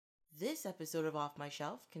This episode of Off My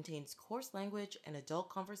Shelf contains coarse language and adult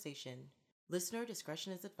conversation. Listener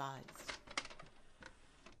discretion is advised.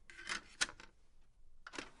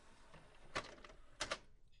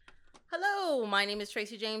 Hello, my name is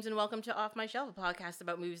Tracy James, and welcome to Off My Shelf, a podcast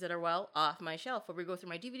about movies that are, well, off my shelf, where we go through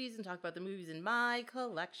my DVDs and talk about the movies in my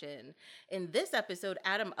collection. In this episode,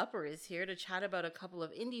 Adam Upper is here to chat about a couple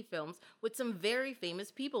of indie films with some very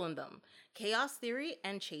famous people in them, Chaos Theory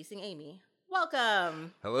and Chasing Amy.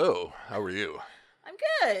 Welcome. Hello, how are you? I'm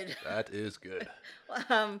good. That is good.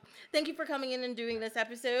 Thank you for coming in and doing this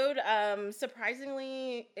episode.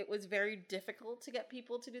 Surprisingly, it was very difficult to get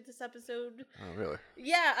people to do this episode. Oh, really?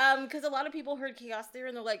 Yeah, because a lot of people heard Chaos Theory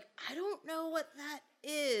and they're like, I don't know what that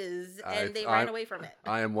is, and they ran away from it.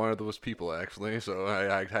 I am one of those people, actually, so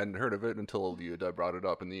I hadn't heard of it until you brought it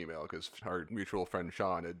up in the email, because our mutual friend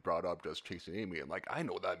Sean had brought up just Chasing Amy, and like, I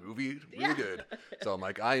know that movie, it's really good. So I'm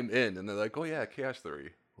like, I'm in, and they're like, oh yeah, Chaos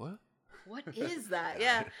Theory. What? What is that?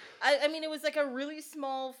 Yeah. I mean, it was like a really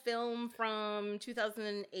small film from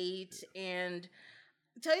 2008, and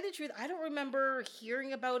to tell you the truth, I don't remember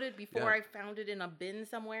hearing about it before I found it in a bin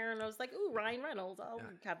somewhere, and I was like, ooh, Ryan Reynolds, I'll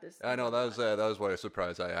have this. I know, that was why I was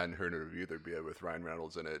surprised I hadn't heard of it either, with Ryan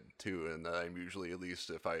Reynolds in it, too, and I'm usually, at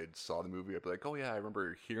least if I saw the movie, I'd be like, oh yeah, I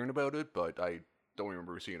remember hearing about it, but I don't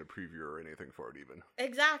remember seeing a preview or anything for it even.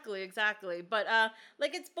 Exactly. But,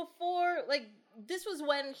 like, it's before, like, this was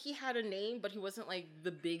when he had a name, but he wasn't, like,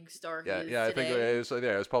 the big star he is today. I think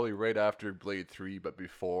it was probably right after Blade 3, but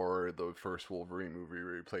before the first Wolverine movie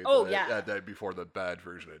where he played before the bad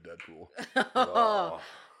version of Deadpool.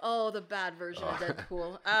 Oh, the bad version of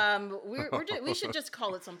Deadpool. We should just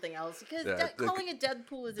call it something else, because calling it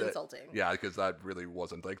Deadpool is insulting. Yeah, because that really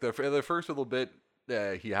wasn't, like, the first little bit,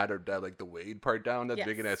 he had like the Wade part down at the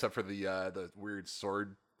beginning, except for the weird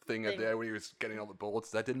sword thing at the end when he was getting all the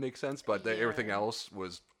bullets. That didn't make sense, but everything else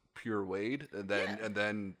was pure Wade, and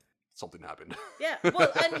then something happened. Yeah, well,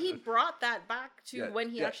 and he brought that back to when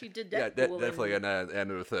he actually did Deadpool. Yeah, definitely,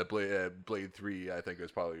 and with Blade 3, I think it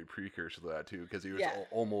was probably a precursor to that too, because he was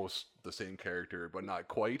almost the same character, but not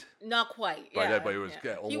quite. Not quite, but he was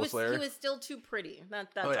almost there. He was still too pretty.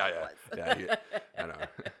 That's all it was. I know.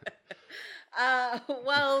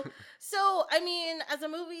 Well, so, I mean, as a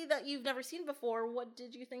movie that you've never seen before, what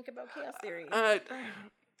did you think about Chaos Theory?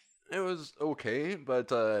 It was okay,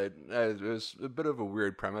 but it was a bit of a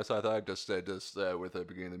weird premise, I thought, just with the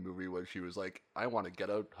beginning of the movie, where she was like, I want to get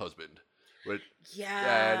out husband.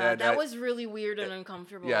 That was really weird and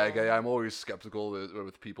uncomfortable. Yeah, I'm always skeptical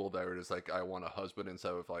with people that are just like, I want a husband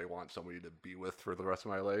instead of I want somebody to be with for the rest of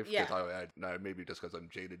my life. Yeah. Maybe just because I'm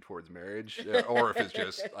jaded towards marriage, or if it's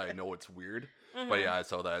just I know it's weird. Mm-hmm. But yeah,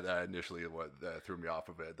 so that initially what threw me off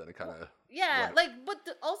of it. Then it kind of but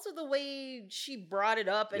also the way she brought it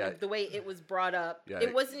up and the way it was brought up. Yeah,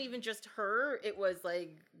 it wasn't even just her. It was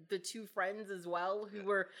like the two friends as well, who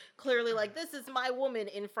were clearly like, this is my woman,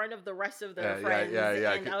 in front of the rest of their friends.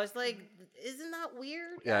 And I was like, isn't that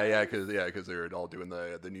weird? Because they were all doing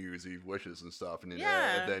the New Year's Eve wishes and stuff, and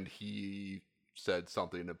then he said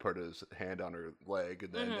something and put his hand on her leg,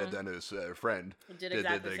 and then his friend did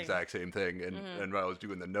the exact same thing. And when I was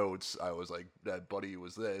doing the notes, I was like, that buddy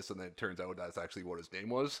was this, and then it turns out that's actually what his name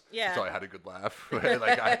was. Yeah. So I had a good laugh. I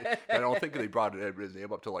don't think they brought his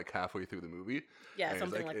name up till like halfway through the movie. Yeah,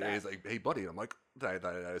 something like that. He's like, hey buddy, and I'm like, I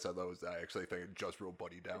said that was, I actually think I just wrote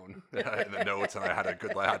buddy down in the notes, and I had a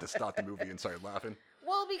good laugh. I had to stop the movie and start laughing.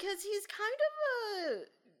 Well, because he's kind of a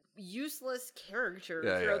useless character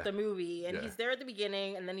throughout the movie, and he's there at the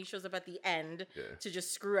beginning, and then he shows up at the end to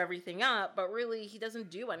just screw everything up, but really he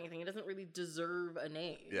doesn't do anything. He doesn't really deserve a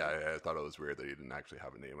name. I thought it was weird that he didn't actually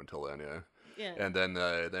have a name until then. And then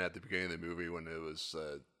at the beginning of the movie, when it was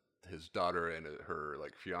his daughter and her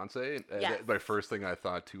like fiance, my first thing I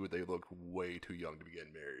thought too, they look way too young to be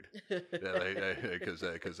getting married.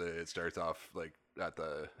 Because it starts off like at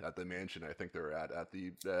the mansion. I think they're at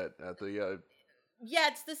the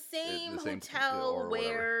it's the same hotel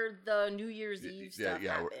where the New Year's Eve stuff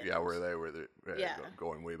happened. Where they were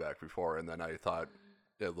going way back before. And then I thought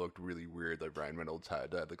it looked really weird that Ryan Reynolds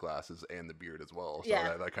had the glasses and the beard as well. So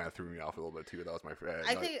that kind of threw me off a little bit too. That was my friend.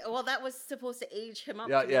 I think, that was supposed to age him up.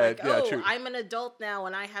 True. I'm an adult now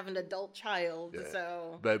and I have an adult child. Yeah.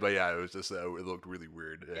 So, but it was just it looked really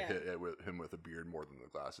weird. With him with a beard more than the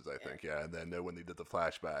glasses, I think. Yeah, and then when they did the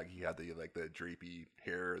flashback, he had the drapey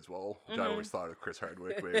hair as well, which I always thought of Chris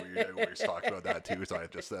Hardwick. We always talked about that too. So I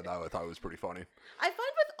just said I thought it was pretty funny. I find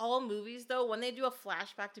with all movies though, when they do a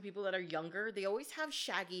flashback to people that are younger, they always have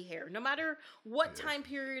shaggy hair. No matter what time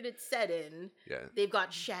period it's set in, they've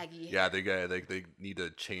got shaggy hair. Yeah, they need to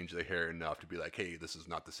change the hair enough to be like, hey, this is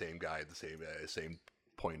not the same guy, the same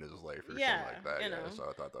point in his life or something like that. So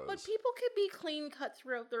I thought that was. But people could be clean cut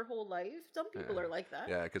throughout their whole life. Some people are like that.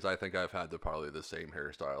 Yeah, because I think I've had probably the same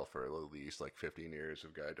hairstyle for at least like 15 years.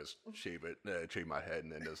 Of guy just shave my head,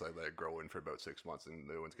 and then just like let it grow in for about 6 months, and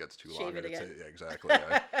then once it gets too long, it again. Yeah, exactly.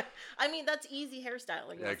 I mean, that's easy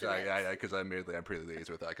hairstyling. Yeah, exactly. Yeah, because I'm pretty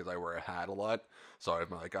lazy with that because I wear a hat a lot, so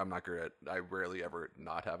I'm not good at. I rarely ever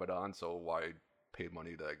not have it on, so why pay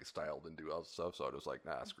money to get styled and do all this stuff? So I was like,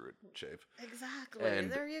 nah, screw it, shave. Exactly.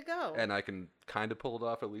 And there you go. And I can kind of pull it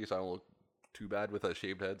off at least. I don't look too bad with a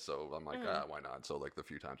shaved head, so I'm like, why not? So like the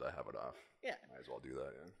few times I have it off, might as well do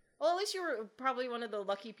that. Yeah. Well, at least you were probably one of the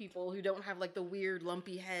lucky people who don't have like the weird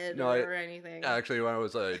lumpy head or anything. Actually, when I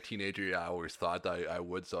was a teenager, I always thought that I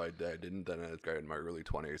would, so I didn't. Then in my early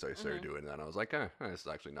 20s, I started doing that, and I was like, it's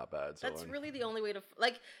actually not bad. So that's really the only way to,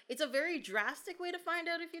 it's a very drastic way to find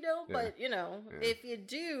out if you don't, but, if you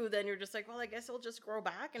do, then you're just like, well, I guess it'll just grow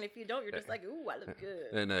back, and if you don't, you're just like, ooh, I look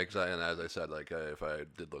good. And as I said, if I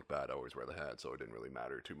did look bad, I always wear the hat, so it didn't really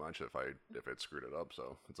matter too much if it screwed it up,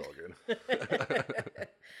 so it's all good.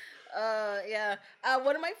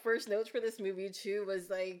 One of my first notes for this movie too was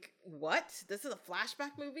like, what? This is a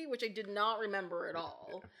flashback movie, which I did not remember at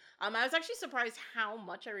all. I was actually surprised how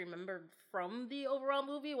much I remembered from the overall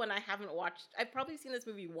movie when I've probably seen this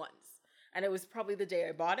movie once, and it was probably the day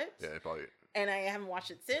I bought it. Yeah, probably. And I haven't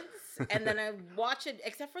watched it since. And then I watch it,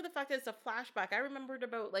 except for the fact that it's a flashback, I remembered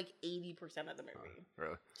about like 80% of the movie.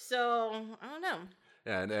 Really? So, I don't know.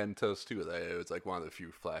 Yeah, and to us too, it was like one of the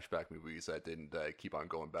few flashback movies that didn't keep on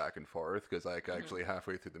going back and forth, because actually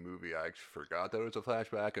halfway through the movie I actually forgot that it was a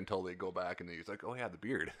flashback until they go back and he's like, oh yeah, the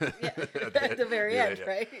beard. Yeah, at the very end,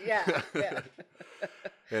 right? Yeah.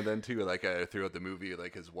 And then too, throughout the movie,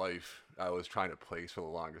 his wife, I was trying to place for the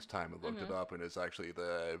longest time and looked it up, and it's actually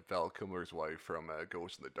the Val Kilmer's wife from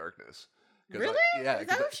Ghost in the Darkness. Really? Is that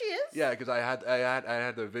who she is? Yeah, because I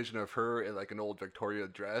had the vision of her in an old Victoria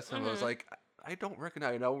dress, and I was like, I don't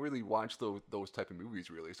really watch those type of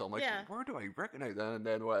movies really. So I'm like, where do I recognize that? And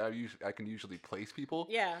then I can usually place people.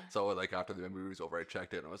 Yeah. So after the movie was over, I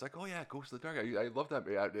checked it and I was like, oh yeah, Ghost of the Dark. I love that.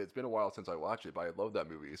 It's been a while since I watched it, but I love that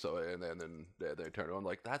movie. So and then they turned on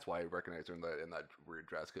that's why I recognize her in that weird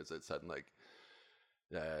dress, because it said I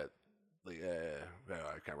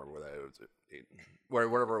can't remember what that was.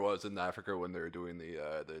 Wherever it was in Africa when they were doing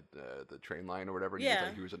the train line or whatever.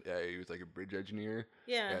 Yeah. He was a bridge engineer.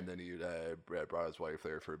 Yeah. And then he brought his wife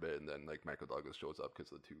there for a bit, and then Michael Douglas shows up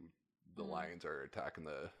because the lions are attacking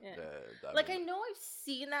the. I know I've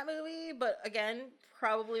seen that movie, but again,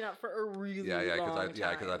 probably not for a really long time.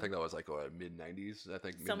 Because I think that was mid '90s. I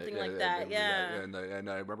think something like that. Yeah. And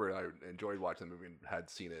I remember I enjoyed watching the movie and had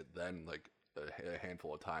seen it then a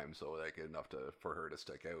handful of times, so enough for her to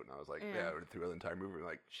stick out, and I was like, through the entire movie, I'm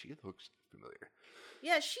like, she looks familiar.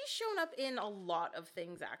 Yeah, she's shown up in a lot of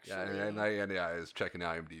things actually. Yeah, I was checking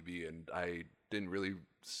IMDb, and I hadn't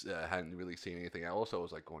really seen anything else. I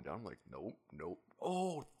was going down, I'm like, nope.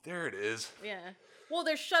 Oh, there it is. Yeah. Well,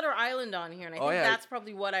 there's Shutter Island on here, and I think that's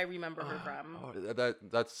probably what I remember her from. Oh,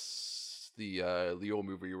 that's the Leo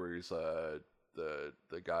movie where he's the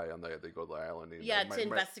guy on they go to the island. To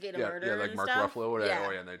investigate a murder. Yeah, like Mark stuff. Ruffalo. Yeah.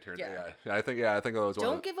 Oh yeah, and they turned. Yeah. I think that was.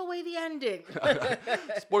 Don't give away the ending.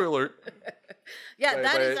 Spoiler alert. Yeah,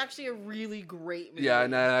 that is actually a really great movie. Yeah,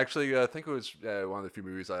 and I actually think it was one of the few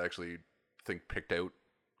movies I actually think picked out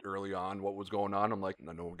early on what was going on. I'm like,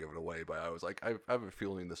 no one give it away, but I was like, I have a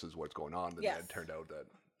feeling this is what's going on. And then it turned out that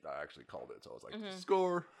I actually called it, so I was like,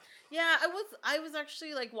 score. Yeah, I was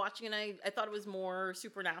actually watching, and I thought it was more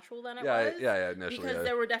supernatural than it was. Yeah, initially. Because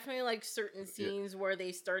there were definitely certain scenes where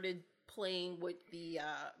they started playing with the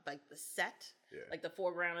the set. Yeah. The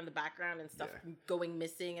foreground and the background and stuff going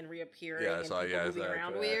missing and reappearing and people moving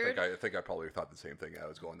around weird. I think I probably thought the same thing. I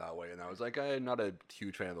was going that way, and I was like, I'm not a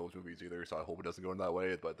huge fan of those movies either, so I hope it doesn't go in that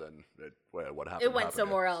way. But then what happened? It went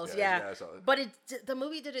somewhere else, But the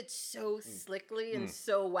movie did it so slickly and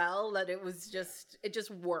so well that it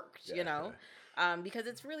just worked, because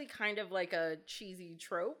it's really kind of like a cheesy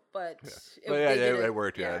trope, but it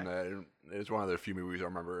worked. And it was one of the few movies I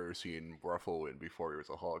remember seeing Ruffalo in before he was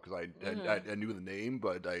a Hulk, because I knew the name,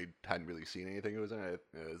 but I hadn't really seen anything it was in. It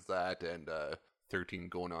was that and 13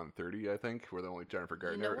 Going on 30, I think, were the only Jennifer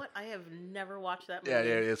Gardner. You know what? I have never watched that movie. Yeah,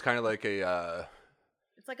 it's kind of like a.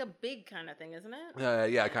 It's like a big kind of thing, isn't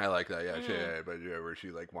it? Yeah, kind of like that. Yeah, but where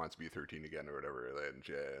she wants to be 13 again or whatever. And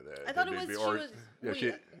I thought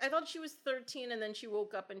I thought she was 13, and then she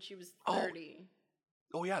woke up and she was 30.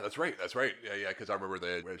 Oh yeah, that's right. Yeah, because I remember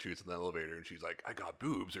when she was in the elevator and she's like, "I got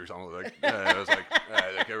boobs" or something like. I was like,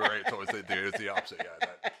 okay, right. So it's the opposite.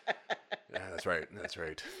 Yeah. that's right. That's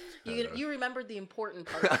right. You remembered the important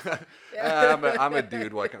parts. I'm a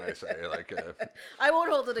dude. What can I say? Like, I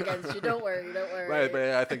won't hold it against you. Don't worry. Right, but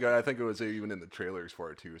I think it was even in the trailers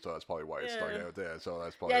for it too. So that's probably why it stuck out there. So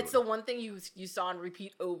that's probably it's the one thing you saw and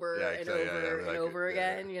repeat over and over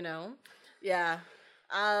again. You know, yeah.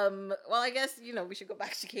 Well, I guess we should go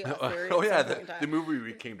back to Chaos Theory. The movie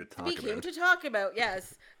we came to talk about.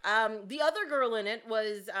 Yes. The other girl in it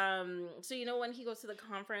was so when he goes to the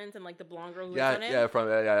conference and like the blonde girl who's in it.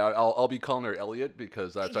 I'll be calling her Elliot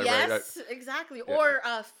because that's exactly. Yeah. Or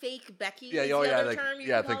fake Becky. I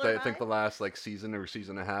think the last like season or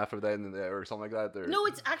season and a half of that or something like that. No,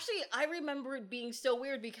 it's actually I remember it being so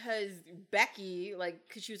weird because Becky, like,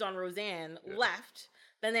 because she was on Roseanne, left.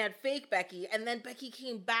 Then they had fake Becky, and then Becky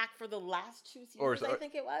came back for the last 2 seasons. I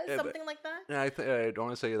think it was something like that. Yeah, I don't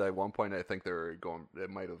want to say that at one point. I think they're going.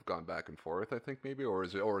 It might have gone back and forth. I think maybe, or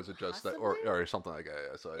is it just that, or something like that?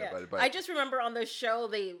 Yeah, so but I just remember on the show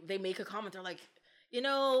they make a comment. They're like,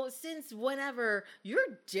 since whenever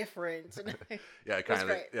you're different.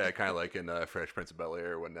 kind of like in Fresh Prince of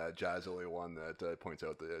Bel-Air when Jazz only one that points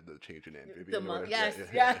out the change in Amphibian.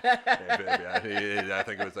 I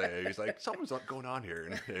think it was he's like something's going on here,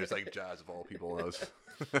 and it was like Jazz of all people knows.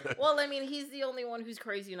 Well, I mean, he's the only one who's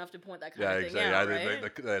crazy enough to point that kind of thing out, right?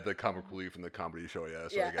 The comic relief in the comedy show,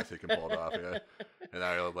 so I guess he can pull it off, And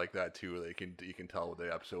I like that too. You can tell with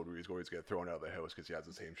the episode where he's going to get thrown out of the house because he has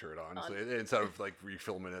the same shirt on. So instead of like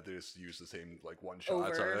refilming it, they just use the same like one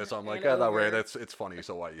shot. So I'm like, that way it's funny.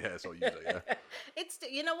 So why? So use it. Yeah. It's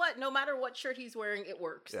what? No matter what shirt he's wearing, it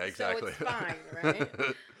works. Yeah, exactly. So it's fine, right?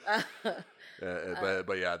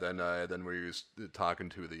 Then we was talking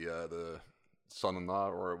to the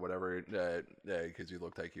son-in-law or whatever, because he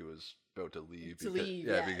looked like he was about to leave.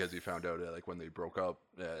 Because he found out like when they broke up,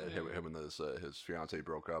 him and his fiance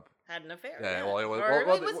broke up. Had an affair. It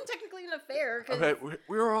wasn't technically an affair.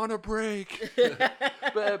 We were on a break.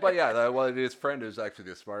 but his friend is actually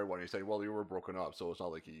the smart one. He said, "Well, you were broken up, so it's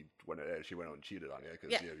not like she went out and cheated on you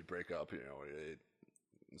because you break up.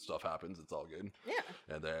 Stuff happens. It's all good." Yeah.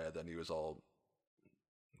 And then he was all.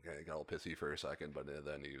 He got all pissy for a second, but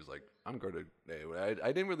then he was like, "I'm going to." I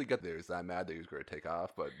didn't really get there. He was that mad that he was going to take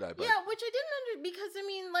off, but which I didn't because I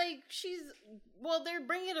mean, like they're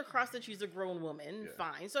bringing it across that she's a grown woman,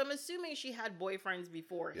 fine. So I'm assuming she had boyfriends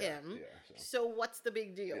before him. Yeah, so what's the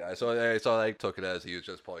big deal? Yeah, so I took it as he was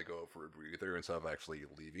just probably going for a breather instead of actually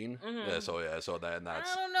leaving. Mm-hmm. So then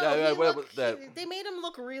that's. I don't know. They made him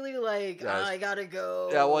look really like I gotta go.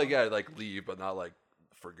 Yeah, well, like leave, but not like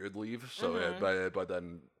for good leave. So but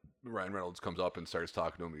then Ryan Reynolds comes up and starts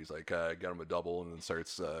talking to him. He's like, get him a double, and then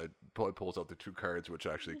starts pulls out the 2 cards, which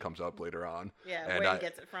actually comes up later on. Yeah, and where he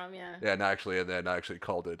gets it from. Yeah. Yeah, and I actually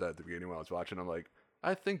called it at the beginning when I was watching. I'm like,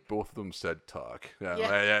 I think both of them said talk.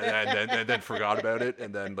 And then forgot about it,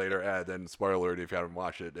 and then later, then spoiler alert, if you haven't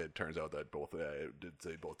watched it, it turns out that both did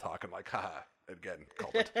say both talk. I'm like, haha. Again,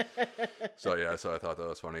 called it. So I thought that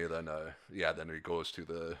was funny. Then then he goes to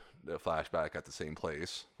the flashback at the same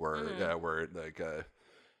place where where like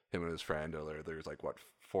him and his friend, there's like what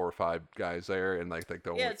 4 or 5 guys there, and like the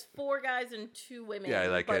it's 4 guys and 2 women. Yeah,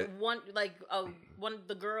 like but one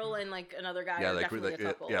the girl and like another guy. Yeah, definitely a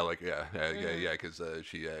couple. Because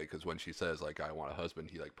when she says like I want a husband,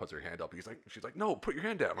 he like puts her hand up. She's like no, put your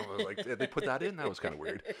hand down. I was like they put that in. That was kind of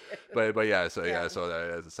weird. So as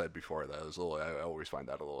I said before, that was a little. I always find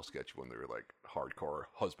that a little sketchy when they're like hardcore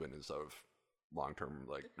husband instead of long-term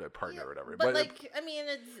like partner or whatever, but like I mean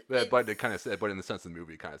but it kind of but in the sense of the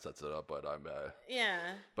movie kind of sets it up, but I'm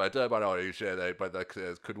but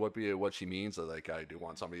that could what be what she means that like I do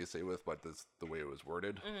want somebody to stay with, but this the way it was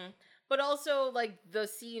worded. But also like the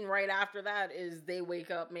scene right after that is they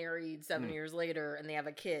wake up married 7 years later and they have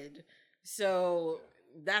a kid, so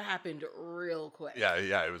that happened real quick.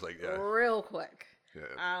 It was like real quick.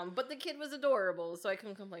 But the kid was adorable, so I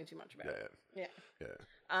couldn't complain too much about it. Yeah.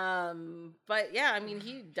 But I mean,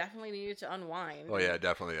 he definitely needed to unwind. Oh yeah,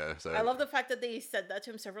 definitely. So. I love the fact that they said that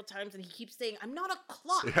to him several times, and he keeps saying, "I'm not a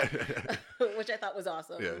clock," which I thought was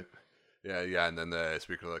awesome. Yeah, and then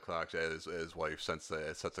speaking of the clock, his wife sets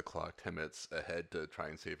a clock 10 minutes ahead to try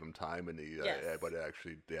and save him time, and he but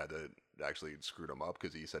actually screwed him up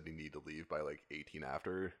because he said he needed to leave by like 18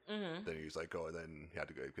 after. Then he's like, then he had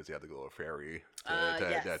to go because he had to go to a ferry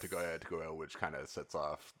to go out, which kind of sets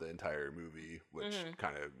off the entire movie, which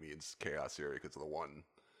kind of means Chaos Theory because the one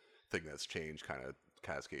thing that's changed kind of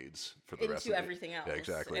cascades for the rest of everything else. Yeah,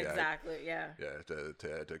 exactly. Yeah.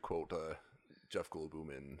 To quote Jeff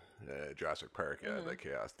Goldblum in Jurassic Park, the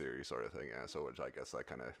Chaos Theory sort of thing. So which I guess that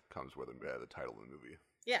kind of comes with the title of the movie.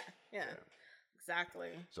 Yeah. Exactly.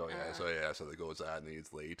 So so they goes out and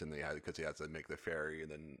he's late, and because he has to make the ferry,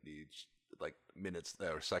 and then he's like minutes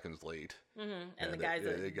or seconds late. And the guy's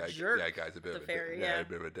a jerk. Yeah, guy's a bit of a ferry, dick. Yeah, a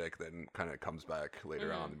bit of a dick. Then kind of comes back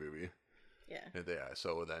later on in the movie. Yeah. And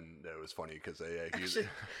so then it was funny because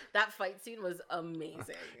that fight scene was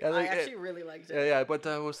amazing. I actually really liked it. Yeah, but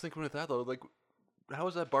I was thinking with that though, like, how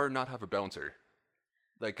does that bar not have a bouncer?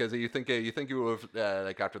 Like, because you think you would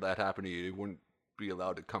like after that happened, you wouldn't be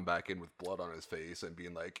allowed to come back in with blood on his face and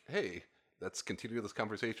being like, hey, let's continue this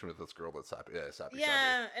conversation with this girl that's happy.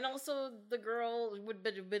 Yeah, and also the girl would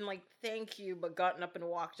have been like, thank you, but gotten up and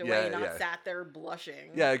walked away, not sat there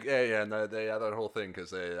blushing. Yeah, and they had that whole thing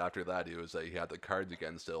because after that he had the cards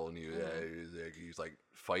again still, and he's like,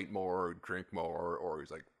 fight more, drink more, or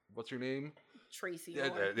he's like, what's your name? Tracy.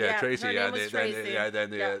 Tracy. Tracy.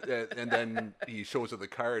 And then he shows her the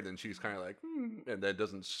card, and she's kind of like, and then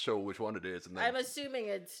doesn't show which one it is. And then, I'm assuming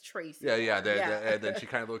it's Tracy. And then she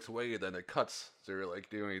kind of looks away, and then it cuts. So you're like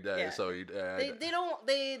doing that. Yeah. So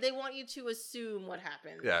they want you to assume what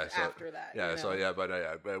happened. After that. Yeah. So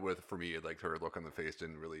but for me, like her look on the face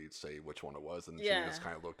didn't really say which one it was, and she just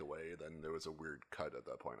kind of looked away. Then there was a weird cut at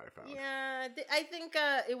that point. I found. Yeah, I think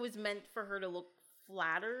it was meant for her to look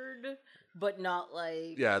flattered, but not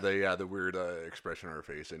like the weird expression on her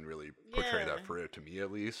face didn't really portray that for it, to me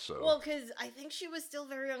at least. So because I think she was still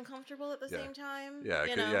very uncomfortable at the same time.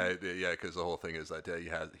 Because the whole thing is that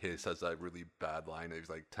he says that really bad line. He's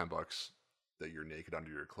like, $10 that you're naked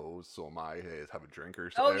under your clothes, so am I. Hey, have a drink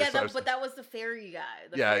or something. Oh yeah, but that was the ferry guy.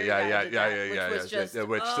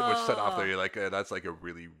 Which set off there. Like that's like a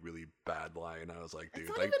really, really bad line. I was like, dude,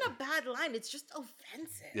 it's not even a bad line. It's just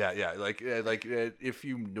offensive. Yeah. Like if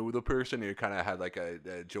you know the person, you kind of had like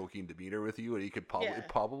a joking demeanor with you, and he could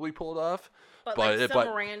probably pull it off. But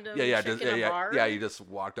random chick in a bar? You just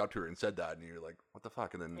walked up to her and said that, and you're like, what the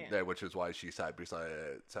fuck? And then which is why she sat down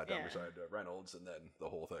beside Reynolds, and then the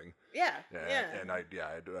whole thing. Yeah. And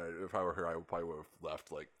if I were her, I probably would have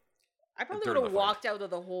left like. I probably would have walked out of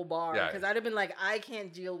the whole bar because I'd have been like, I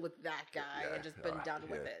can't deal with that guy, and just been done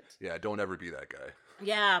with it. Yeah, don't ever be that guy.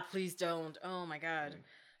 Yeah, please don't. Oh my god.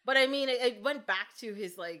 But I mean, it went back to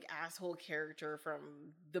his like asshole character from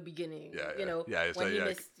the beginning. When he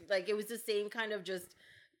missed, like it was the same kind of just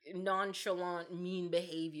nonchalant, mean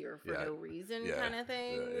behavior for no reason kind of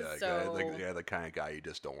thing. The kind of guy you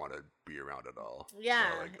just don't want to be around at all.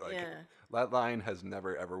 That line has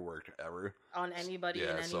never ever worked ever on anybody in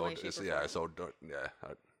any way, shape, or form. So don't.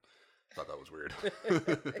 I thought that was weird.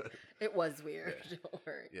 It was weird. Don't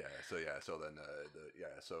worry. So then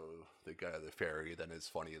the guy at the ferry. Then it's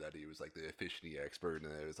funny that he was like the fishing expert,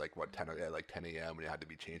 and it was like 10 a.m. and it had to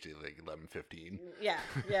be changed to like 11:15. Yeah.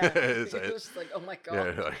 It was just like, oh my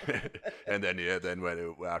god. And then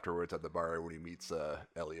when afterwards at the bar when he meets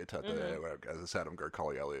Elliot at the as I said, I'm gonna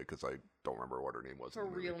call you Elliot because I don't remember what her name was. Her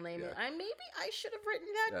real name. Maybe I should have written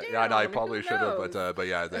that down. Yeah, no, I probably should have, but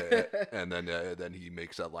and then he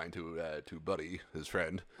makes that line to Buddy, his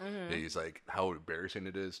friend. And he's like, how embarrassing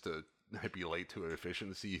it is to be late to an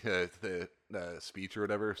efficiency speech or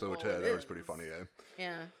whatever. So that was pretty funny.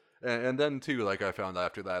 Yeah. And then too, like I found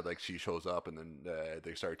after that, like she shows up and then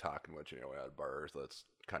they start talking, which at bars, that's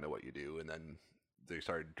kind of what you do. And then they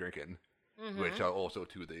started drinking, which also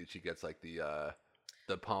too, she gets like the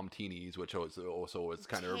palmtinis, which also is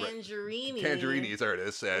kind of tangerinis. There it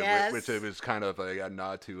is, which it was kind of like a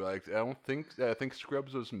nod to like I think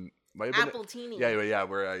Scrubs was might have been Appletini.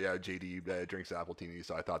 Where JD drinks Appletini,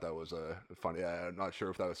 so I thought that was funny. I'm not sure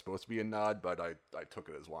if that was supposed to be a nod, but I took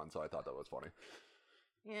it as one, so I thought that was funny.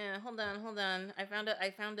 Yeah, hold on. I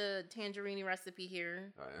found a tangerine recipe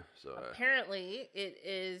here. Oh, yeah. So apparently it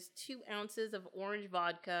is 2 ounces of orange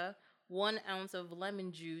vodka, 1 ounce of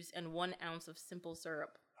lemon juice, and 1 ounce of simple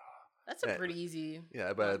syrup. That's a pretty easy.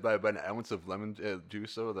 Yeah, but an ounce of lemon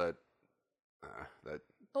juice, though, that.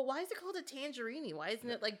 But why is it called a tangerine? Why isn't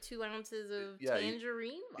it like 2 ounces of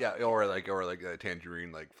tangerine? Or like a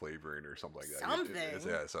tangerine like flavoring or something like that.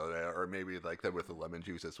 Something. So or maybe like that with the lemon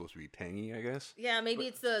juice, it's supposed to be tangy, I guess. Yeah, maybe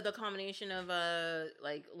it's the combination of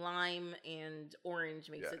like lime and orange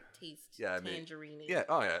makes it taste tangerine. Yeah.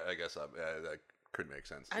 Oh yeah, I guess that could make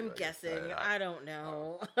sense. I'm guessing. I don't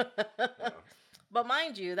know. But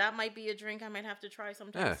mind you, that might be a drink I might have to try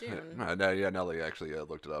sometime soon. Now that you actually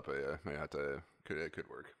looked it up, I may have to. It could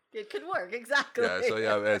work. It could work, exactly.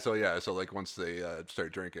 So like once they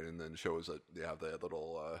start drinking, and then shows that they have the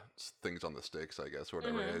little things on the sticks, I guess, or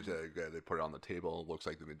whatever. They put it on the table. It looks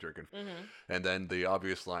like they've been drinking, and then the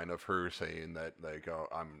obvious line of her saying that like, "Oh,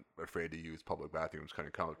 I'm afraid to use public bathrooms." Kind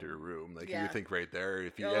of come up to your room, like you think right there,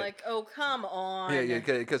 if you like, "Oh, come on."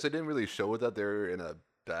 Because it didn't really show that they're in a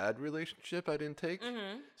bad relationship I didn't take.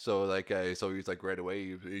 So like, so he's like right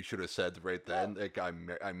away. He should have said right then, like I'm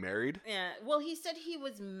married. Yeah. Well, he said he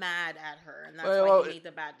was mad at her, and that's why he made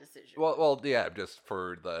the bad decision. Well, yeah, just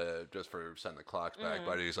for sending the clocks back.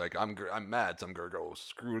 But he's like, I'm mad, so I'm gonna go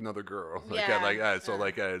screw another girl. Like,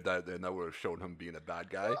 that would have shown him being a bad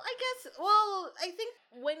guy. Well, I think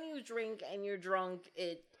when you drink and you're drunk,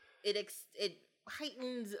 it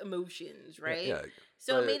heightens emotions, right? Yeah.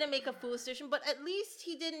 So it made him make a foolish decision, but at least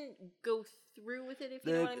he didn't go through with it, if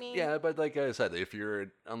you know what I mean. Yeah, but like I said,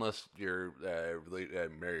 unless you're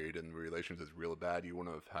married and the relationship is real bad, you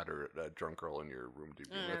wouldn't have had a drunk girl in your room to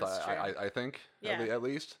be with. I think, at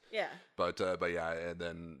least. Yeah. But yeah, and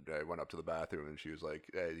then I went up to the bathroom and she was like,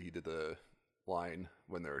 he did the line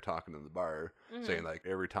when they were talking in the bar, saying like,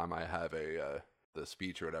 every time I have the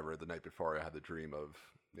speech or whatever the night before, I had the dream of,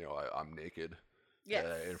 I'm naked. Yes.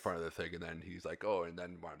 In front of the thing, and then he's like, "Oh," and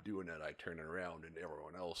then when I'm doing it, I turn it around, and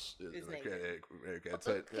everyone else is naked.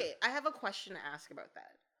 Okay, I have a question to ask about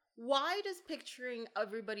that. Why does picturing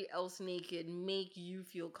everybody else naked make you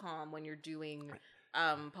feel calm when you're doing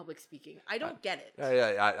public speaking? I don't get it.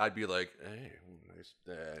 Yeah, I'd be like, "Hey,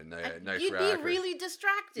 nice." You'd be really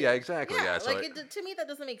distracted. Yeah, exactly. Yeah, so to me that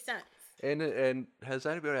doesn't make sense. And has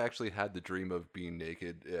anybody actually had the dream of being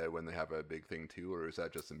naked when they have a big thing too, or is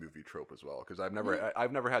that just a movie trope as well? Because I've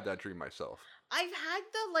never had that dream myself. I've had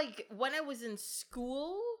when I was in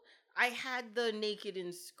school, I had the naked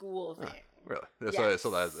in school thing. Really? Yes.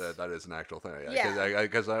 So that is an actual thing. Yeah.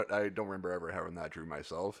 Because I don't remember ever having that dream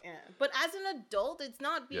myself. Yeah. But as an adult, it's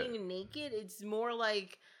not being naked. It's more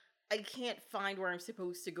like, I can't find where I'm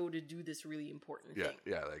supposed to go to do this really important thing.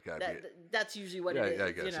 Yeah, that's usually what it is. Yeah,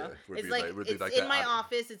 I guess, it's it's in my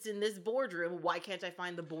office. It's in this boardroom. Why can't I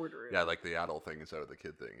find the boardroom? Yeah, like the adult thing instead of the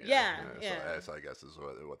kid thing. Yeah. So I guess is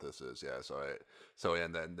what this is. Yeah. So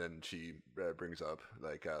and then she brings up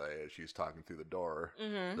she's talking through the door.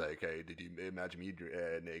 Like, hey, did you imagine me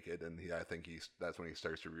naked? And I think that's when he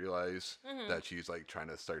starts to realize that she's like trying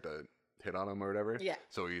to start to hit on him or whatever. Yeah.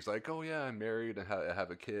 So he's like, "Oh yeah, I'm married and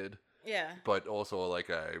have a kid." Yeah. But also,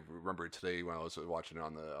 like, I remember today when I was watching it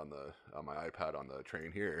on my iPad on the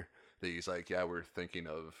train here, that he's like, "Yeah, we're thinking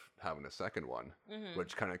of having a second one,"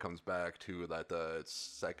 which kind of comes back to that the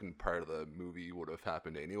second part of the movie would have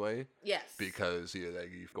happened anyway. Yes. Because you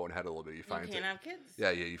going ahead a little bit, you find can't have kids.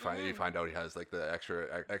 Yeah, you find out he has like the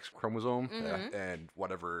extra X chromosome and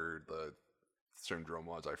whatever the syndrome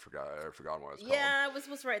was. I forgot what it was called. Yeah, I was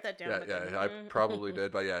supposed to write that down. Yeah, I probably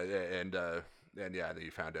did, but and then you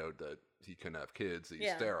found out that he couldn't have kids.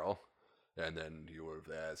 He's sterile, and then you would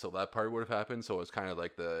have. So that part would have happened. So it's kind of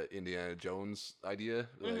like the Indiana Jones idea.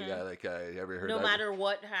 Like, ever heard? No matter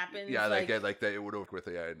what happens. Yeah, like they would have with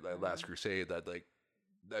the Last Crusade.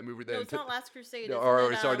 That movie. No, it's not Last Crusade.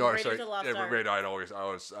 Raiders of the Lost Ark. I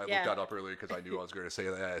looked that up earlier because I knew I was going to say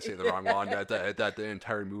the wrong one. That the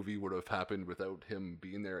entire movie would have happened without him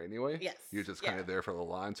being there anyway. Yes, he was just kind of there for the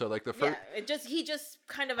line. So like the first, he just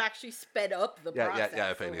kind of actually sped up the process.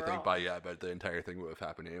 Yeah. If anything, but the entire thing would have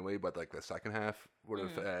happened anyway. But like the second half would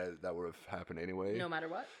have that would have happened anyway. No matter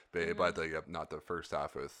what. But not the first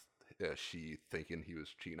half with. She thinking he was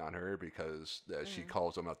cheating on her because she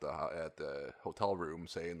calls him at the hotel room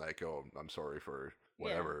saying like, "Oh, I'm sorry for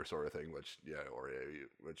whatever," sort of thing. Which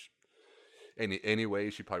anyway,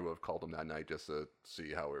 she probably would have called him that night just to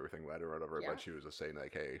see how everything went or whatever. But she was just saying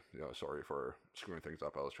like, "Hey, sorry for screwing things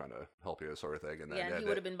up. I was trying to help you," sort of thing. And then he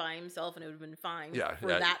would have been by himself, and it would have been fine. For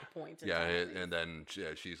that point. And then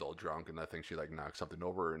she's all drunk, and I think she like knocks something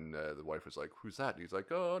over, and the wife was like, "Who's that?" And he's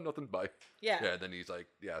like, "Oh, nothing. Bye." Yeah. And then he's like,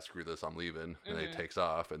 "Yeah, screw this. I'm leaving." And he takes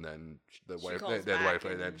off, and then the wife,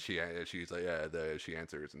 and then she's like, she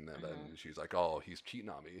answers, and then she's like, "Oh, he's cheating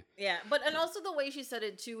on me." Yeah, and also the way she said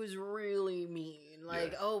it too is really mean.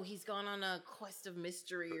 Like, "Oh, he's gone on a quest of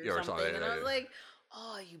mystery or something," and I was like,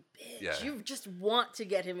 "Oh, you bitch! Yeah. You just want to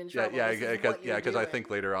get him in trouble." Because I think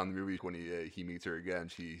later on in the movie when he meets her again,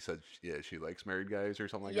 she said, she likes married guys or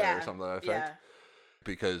something like that, or something to that effect. Yeah.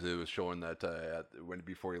 Because it was showing that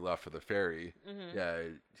before he left for the ferry,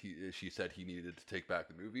 she said he needed to take back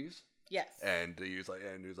the movies. Yes. And he was like,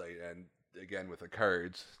 and again with the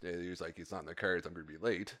cards, he was like, "It's not in the cards. I'm going to be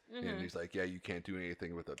late." And he's like, "Yeah, you can't do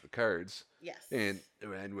anything without the cards." Yes. And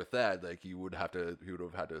with that, like he would have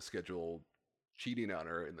had to schedule cheating on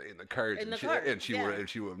her in the cards, and she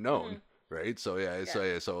would have known. Right, so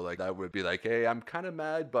so like that would be like, "Hey, I'm kind of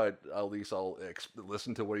mad, but at least I'll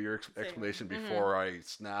listen to your explanation before I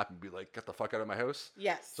snap and be like, get the fuck out of my house."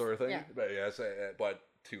 Yes, sort of thing. Yeah. But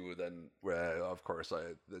too, then of course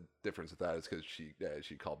the difference with that is because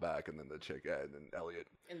she called back, and then the chick and then Elliot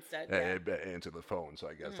instead answered the phone. So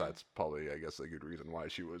I guess that's probably a good reason why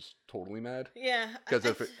she was totally mad. Yeah, because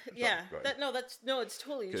it's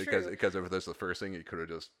totally true. Because if that's the first thing, you could have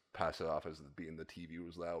just passed it off as being the TV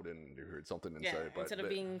was loud and you heard something inside. Instead of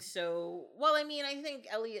being so well. I mean, I think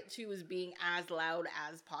Elliot too was being as loud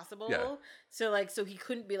as possible. Yeah. So he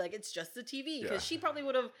couldn't be like, it's just the TV, because she probably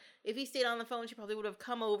would have, if he stayed on the phone, she probably would have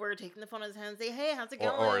come over, taken the phone in his hand, and say, "Hey, how's it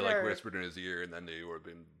going?" Or like whispered in his ear, and then they would have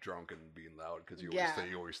been drunk and being loud, because you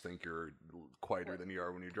always think you're quieter than you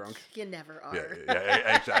are when you're drunk. You never are.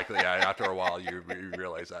 Yeah, exactly. Yeah, after a while, you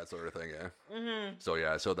realize that sort of thing. Yeah. Mm-hmm.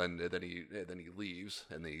 So then he leaves,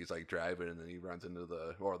 and then he's like driving, and then he runs into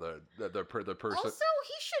the person. Also,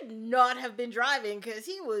 he should not have been driving because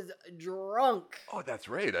he was drunk. Oh, that's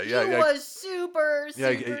right. He was super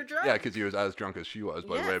drunk. Yeah, because he was as drunk as she was.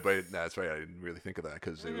 But that's right. I didn't really think of that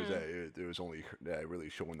because it was only really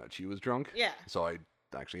showing that she was drunk. Yeah. So I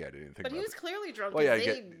didn't think. But he was clearly drunk. Well,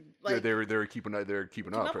 they were keeping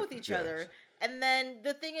up with each other. And then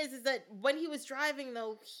the thing is that when he was driving,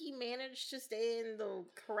 though, he managed to stay in the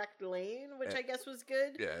correct lane, which I guess was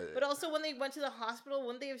good. Yeah. But also, when they went to the hospital,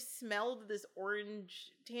 wouldn't they have smelled this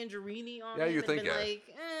orange tangerine on him? You think, been like,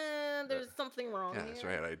 there's something wrong here. That's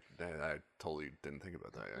right. I totally didn't think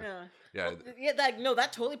about that. Yeah.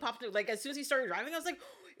 That totally popped. Like, as soon as he started driving, I was like,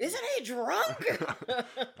 isn't he drunk?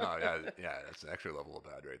 Oh, yeah, that's an extra level of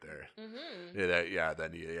bad right there. Mm-hmm.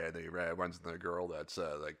 Then he runs into the girl that's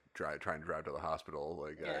like trying to drive to the hospital,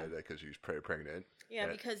 like because she's pregnant. Yeah,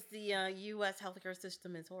 because the U.S. healthcare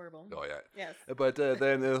system is horrible. Oh yeah. Yes. But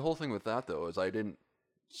then the whole thing with that though is I didn't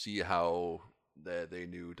see how they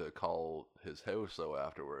knew to call his house though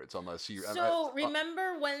afterwards, unless he. So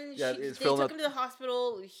remember when they took him to the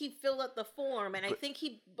hospital? He filled out the form, and I think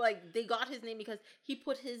they got his name because he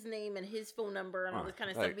put his name and his phone number and all this kind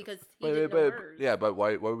of stuff because he didn't know hers. Yeah, but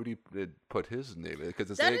why would he put his name?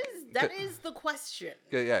 Because that is the question.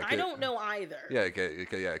 I don't know either. Yeah,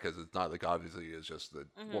 because it's not like obviously it's just the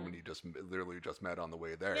woman he just literally just met on the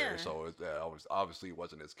way there. Yeah. So obviously it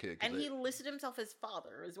wasn't his kid. And he listed himself as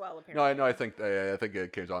father as well. Apparently. No, I think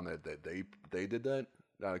it came on that they did that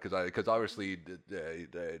because obviously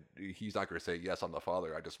he's not going to say yes, I'm the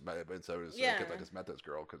father. I just met because I just met this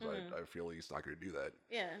girl because I feel he's not going to do that.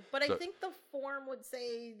 Yeah, but I think the form would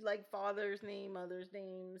say like father's name, mother's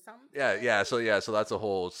name, something. Yeah. So that's a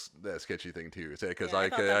whole sketchy thing too. Because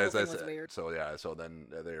so then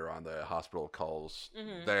they were on the hospital calls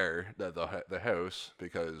there the house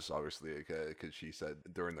because obviously because she said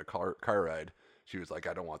during the car ride. She was like,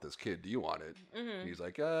 "I don't want this kid. Do you want it?" Mm-hmm. He's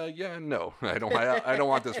like, "Yeah, no, I don't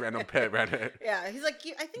want this random pet." Yeah, he's like,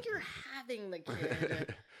 "I think you're having the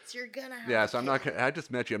kid, so you're gonna have." Yeah, so I'm not. I just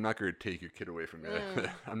met you. I'm not going to take your kid away from you.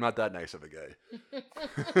 I'm not that nice of a guy.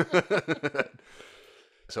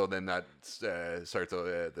 So then that starts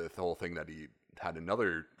the whole thing that he had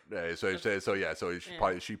another. So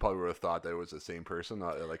she probably would have thought that it was the same person.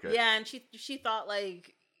 And she thought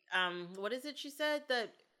like, what is it? She said that.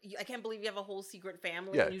 I can't believe you have a whole secret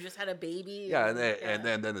family and you just had a baby. Yeah, and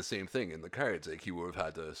then the same thing in the cards. Like he would have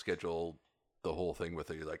had to schedule the whole thing with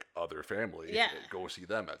a other family. Yeah, and go see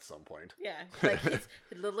them at some point. Yeah, like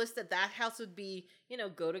the list at that house would be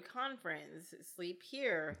go to conference, sleep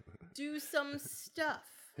here, do some stuff.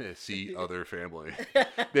 See other family.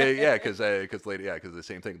 Because the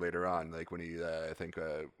same thing later on. Like when he, I think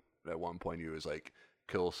at one point he was like,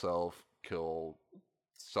 kill self, kill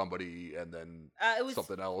somebody, and then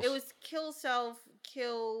something else. It was kill self,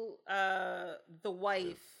 kill the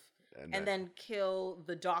wife, and then kill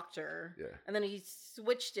the doctor. Yeah. And then he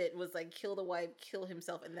switched it, was like kill the wife, kill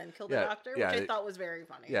himself, and then kill the doctor, which I thought was very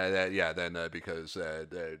funny. Then because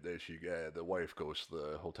the wife goes to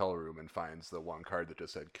the hotel room and finds the one card that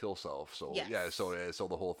just said kill self. So so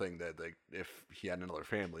the whole thing that like if he had another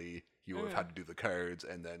family, he would have had to do the cards,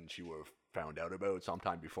 and then she would have found out about it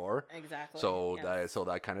sometime before. Exactly. So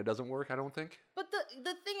that kind of doesn't work, I don't think. But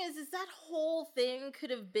the thing is that whole thing could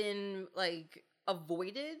have been like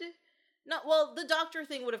avoided. The doctor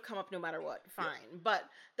thing would have come up no matter what. Fine. Yeah. But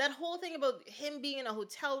that whole thing about him being in a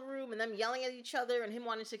hotel room and them yelling at each other and him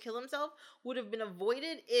wanting to kill himself would have been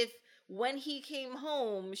avoided if when he came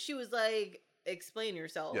home, she was like, explain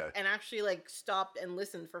yourself, and actually like stopped and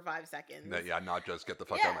listened for 5 seconds. Not just get the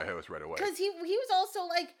fuck out of my house right away. Because he was also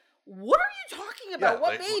like, what are you talking about?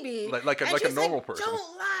 What baby? Like a normal person.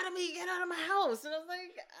 Don't lie to me. Get out of my house. And I was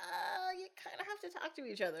like, you kind of have to talk to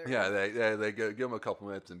each other. Yeah, they give him a couple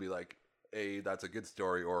minutes and be like, hey, that's a good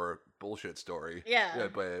story or a bullshit story. Yeah.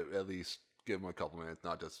 But at least give him a couple minutes,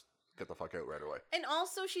 not just get the fuck out right away. And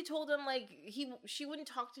also, she told him like she wouldn't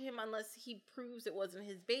talk to him unless he proves it wasn't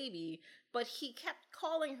his baby. But he kept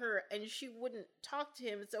calling her, and she wouldn't talk to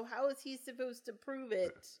him. So how is he supposed to prove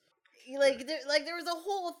it? Like there was a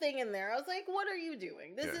whole thing in there. I was like, "What are you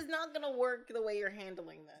doing? This is not gonna work the way you're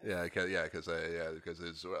handling this." Because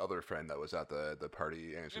his other friend that was at the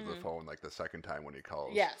party answered the phone like the second time when he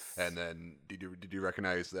called. Yes. And then did you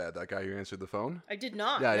recognize that guy who answered the phone? I did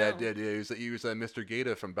not. Yeah, I did. He was Mr.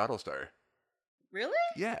 Gaeta from Battlestar. Really?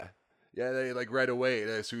 Yeah. Yeah, they like right away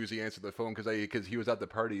as soon as he answered the phone because he was at the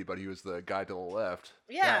party, but he was the guy to the left.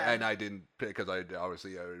 Yeah, and I didn't pick because I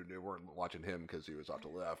obviously weren't watching him because he was off to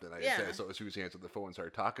the left, and so as soon as he answered the phone and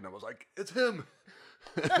started talking, I was like, "It's him."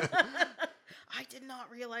 I did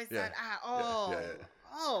not realize that at all. Yeah.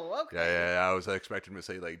 Oh, okay. Yeah. I was expecting to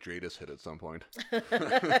say like Jadis hit at some point.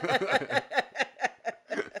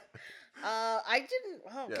 I didn't.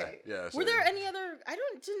 Oh, okay. Yeah. Were there any other? I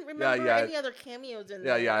didn't remember any other cameos in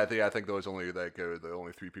there. Yeah. I think those only like the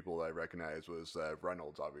only three people that I recognized was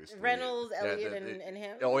Reynolds, obviously. Reynolds, Elliot, and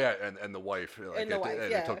him. Oh yeah, and the wife. Like, and the wife.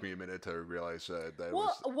 It took me a minute to realize that.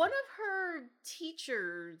 Well, one of her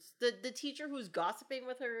teachers, the teacher who's gossiping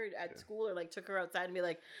with her at school, or like took her outside and be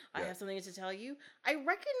like, "I have something to tell you." I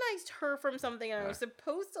recognized her from something, and I was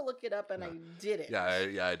supposed to look it up, and I didn't.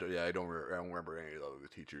 I don't remember any of the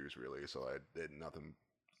teachers really, so I did nothing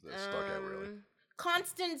that stuck out really.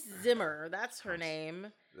 Constance Zimmer, that's her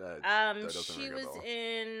name. She was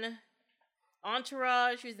in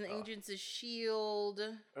Entourage. She was in Agents of S.H.I.E.L.D.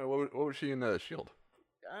 What was she in S.H.I.E.L.D.?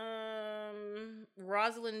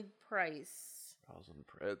 Rosalind Price. Rosalind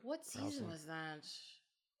Price. What season was that?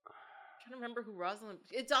 I'm trying to remember who Rosalind.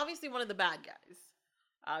 It's obviously one of the bad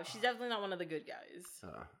guys. She's definitely not one of the good guys.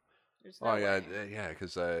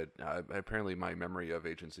 Because apparently my memory of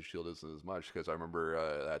Agents of S.H.I.E.L.D. isn't as much, because I remember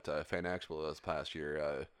at Fan Expo this past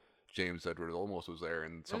year, James Edward Olmos was there,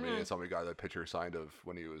 and somebody got a picture signed of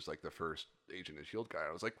when he was like the first Agent of S.H.I.E.L.D. guy.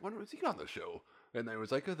 I was like, when was he on the show? And it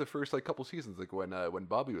was like the first like couple seasons, like when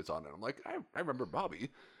Bobby was on it. I'm like, I remember Bobby,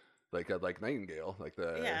 like Nightingale, like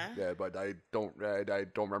but I don't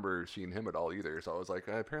remember seeing him at all either. So I was like,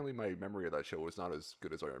 apparently my memory of that show was not as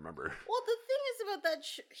good as I remember. Well, the thing is about that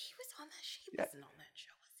show, he was on that show. He wasn't on that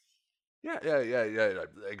show, was he?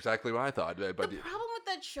 Yeah. Exactly what I thought. But the problem with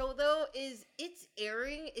that show, though, is its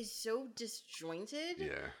airing is so disjointed.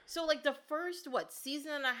 Yeah. So, like, the first,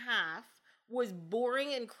 season and a half was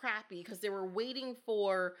boring and crappy because they were waiting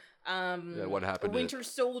for what happened Winter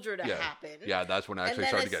Soldier to happen. Yeah, that's when it actually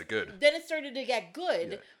started to get good. Then it started to get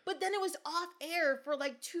good, but then it was off air for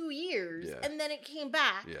like 2 years, and then it came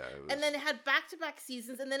back, and then it had back-to-back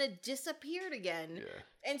seasons, and then it disappeared again.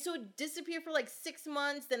 And so it disappeared for like 6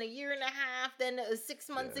 months, then a year and a half, then 6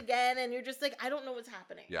 months again, and you're just like, I don't know what's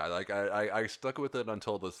happening. Yeah, like I stuck with it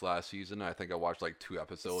until this last season. I think I watched like 2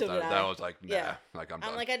 episodes. That was like, nah, like I'm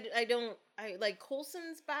done. Like, I like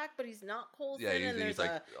Coulson's back, but he's not Coulson, and there's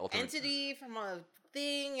like a entity from a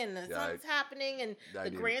thing, and something's happening, and the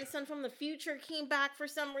grandson from the future came back for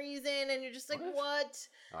some reason, and you're just like, what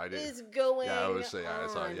is going on?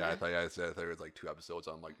 I thought I said there was like 2 episodes.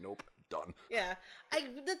 I'm like, nope, done. Yeah,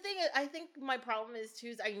 the thing is, I think my problem is too,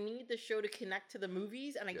 is I need the show to connect to the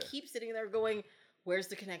movies, and I keep sitting there going, where's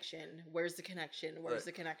the connection? Where's the connection? Where's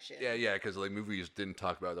the connection? Yeah, because like movies didn't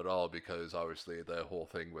talk about it at all, because obviously the whole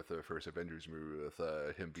thing with the first Avengers movie with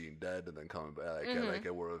him being dead and then coming back, like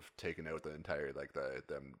it would have taken out the entire like the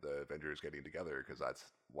Avengers getting together, because that's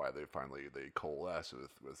why they coalesce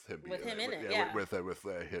with him being with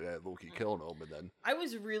Loki killing him, and then I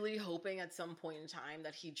was really hoping at some point in time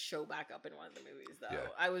that he'd show back up in one of the movies, though.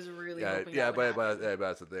 I was really hoping. But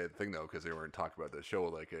that's the thing though, because they weren't talking about the show.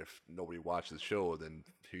 Like if nobody watched the show, then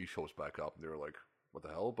he shows back up, and they were like, what the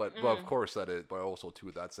hell? But of course but also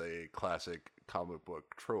too, that's a classic comic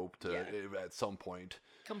book trope to at some point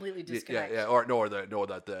completely disconnect. Or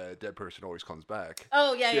that the dead person always comes back.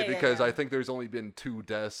 Oh yeah. Because I think there's only been 2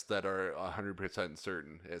 deaths that are 100%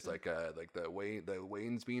 certain. It's like the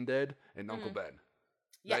Wayne's being dead and Uncle Ben.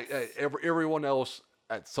 Yes. Everyone else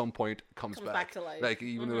at some point comes back to life. Like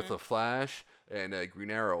even with the Flash and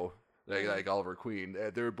Green Arrow. Like Oliver Queen,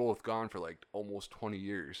 they were both gone for like almost 20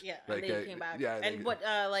 years. Yeah, like, and they came back. Yeah, and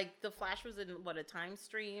like the Flash was in a time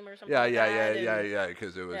stream or something. Yeah,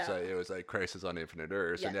 because it was like Crisis on Infinite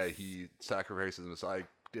Earths, and he sacrifices himself.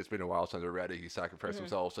 It's been a while since I read it. He sacrificed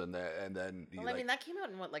himself, and then. That came out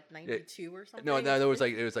in what, like 92 or something. No, it was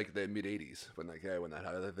like the mid 80s when that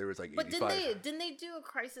happened. There was like. But 85. didn't they do a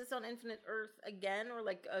Crisis on Infinite Earth again, or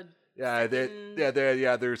like a Yeah,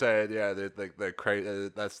 there's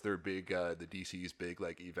that's their big the DC's big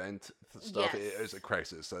like event stuff. Yes. It's a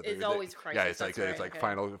Crisis. So it's always Crisis. Yeah, it's like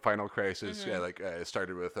Final Crisis. Yeah, like it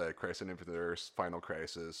started with Crisis on Infinite Earths, Final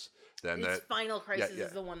Crisis. Then Final Crisis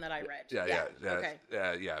is the one that I read. Okay.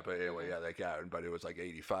 But anyway, but it was like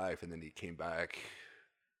 85, and then he came back.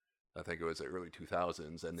 I think it was the early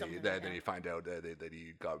 2000s, and then you find out that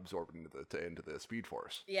he got absorbed into the Speed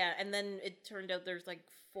Force. Yeah, and then it turned out there's like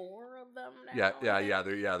 4 of them now.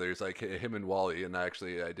 There's like him and Wally, and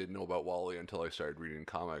actually I didn't know about Wally until I started reading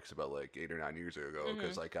comics about like 8 or 9 years ago,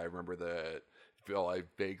 because like I remember I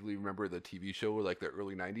vaguely remember the TV show, like the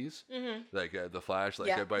early 90s, like The Flash. Like,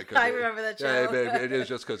 I remember that show. It is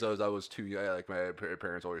just because I was too young. Like my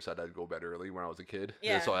parents always said I'd go bed early when I was a kid.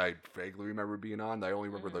 Yeah. So I vaguely remember being on. I only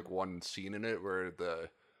remember like one scene in it where the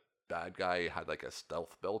bad guy had like a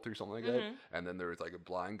stealth belt or something like that, and then there was like a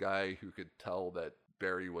blind guy who could tell that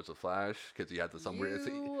Barry was a Flash because he had some weird.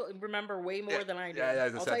 You remember way more than I do.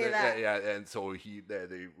 I'll tell you that. And so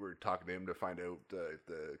they were talking to him to find out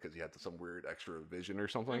because he had some weird extra vision or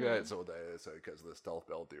something like that. So because of the stealth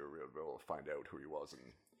belt, they were able to find out who he was and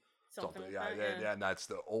something. And that's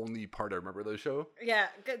the only part I remember of the show. Yeah,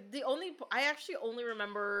 I actually only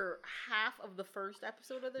remember half of the first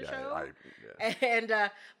episode of the show.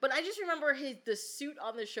 But I just remember the suit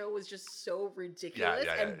on the show was just so ridiculous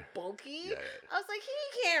and bulky. I was like,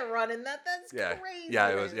 he can't run in that. That's crazy.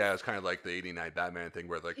 It was kind of like the '89 Batman thing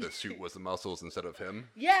where like the suit was the muscles instead of him.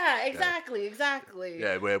 Yeah, exactly.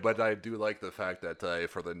 Yeah, but I do like the fact that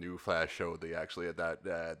for the new Flash show, they actually had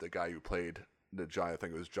the guy who played I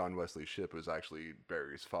think it was John Wesley Shipp, was actually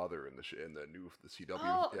Barry's father in the CW.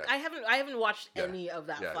 Oh, yeah. I haven't watched any of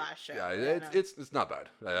that Flash show. Yeah, it's not bad.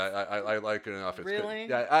 I like it enough. It's really?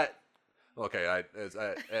 Good. Yeah,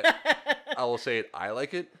 I will say it. I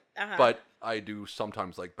like it, but I do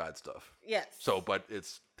sometimes like bad stuff. Yes. So, but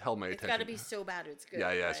it's held my attention. It's got to be so bad it's good. Yeah.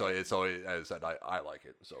 Right? So as I said, I like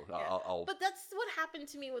it. So I'll. But that's what happened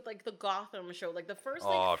to me with like the Gotham show. Like the first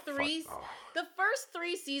the first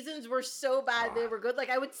 3 seasons were so bad they were good. Like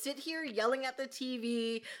I would sit here yelling at the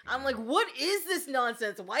TV. I'm like, what is this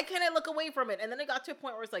nonsense? Why can't I look away from it? And then it got to a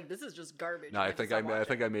point where it's like, this is just garbage. No, I think I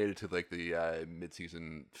made it to like the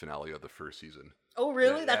mid-season finale of the first season. Oh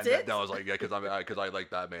really? That's it? That was like because I like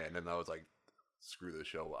Batman, and I was like, screw this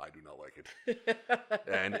show, I do not like it.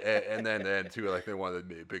 and then too, like one of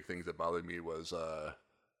the big things that bothered me was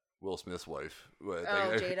Will Smith's wife.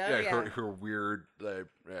 Jada. Her weird with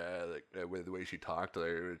the way she talked,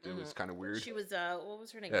 it was kind of weird. She was what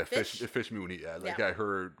was her name? Fish Mooney.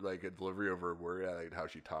 Her like a delivery of her word, like how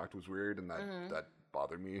she talked was weird, and that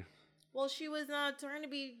bothered me. Well, she was trying to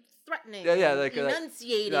be threatening, like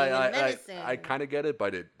enunciating, and menacing. I kind of get it,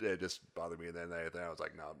 but it just bothered me. And then I was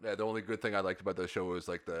like, no. Yeah, the only good thing I liked about the show was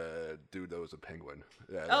like the dude that was a penguin.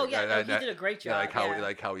 Yeah, he did a great job.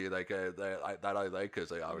 That I like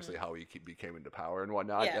because obviously how he became into power and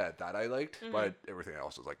whatnot. Yeah, that I liked, but everything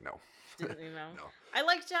else was like no. Didn't you know? No. I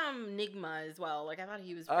liked Nigma as well. Like I thought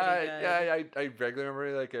he was pretty good. Yeah, I regularly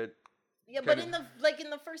remember like a. Yeah, but in the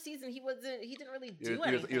first season, he didn't really do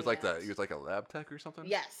anything. He was like a lab tech or something.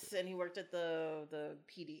 Yes, and he worked at the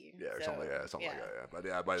PD. Yeah, or something like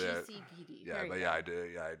that. But GCPD. I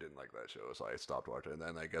didn't like that show, so I stopped watching. And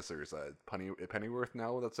then I guess there's Pennyworth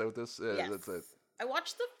now that's out this. Yes. I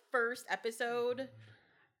watched the first episode.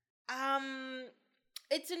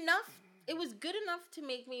 It's enough. It was good enough to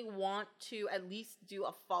make me want to at least do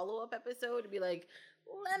a follow-up episode to be like,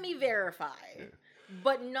 let me verify. Yeah.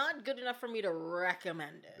 But not good enough for me to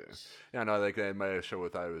recommend it. Yeah, no, like my show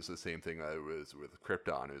with that was the same thing I was with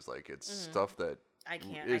Krypton. Is like it's stuff that I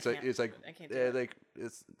can't. It's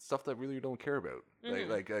stuff that really you don't care about.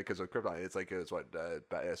 Like because with Krypton, it's what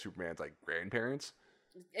Superman's like grandparents.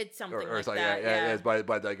 It's something or like that. Yeah.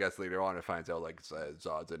 But I guess later on it finds out like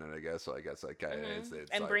Zod's in it. I guess so. I guess like it's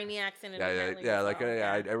and like, Brainiac's in it.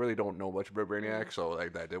 I really don't know much about Brainiac, so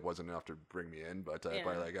like that it wasn't enough to bring me in. But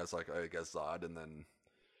I guess Zod and then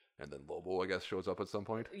Lobo I guess shows up at some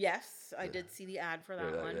point. Yes, I did see the ad for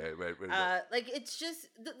that one. Right. Like it's just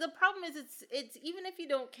the problem is it's even if you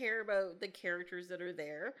don't care about the characters that are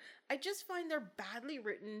there, I just find they're badly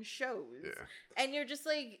written shows. Yeah. And you're just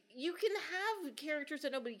like, you can have characters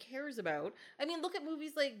that nobody cares about. I mean, look at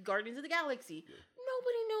movies like Guardians of the Galaxy. Yeah.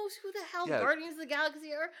 Nobody knows who the hell Guardians of the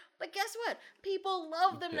Galaxy are, but guess what? People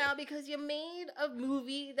love them now because you made a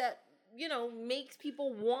movie that makes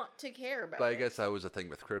people want to care about. But I guess that was the thing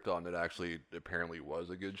with Krypton. It actually apparently was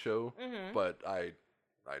a good show, but I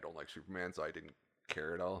don't like Superman, so I didn't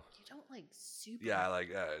care at all. You don't like Superman? Yeah,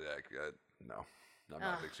 no. I'm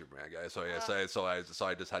not a big Superman guy. So yeah, so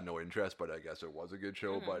I just had no interest. But I guess it was a good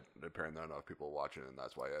show. But apparently not enough people watching, and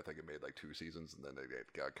that's why I think it made like 2 seasons, and then it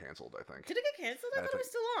got canceled. I think. Did it get canceled? I thought it was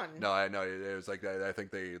still on. No, I know it was like I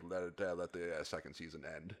think they let the second season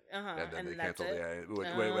end, and then they canceled.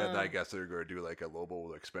 I guess they're going to do like a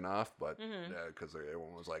Lobo like spinoff, but because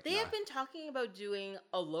everyone was like, they have been talking about doing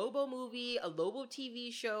a Lobo movie, a Lobo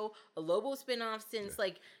TV show, a Lobo spinoff since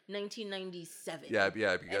like 1997. Yeah,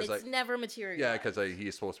 because and it's never materialized. Yeah, because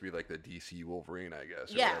he's supposed to be like the DC Wolverine, I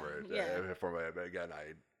guess. Or whatever. Again,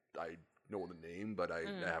 I know the name, but I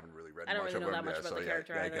haven't really read much of him. That much about the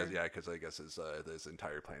character because I guess his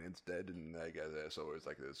entire planet's dead, and I guess so it's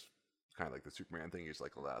like this kind of like the Superman thing. He's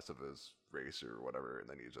like the last of his race or whatever, and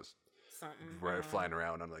then he's just flying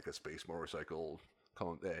around on like a space motorcycle.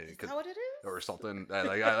 Is that what it is? Or something. At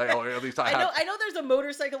least I know there's a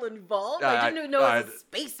motorcycle involved. I didn't know it was a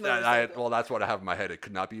space motorcycle. Well, that's what I have in my head. It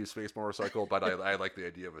could not be a space motorcycle, but I like the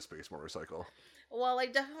idea of a space motorcycle. Well, I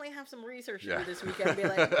definitely have some research to do this weekend. Be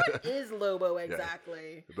like, what is Lobo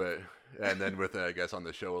exactly? Yeah. But and then with I guess on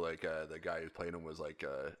the show, like the guy who played him was like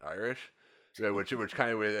Irish. Yeah, which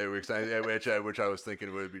kind of which I was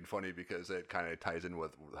thinking would have been funny because it kind of ties in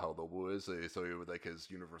with how Lobo is. So he would like his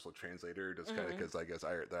universal translator, just kind of because I guess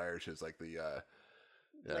the Irish is like the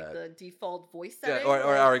like the default voice setting.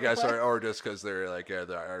 Or I guess or just because they're like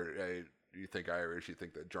you think Irish, you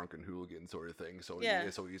think the drunken hooligan sort of thing. So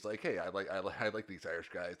so he's like, hey, I like these Irish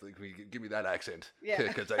guys. Like, give me that accent. Yeah,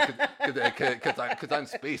 because I'm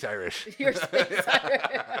space Irish. You're space Irish.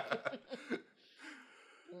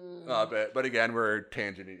 But again, we're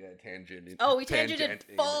tangenting. Oh, we tangented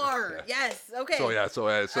far. Yeah. Yes. Okay. So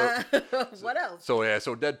what else?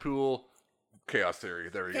 So Deadpool, Chaos Theory.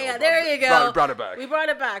 There we go. Yeah, there you go. Brought it back. We brought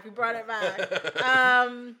it back.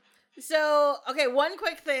 So okay, one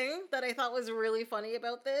quick thing that I thought was really funny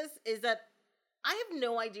about this is that I have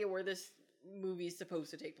no idea where this movie is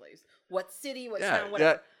supposed to take place. What city? What town?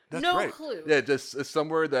 Whatever. That's no right. clue. Yeah, just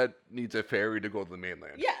somewhere that needs a ferry to go to the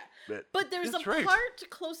mainland. Yeah. But there's a part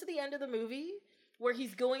close to the end of the movie where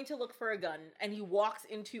he's going to look for a gun and he walks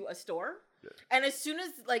into a store. Yeah. And as soon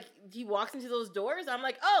as like he walks into those doors, I'm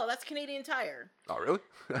like, oh, that's Canadian Tire. Oh, really?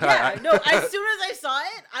 Yeah. No, as soon as I saw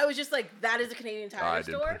it, I was just like, that is a Canadian Tire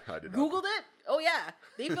store. I did Googled it. Oh, yeah.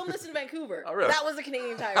 They filmed this in Vancouver. Oh, really? That was a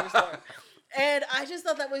Canadian Tire store. And I just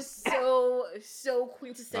thought that was so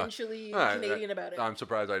quintessentially Canadian about it. I'm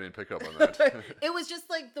surprised I didn't pick up on that. It was just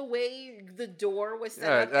like the way the door was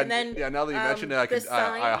set up, and then now that you mentioned it, I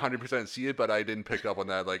 100% see it, but I didn't pick up on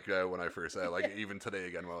that like when I first said it. Like even today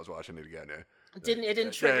again when I was watching it again. It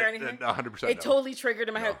didn't trigger anything? 100%. It totally triggered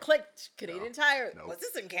in my head. Clicked Canadian Tire. Was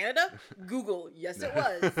this in Canada? Google. Yes, it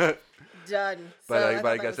was. Done. But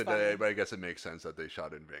I guess it makes sense that they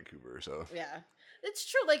shot in Vancouver. So yeah. It's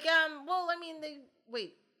true. Like, well, I mean,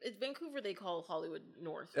 it's Vancouver. They call Hollywood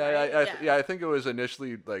North. Right? I think it was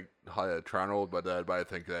initially like Toronto, but I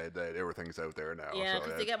think that everything's out there now. Yeah,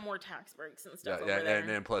 because they get more tax breaks and stuff.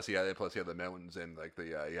 And plus you have the mountains and like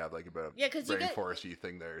you have like a bit of rainforesty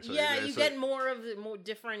thing there. So you get more of the more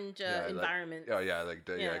different environment.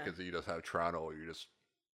 Because you just have Toronto. You just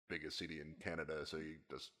biggest city in Canada, so you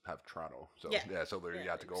just have Toronto. So you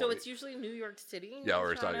have to go. So it's usually New York City.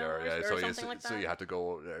 Or something like that. So you have to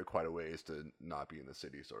go quite a ways to not be in the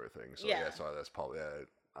city, sort of thing. So so that's probably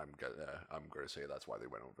I'm going to say that's why they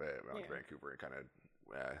went to Vancouver and kind of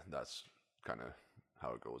that's kind of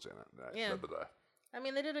how it goes in it. I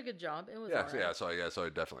mean, they did a good job. It was so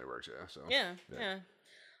it definitely works. So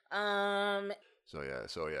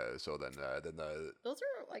So then those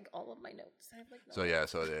are like all of my notes. I have like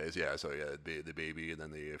the baby, and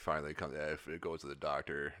then they finally come. It goes to the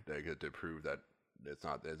doctor to prove that it's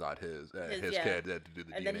not his kid to do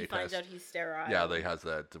the DNA test. And then he finds out he's sterile. Yeah, he has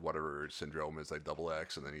that whatever syndrome is like double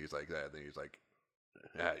X, and then he's like that. And then he's like,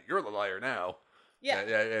 "You're the liar now."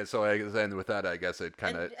 Yeah. So then with that, I guess it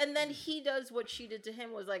kind of. And then he does what she did to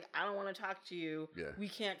him. Was like, I don't want to talk to you. Yeah. We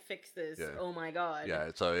can't fix this. Yeah. Oh my god.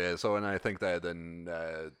 Yeah. So and I think that then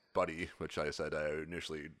Buddy, which I said I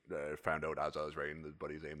initially found out as I was writing the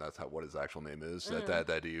Buddy's name. That's what his actual name is.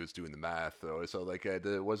 That he was doing the math. So like,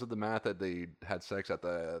 was it the math that they had sex at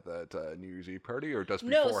that New Year's Eve party or just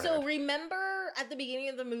beforehand? No. So remember at the beginning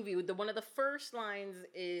of the movie, one of the first lines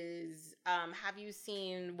is, "Have you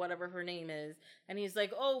seen whatever her name is?" And he's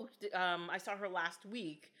like, "Oh, I saw her last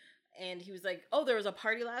week." And he was like, "Oh, there was a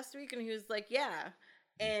party last week?" And he was like, "Yeah."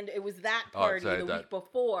 And it was that party the week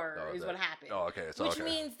before is what happened. Oh, okay. Which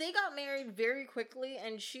means they got married very quickly,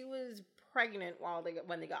 and she was pregnant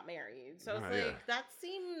when they got married. So it's that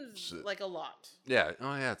seems like a lot. Yeah.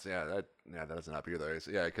 Oh, yeah. That that doesn't help either.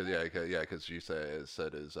 Because she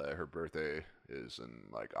said is her birthday is in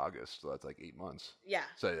like August, so that's like 8 months. Yeah.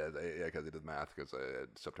 So because they did the math, because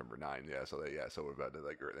September 9. Yeah, so we're about to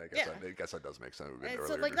like. I guess that does make sense.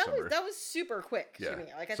 So like that was super quick to me.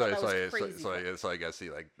 Like I thought that was crazy. So I guess he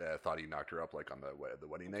like thought he knocked her up like on the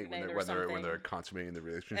wedding night when they're consummating the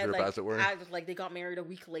relationship, and, like, as it were. Like they got married a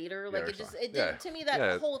week later. Like it did to me,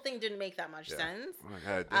 that whole thing didn't make that much sense.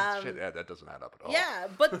 That doesn't add up at all. Yeah,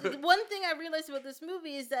 but one thing I realized about this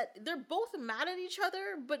movie is that they're both mad at each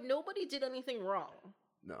other, but nobody did anything wrong.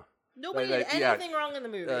 No. Nobody did anything wrong in the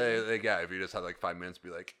movie. If you just had like 5 minutes to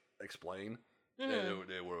be like, explain, it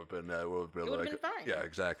would have been fine. Yeah,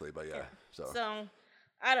 exactly. But so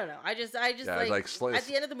I don't know. I just like at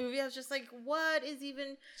the end of the movie, I was just like, what is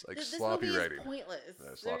even? It's like this sloppy movie writing. Is pointless.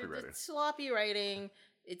 Yeah, sloppy writing. Sloppy writing.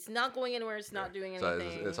 It's not going anywhere. It's not doing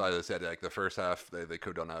anything. It's like I said, like the first half they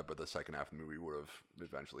could have done that, but the second half of the movie would have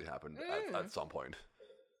eventually happened at some point.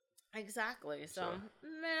 Exactly. So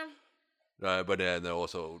meh. But then it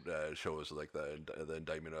also shows like the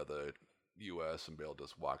indictment of the U.S. and be able to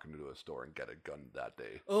just walk into a store and get a gun that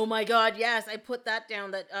day. Oh my God, yes. I put that down,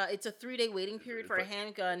 that it's a 3-day waiting period for a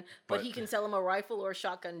handgun, but he can sell him a rifle or a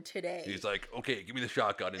shotgun today. He's like, okay, give me the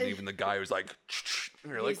shotgun. And even the guy was like,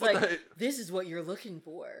 he's like, this is what you're looking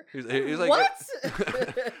for. He's like, what?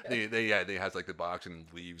 He has like the box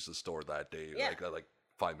and leaves the store that day. Yeah. Like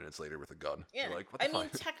 5 minutes later with a gun. Yeah. You're like, what the fuck? I mean,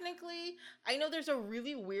 technically, I know there's a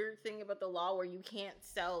really weird thing about the law where you can't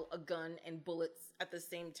sell a gun and bullets at the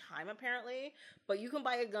same time, apparently. But you can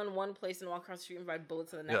buy a gun one place and walk across the street and buy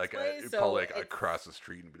bullets in the next place. So probably like across the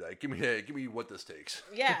street and be like, give me what this takes.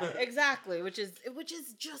 Yeah, exactly. Which is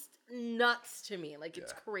just nuts to me. Like,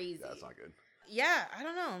 it's crazy. Yeah, that's not good. Yeah, I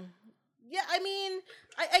don't know. Yeah, I mean,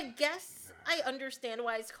 I guess I understand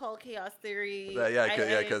why it's called chaos theory.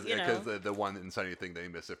 Because the one insanity thing they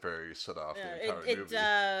miss it very set off the entire movie.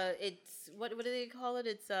 It's what do they call it?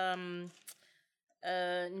 It's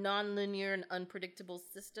non-linear and unpredictable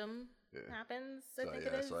system happens. I think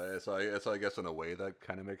it is. So I guess in a way that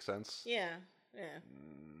kind of makes sense. Yeah.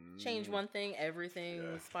 Change one thing,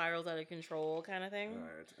 everything spirals out of control, kind of thing. All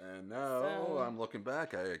right, and now I'm looking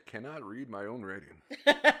back. I cannot read my own writing.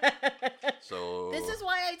 So this is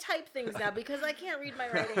why I type things now, because I can't read my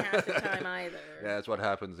writing half the time either. Yeah, that's what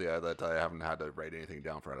happens. Yeah, that I haven't had to write anything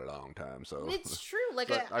down for a long time. So it's true. Like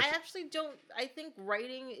so I actually don't. I think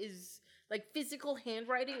writing is like physical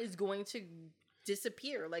handwriting is going to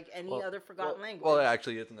disappear like any other forgotten language. Well,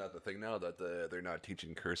 actually, isn't that the thing now that they're not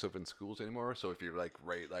teaching cursive in schools anymore? So if you write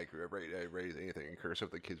anything in cursive,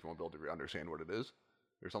 the kids won't be able to understand what it is.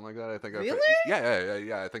 Or something like that. I think. Really?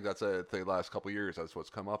 Yeah. I think that's the last couple of years. That's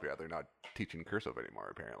what's come up. Yeah, they're not teaching cursive anymore.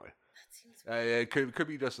 Apparently. That seems weird. It could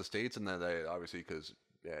be just the States, and then obviously because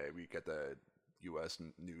we get the U.S.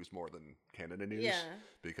 news more than Canada news. Yeah.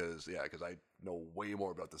 Because I know way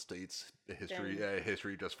more about the States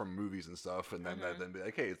history just from movies and stuff, and then be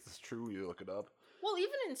like, hey, is this true? You look it up. Well,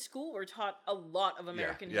 even in school, we're taught a lot of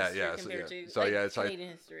American history compared to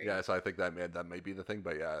Canadian history. Yeah, so I think that may be the thing,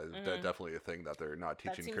 but definitely a thing that they're not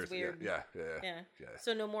teaching. That seems weird. Yeah.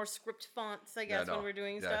 So no more script fonts, I guess, when we're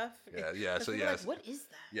doing stuff. So like, what is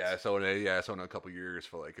that? Yeah, so in a couple of years,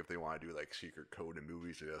 for like if they want to do like secret code in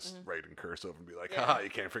movies, they just wite in cursive and be like, haha,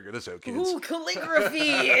 you can't figure this out, kids. Ooh,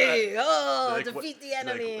 calligraphy! like, defeat the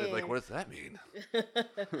enemy. Like, what does that mean?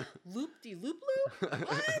 Loop-de-loop-loop?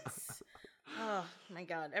 What? Oh my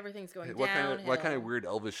God! Everything's going downhill. What kind of weird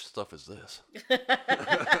elvish stuff is this?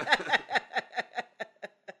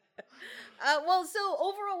 Well, so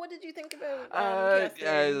overall, what did you think about?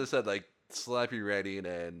 As I said, like sloppy writing,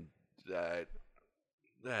 and I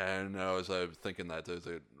was thinking that there's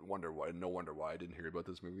no wonder why I didn't hear about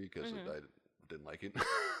this movie, because I didn't like it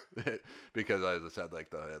because as I said, like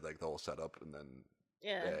the whole setup, and then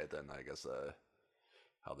then I guess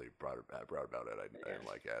how they brought about it, I didn't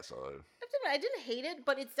like. So I didn't hate it,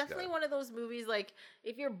 but it's definitely one of those movies, like,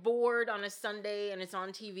 if you're bored on a Sunday and it's on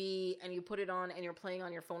TV and you put it on and you're playing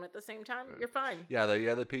on your phone at the same time, you're fine.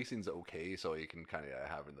 The pacing's okay, so you can kind of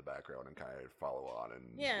have in the background and kind of follow on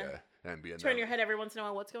and be in turn your head every once in a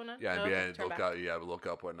while. What's going on? Look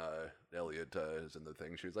up when Elliot is in the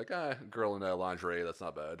thing. She's like, girl in lingerie. That's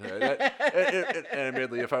not bad. And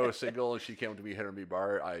admittedly, if I was single and she came to me hitting me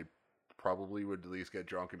bar, I probably would at least get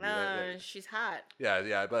drunk and be like, she's hot.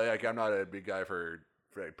 Yeah, but like, I'm not a big guy for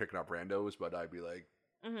picking up randos, but I'd be like,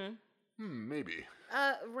 maybe.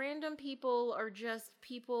 Random people are just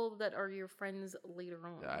people that are your friends later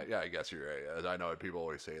on. Yeah, I guess you're right. I know people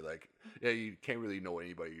always say, like, you can't really know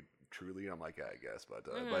anybody truly. I'm like, yeah, I guess, but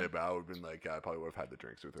I would have been like, I probably would have had the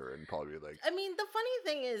drinks with her and probably like. I mean, the funny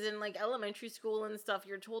thing is, in like elementary school and stuff,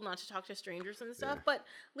 you're told not to talk to strangers and stuff, but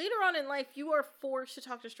later on in life, you are forced to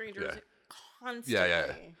talk to strangers constantly.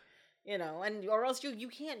 Yeah. You know, and or else you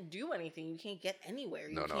can't do anything. You can't get anywhere.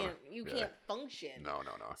 You can't function. No.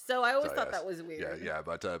 So I always thought that was weird.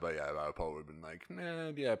 But I probably would have been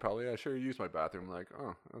like, probably I should use my bathroom. Like,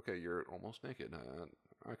 oh, okay, you're almost naked.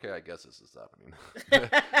 Okay, I guess this is happening.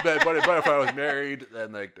 but if I was married,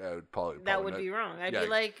 then like I would probably that would be wrong. I'd be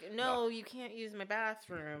like, no, you can't use my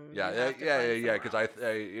bathroom. Because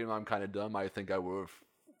I'm kind of dumb. I think I would have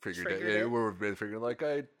figured it. Would have been figuring like,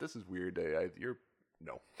 this is weird. You're.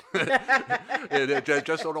 No.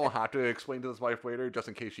 Just so I don't have to explain to this wife later, just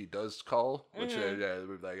in case she does call. Which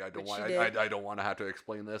like I don't want to have to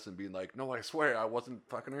explain this and be like, no, I swear I wasn't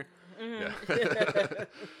fucking her. Yeah,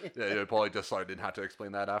 probably just so I didn't have to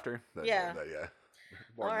explain that after. All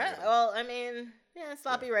right. Well, I mean,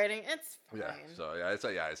 sloppy writing. It's fine.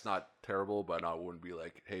 It's not terrible, but I wouldn't be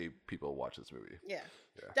like, hey, people, watch this movie. Yeah.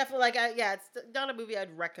 Definitely. Like, it's not a movie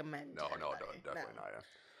I'd recommend. No, definitely not. Yeah.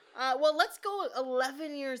 Well, let's go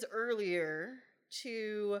 11 years earlier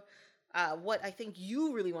to what I think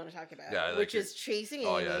you really want to talk about, which is Chasing Amy.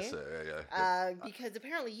 Oh, yes. Because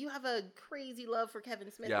apparently you have a crazy love for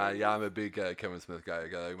Kevin Smith. Yeah, I'm a big Kevin Smith guy.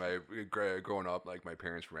 Growing up, like, my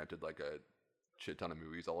parents rented, like, a shit ton of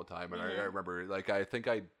movies all the time. And I remember, like, I think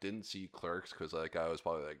I didn't see Clerks because, like, I was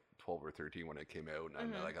probably, like, 12 or 13 when it came out,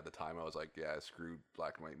 and like at the time I was like, screw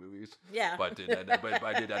black and white movies. Yeah. But I did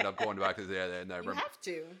end up going back to and I remember. You have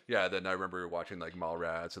to. Yeah. Then I remember watching like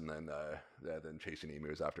Mallrats, and then Chasing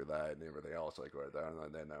Amy was after that, and everything else like right there.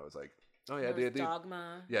 And then I was like, oh yeah,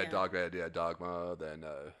 Dogma. Dogma. Then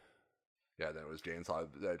then it was Jay and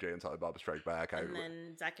Silent Bob Strike Back. And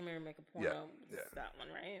then Zack and Miri Make a Porno. That one,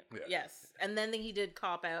 right? Yeah. Yes. And then he did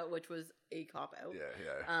Cop Out, which was a cop out.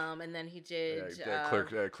 Yeah. And then he did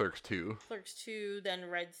Clerks 2. Clerks 2, then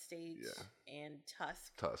Red State, and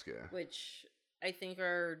Tusk. Which I think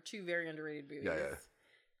are two very underrated movies. Yeah.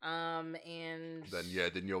 And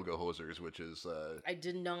then Yoga Hosers, which is I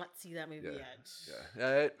did not see that movie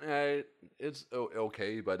yet. Yeah. It's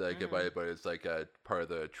okay, but but it's like part of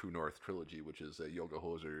the True North trilogy, which is Yoga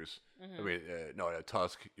Hosers. I mean,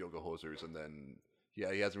 Tusk, Yoga Hosers, and then he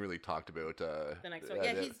hasn't really talked about the next one.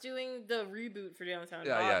 He's doing the reboot for Downtown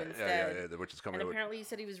Bob instead. Which is coming. And apparently, he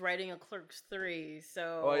said he was writing a Clerks 3.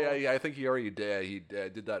 So. Oh yeah. I think he already did. He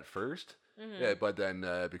did that first. Yeah, but then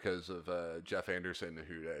because of Jeff Anderson,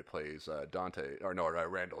 who plays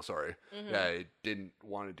Randall, sorry, he didn't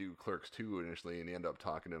want to do Clerks 2 initially, and he ended up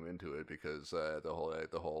talking him into it because the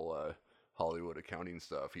whole Hollywood accounting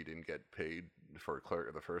stuff, he didn't get paid for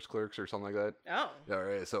the first Clerks or something like that. Oh, yeah,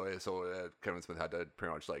 right. So Kevin Smith had to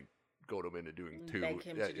pretty much like goad him into doing 2.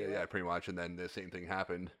 Pretty much, and then the same thing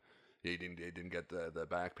happened. He didn't get the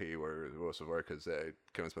back pay where it was because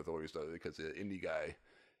Kevin Smith always does, because the indie guy.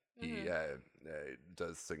 He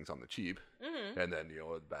does things on the cheap, and then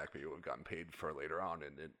the back pay would have gotten paid for later on,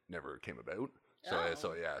 and it never came about. So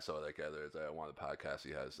like there's one of the podcasts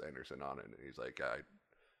he has Anderson on, and he's like, I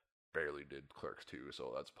barely did Clerks 2,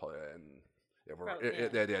 so that's probably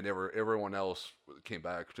everyone else came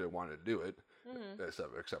back to wanted to do it,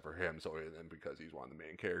 except for him. So then because he's one of the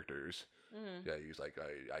main characters, he's like,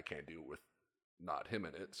 I can't do it with not him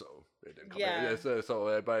in it, so it didn't come.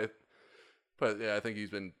 But I think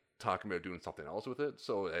he's been talking about doing something else with it.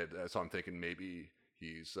 So I'm thinking maybe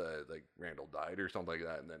he's like Randall died or something like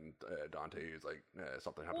that, and then Dante is like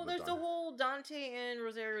something happened. Well, there's the whole Dante and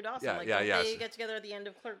Rosario Dawson. They get together at the end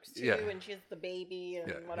of Clerks 2, and she has the baby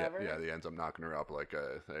and whatever. Yeah, he ends up knocking her up like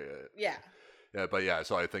Yeah. Yeah, but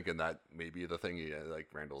so I think in that maybe the thing,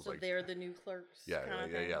 like Randall's so like they're the new Clerks.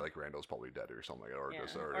 Like Randall's probably dead or something like that,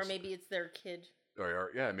 or maybe it's their kid.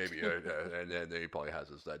 Maybe, and then he probably has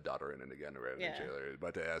his daughter in it again, right? Yeah.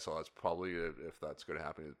 But so that's probably if that's going to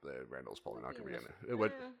happen, Randall's probably not going to be in it.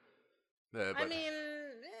 But I mean,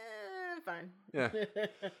 fine. Yeah,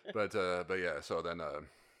 but So then, I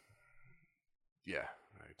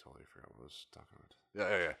totally forgot what I was talking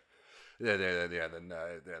about.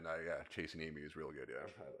 Chasing Amy is really good. Yeah,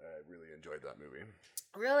 I really enjoyed that movie.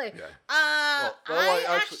 Really? Yeah. I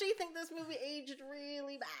actually think this movie aged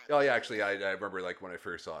really bad. Oh yeah, actually, I remember like when I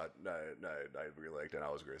first saw it, I really liked it. And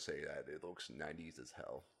I was going to say that it looks 90s as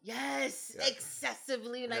hell. Yes,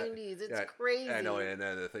 excessively 90s. It's crazy. I know, and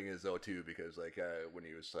the thing is though too, because like when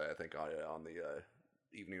he was, I think on the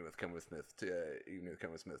Evening with Kevin Smith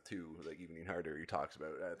 2, like Evening Harder, he talks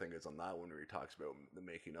about, I think it's on that one where he talks about the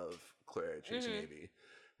making of Chasing Amy,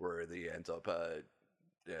 where he ends up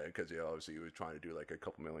Yeah, because obviously he was trying to do like a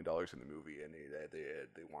couple $1 million in the movie, and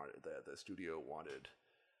they wanted the studio wanted.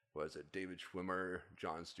 Was it David Schwimmer,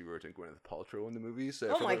 Jon Stewart, and Gwyneth Paltrow in the movies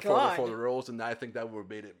for the roles, and I think that would have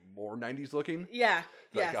made it more 90s looking. Yeah,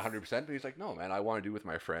 like 100%. But he's like, no, man, I want to do with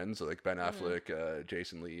my friends, like Ben Affleck,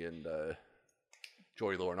 Jason Lee, and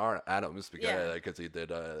Joey Lauren Adams, because he did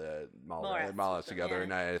Mallrats together,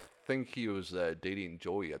 and I think he was dating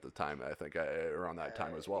Joey at the time. I think around that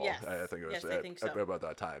time as well. Yes. I think it was I think so. about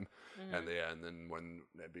that time, and then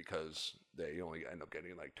because they only end up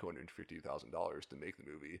getting like $250,000 to make the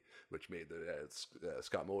movie, which made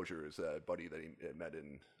Scott Mosier's buddy that he met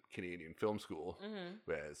in Canadian film school.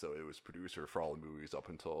 So it was producer for all the movies up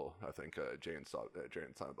until I think Jay and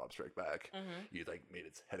Silent Bob Strike Back. He like made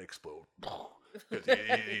his head explode.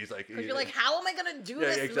 He's like, you're like, how am I gonna do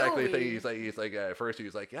this movie? He's like, at first he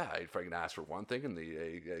was like, yeah, I'd fucking ask for one thing, and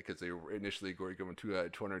because they were initially going to give him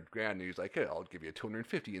 $200,000, and he was like, hey, I'll give you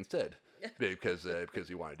 $250 instead, because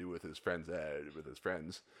he wanted to do it with his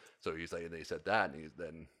friends. So he's like, and they said that, and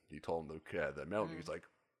then he told him the amount, and he's like,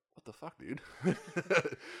 what the fuck, dude? Well,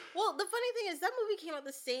 the funny thing is that movie came out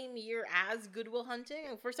the same year as Good Will Hunting,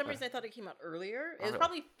 and for some reason I thought it came out earlier. It was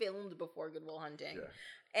probably filmed before Good Will Hunting.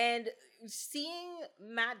 And seeing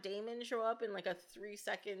Matt Damon show up in like a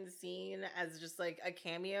 3-second scene as just like a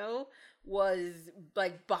cameo was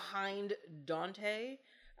like behind Dante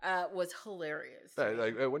was hilarious.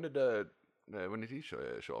 When did he show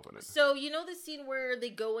up in it? So you know the scene where they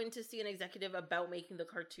go in to see an executive about making the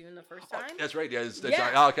cartoon the first time? That's right. Yeah. He's the guy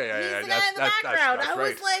in the background. I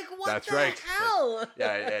was like, what the hell?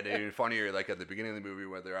 And even funnier, like at the beginning of the movie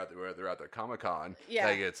when they're at the Comic-Con,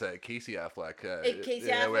 like it's Casey Affleck. Casey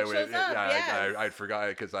Affleck shows up. I forgot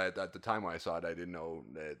because at the time when I saw it, I didn't know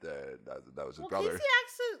that was his brother.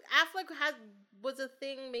 Casey Affleck was a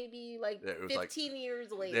thing maybe like 15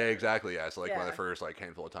 years later. Yeah, exactly. Yeah. So like one of the first like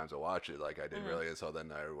handful of times I watched it, like I didn't realize. So then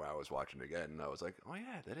when I was watching it again, I was like, oh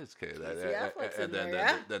yeah, that is Casey. And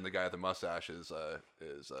then the guy with the mustache is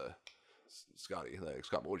Scotty, like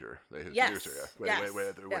Scott Mosier, his producer. Which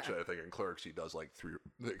I think in Clerks he does like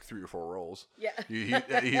three or four roles. Yeah.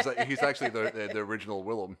 He's actually the original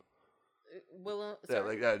Willem. Willem,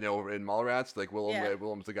 in Mallrats, like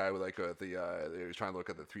Willem's the guy with like he was trying to look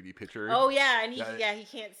at the 3D picture. Oh yeah, and he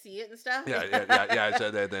can't see it and stuff.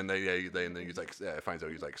 So then he's like finds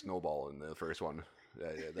out he's like Snowball in the first one.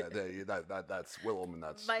 That's Willem, and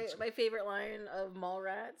that's my favorite line of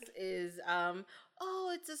Mallrats is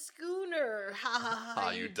oh, it's a schooner. Ha ha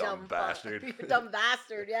ha, you dumb bastard. You dumb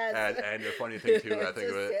bastard, yes. And the funny thing too, I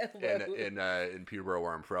think in Peterborough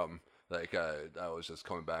where I'm from, like I was just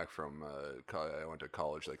coming back from I went to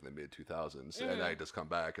college like in the mid 2000s, and I just come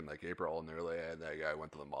back in like April, and they're like, and I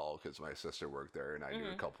went to the mall because my sister worked there, and I knew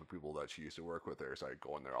a couple of people that she used to work with there, so I'd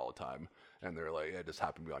go in there all the time, and they're like, it just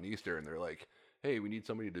happened to be on Easter, and they're like, hey, we need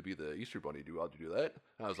somebody to be the Easter Bunny. Do you want to do that?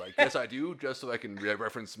 And I was like, yes, I do, just so I can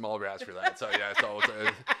reference Mallrats for that. So yeah,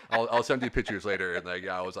 I'll send you pictures later. And like,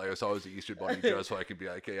 I was the Easter Bunny just so I could be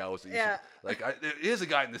like, hey, I was the Easter. Like, there is a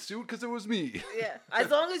guy in the suit because it was me. Yeah, as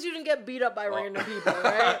long as you didn't get beat up by random people,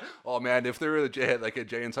 right? Oh man, if there were a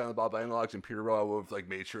Jay and Silent Bob analogs in Peterborough, I would have like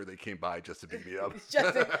made sure they came by just to beat me up.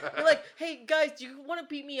 You're like, hey guys, do you want to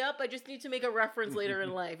beat me up? I just need to make a reference later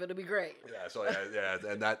in life. It'll be great. Yeah. So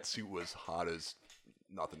and that suit was hot as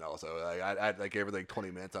nothing else. So I like every like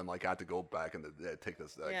 20 minutes, I'm like, I had to go back and take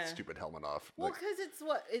this stupid helmet off. Well, because it's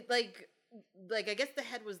like I guess the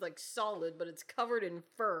head was like solid, but it's covered in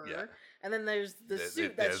fur. Yeah. And then there's the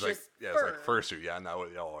suit that's just fur. It's like fur suit. Yeah, and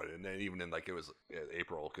and then even in like it was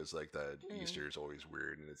April because like the Easter is always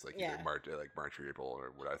weird, and it's like either March or April,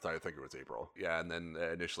 or what I think it was April. Yeah, and then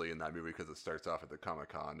initially in that movie, because it starts off at the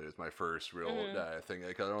Comic-Con, it was my first real thing.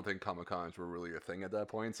 Because I don't think Comic-Cons were really a thing at that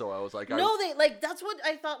point, so I was like, that's what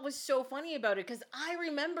I thought was so funny about it, because I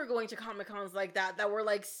remember going to Comic-Cons like that were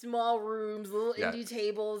like small rooms, little indie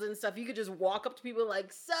tables and stuff. You could just walk up to people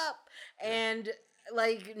like, sup, and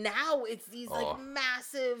like now it's these like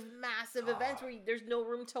massive events where there's no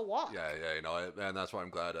room to walk. And that's why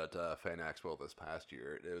I'm glad at Fan Expo this past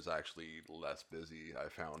year it was actually less busy, I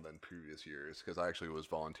found, than previous years, because I actually was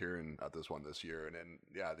volunteering at this one this year, and then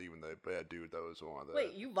even the bad dude that was one of the.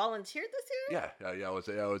 Wait, you volunteered this year? Yeah. I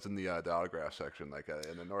was in the autograph section, like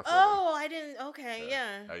in the north. Oh, I didn't. Okay,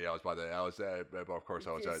 I was of course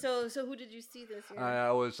I was. So who did you see this year?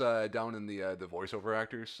 I was down in the voiceover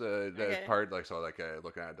actors part,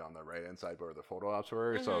 looking at it down the right hand side where the photo ops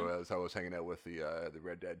were. So as I was hanging out with the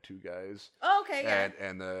Red Dead 2 guys. Oh, okay, yeah.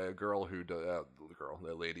 And the girl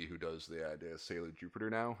the lady who does the Sailor Jupiter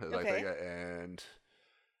now. Okay. And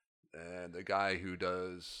and the guy who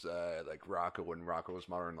does like Rocko and Rocko's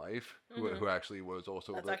Modern Life, who actually was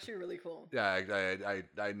also that's actually really cool. Yeah,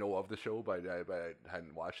 I know of the show, but I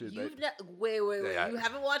hadn't watched it. Wait! Yeah, you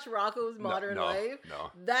haven't watched Rocko's Modern Life?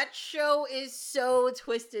 No. That show is so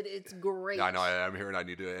twisted. It's great. Yeah, I know. I'm hearing I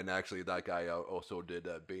need to. And actually, that guy also did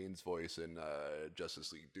Bane's voice in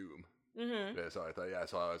Justice League Doom. Mm-hmm. Yeah, so I thought,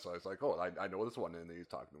 so I was like, oh, I know this one, and he's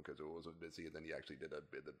talking to him because it was busy, and then he actually did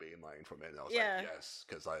the Bane line from it, and I was like, yes,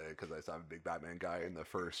 because I'm a big Batman guy, and the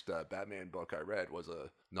first Batman book I read was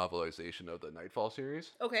a novelization of the Nightfall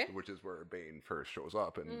series, okay, which is where Bane first shows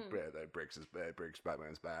up, and that breaks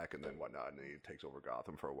Batman's back, and then whatnot, and he takes over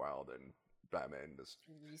Gotham for a while, then Batman just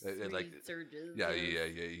surges. Yeah,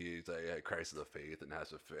 he's a crisis of faith and has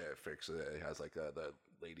to fix it. He has like the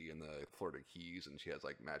lady in the Florida Keys, and she has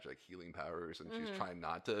like magic healing powers, and she's trying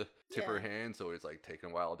not to tip her hand, so it's like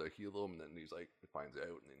taking a while to heal him, and then he's like finds out,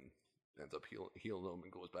 and then ends up healing him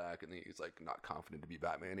and goes back, and he's like not confident to be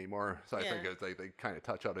Batman anymore. So I think it's like they kind of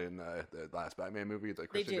touch on it in the last Batman movie. It's like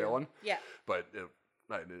Christian Bale one, but.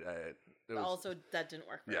 It was, also, that didn't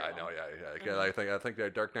work. I know. I think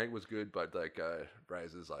that Dark Knight was good, but like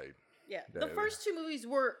Rises, the first two movies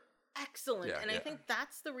were excellent, and I think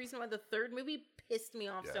that's the reason why the third movie pissed me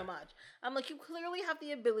off so much. I'm like, you clearly have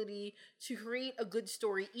the ability to create a good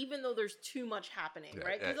story, even though there's too much happening,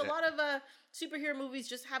 right? Because a lot of superhero movies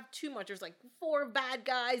just have too much. There's like 4 bad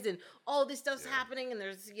guys, and all this stuff's happening, and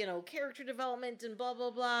there's character development and blah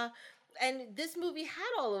blah blah. And this movie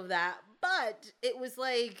had all of that, but it was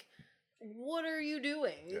like, what are you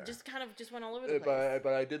doing? It just kind of just went all over the place.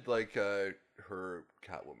 But I did like her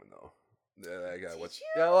Catwoman though. Did you?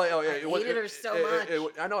 Yeah, I hated her so much.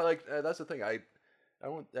 I know, like that's the thing. I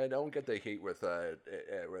don't get the hate with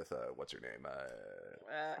what's her name?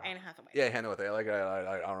 Anne Hathaway. Yeah, Anne Hathaway. Like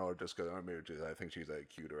I don't know, just because I think she's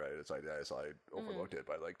cute, right? It's like I overlooked it,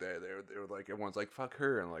 but like they were like everyone's like fuck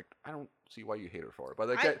her, and like I don't see why you hate her for it, but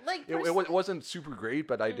like it wasn't super great,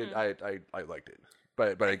 but I did I liked it.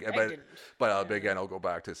 But again, I'll go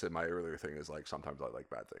back to say my earlier thing is like sometimes I like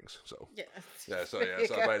bad things. So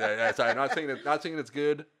sorry, not saying it's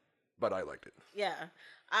good, but I liked it. Yeah,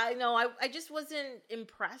 I know. I just wasn't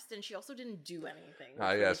impressed, and she also didn't do anything.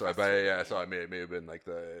 So I may have been like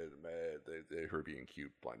the her being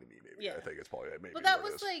cute blinded me. Maybe I think it's probably maybe. But that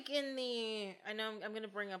was like in the. I know I'm gonna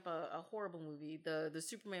bring up a horrible movie, the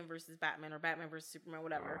Superman versus Batman or Batman versus Superman,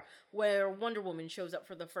 whatever, where Wonder Woman shows up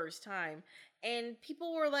for the first time, and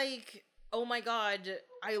people were like, "Oh my God,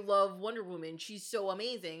 I love Wonder Woman. She's so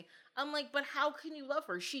amazing." I'm like, but how can you love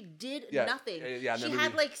her? She did nothing. She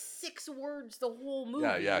had like 6 words the whole movie.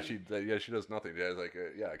 She does nothing. Yeah, like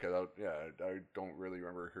because I don't really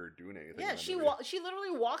remember her doing anything. Yeah, she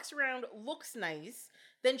literally walks around, looks nice,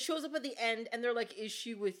 then shows up at the end, and they're like, "Is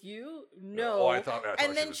she with you?" No. I thought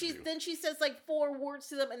and then she says like 4 words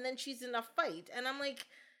to them, and then she's in a fight, and I'm like,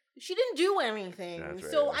 she didn't do anything,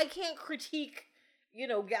 I can't critique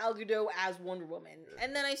Gal Gadot as Wonder Woman.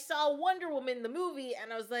 And then I saw Wonder Woman, the movie,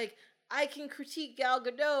 and I was like, I can critique Gal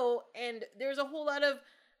Gadot, and there's a whole lot of,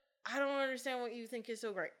 I don't understand what you think is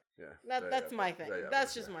so great. Yeah. That's my thing.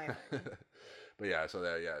 That's just my thing. But so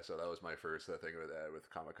that was my first thing with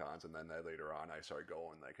Comic Cons, and then later on I started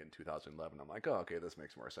going like in 2011. I'm like, oh, okay, this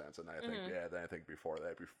makes more sense. And I think then I think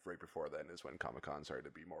right before then is when Comic Con started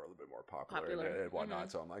to be a little bit more popular. And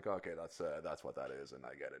whatnot. So I'm like, okay, that's what that is, and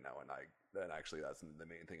I get it now. And then actually that's the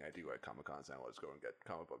main thing I do at Comic Cons now is go and get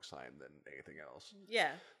comic books signed than anything else.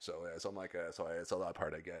 Yeah. So I'm like, it's a lot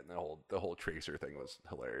part I get, and the whole Tracer thing was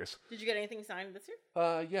hilarious. Did you get anything signed this year?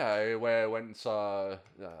 I went and saw.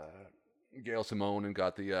 Gail Simone and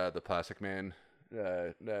got the Plastic Man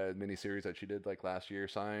miniseries that she did like last year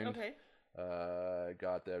signed. Okay.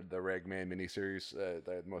 Got the Ragman miniseries,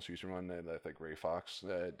 the most recent one, and I think Ray Fox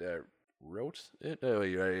wrote it.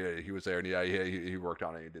 He was there, and he worked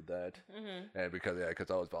on it. He did that, and because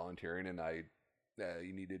I was volunteering, and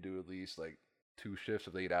you need to do at least like 2 shifts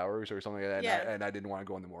of 8 hours or something like that. And I didn't want to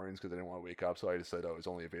go in the mornings because I didn't want to wake up. So I just said I was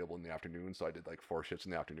only available in the afternoon. So I did like 4 shifts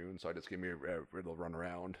in the afternoon. So I just gave me a little run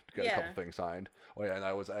around to get a couple things signed. Oh yeah, and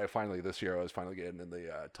I was finally getting in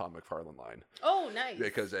the Tom McFarlane line. Oh, nice.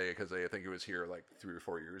 Because I think it was here like 3 or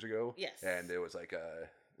 4 years ago. Yes. And it was like a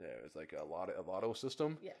lotto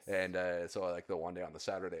system. Yes. And so like the one day on the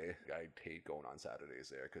Saturday, I hate going on Saturdays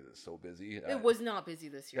there because it's so busy. It was not busy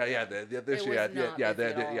this year. This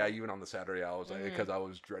year, even on the Saturday, I was because I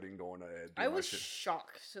was dreading going. I was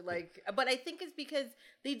shocked, but I think it's because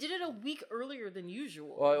they did it a week earlier than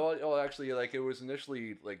usual. Well, actually, like it was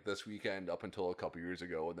initially like this weekend up until a couple years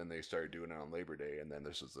ago, and then they started doing it on Labor Day, and then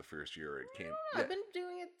this was the first year it came. I've been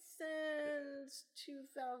doing it since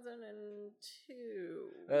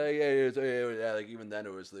 2002. Like even then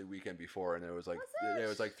it was the weekend before, and it was like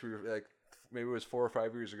maybe it was 4 or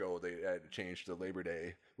 5 years ago they had changed to Labor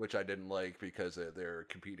Day, which I didn't like because they're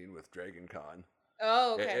competing with Dragon Con.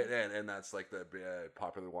 Oh, okay. And that's like the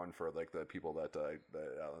popular one for like the people that on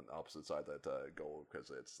the opposite side that go,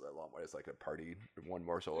 because it's a lot more. It's like a party one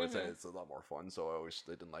more, so it's a lot more fun. So I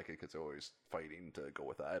didn't like it because they're always fighting to go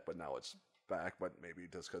with that. But now it's back, but maybe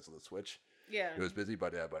just because of the Switch. Yeah, it was busy,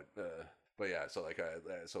 but yeah. So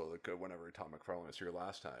whenever Tom McFarlane was here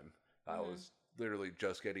last time, I was literally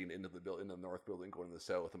just getting into the north building, going to the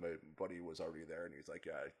south, and my buddy was already there, and he's like,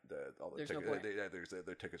 all the tickets,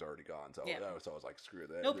 their tickets are already gone. So I was like, screw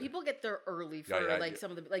that. No, people get there early for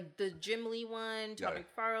some of the Jim Lee one, Tom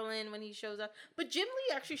McFarlane when he shows up, but Jim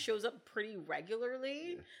Lee actually shows up pretty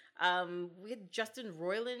regularly. We had Justin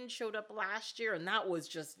Roiland showed up last year, and that was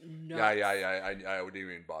just nuts. I wouldn't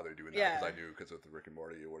even bother doing that because I knew, because of the Rick and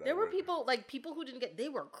Morty or whatever. There were people who didn't get. They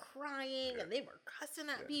were crying and they were cussing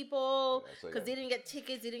at people because they didn't get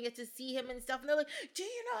tickets. They didn't get to see him and stuff. And they're like, "Do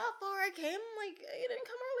you know how far I came? Like, you didn't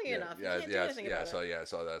come early enough. You can't do anything about it."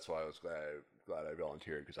 So that's why I was glad I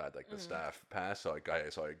volunteered, because I had like the staff pass, so I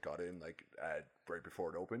got in like right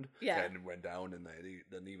before it opened, and went down, and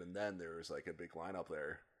then even then there was like a big lineup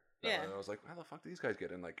there. And I was like, how the fuck do these guys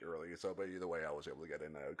get in like early? So, but either way, I was able to get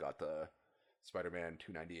in. I got the Spider-Man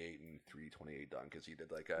 298 and 328 done, because he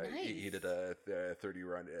did like he did a 30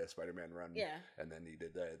 run Spider-Man run, and then he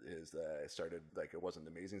did his started like, it wasn't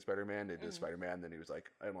Amazing Spider-Man. They did Spider-Man, then he was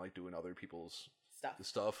like, I don't like doing other people's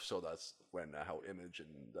stuff. So that's when how Image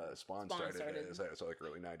and Spawn started. So like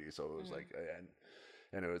early 90s. So it was like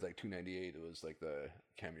and it was like 298. It was like the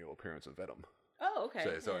cameo appearance of Venom. Oh,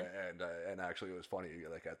 okay. And actually, it was funny.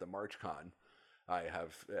 Like at the March Con, I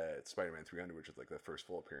have Spider-Man 300, which is like the first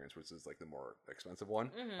full appearance, which is like the more expensive one.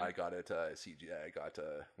 I got it CG. I got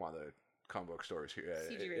one of the comic book stores here. I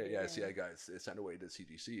got it sent away to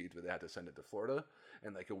CGC, but they had to send it to Florida.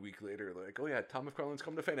 And like a week later, they're like, "Oh yeah, Tom McFarlane's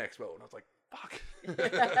coming to Fan Expo," and I was like, "Fuck!"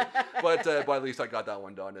 but at least I got that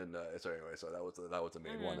one done. And so anyway, so that was the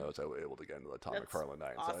main one. I was able to get into the Tom McFarlane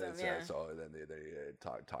night. Awesome, so then they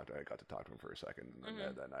talked. I got to talk to him for a second,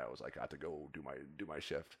 and then I was like, I had to go do my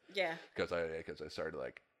shift. Yeah. Because I started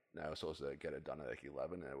like, I was supposed to get it done at like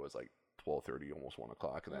 11, and it was like 12:30, almost 1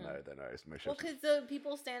 o'clock, and then I my shift. Well, because the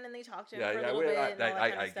people stand and they talk to him for a little bit.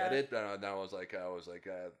 I get it. Now I was like 10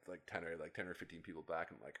 or 15 people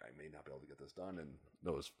back, and I'm like, I may not be able to get this done, and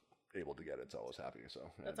I was able to get it, so I was happy.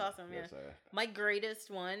 So that's awesome. My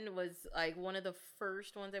greatest one was like one of the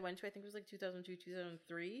first ones I went to. I think it was like 2002,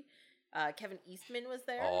 2003. Kevin Eastman was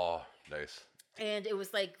there. Oh, nice. And it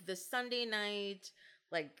was like the Sunday night,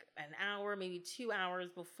 like an hour, maybe 2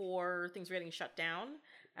 hours before things were getting shut down.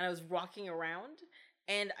 And I was walking around,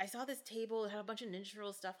 and I saw this table that had a bunch of Ninja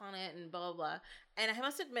Turtle stuff on it, and blah, blah, blah. And I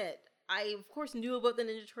must admit, I, of course, knew about the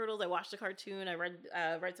Ninja Turtles. I watched the cartoon. I read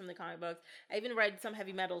some of the comic books. I even read some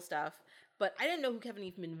heavy metal stuff. But I didn't know who Kevin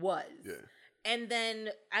Eastman was. Yeah. And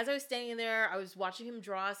then, as I was standing there, I was watching him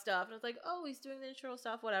draw stuff. And I was like, oh, he's doing Ninja Turtle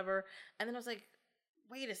stuff, whatever. And then I was like,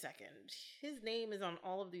 wait a second. His name is on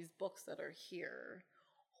all of these books that are here.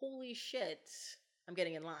 Holy shit. I'm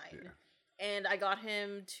getting in line. Yeah. And I got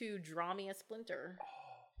him to draw me a Splinter. Oh,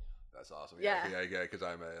 that's awesome. Yeah. Because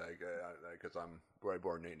I'm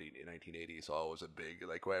born in 1980, so I was a big,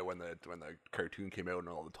 like when the cartoon came out and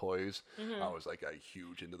all the toys, I was like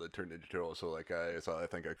huge into the Ninja Turtles. So I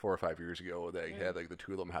think like 4 or 5 years ago, they had like the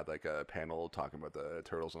two of them had like a panel talking about the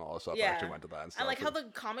turtles and all that stuff. I actually went to that and stuff. And like how the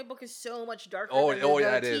comic book is so much darker than the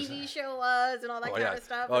TV show was and all that kind of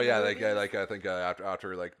stuff. Oh yeah, I think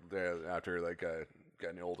after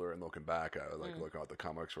getting older and looking back, I was like looking at the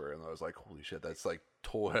comics were, and I was like, holy shit, that's like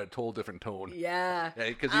total different tone. Yeah,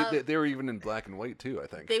 because they were even in black and white too. I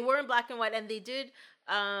think they were in black and white, and they did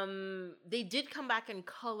come back in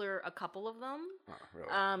color, a couple of them. Oh,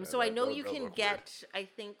 really? So I know you can get, I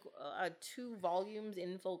think, 2 volumes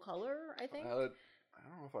in full color. I think. I don't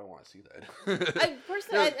know if I want to see that. I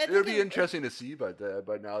personally, it would be interesting to see, but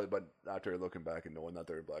after looking back and knowing that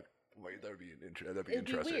they're black. Wait, that'd be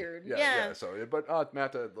interesting. Be weird. Yeah. So, but I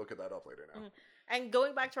have to look at that up later now. And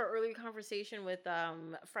going back to our earlier conversation with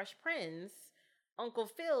Fresh Prince, Uncle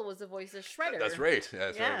Phil was the voice of Shredder. That's right.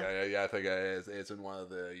 Right. I think it's in one of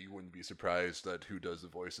the. You wouldn't be surprised that who does the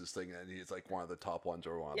voices thing, and he's like one of the top ones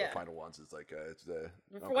or one of the final ones. It's like it's the.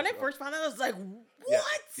 When I first found out, I was like,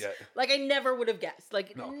 "What?" Yeah. Like I never would have guessed.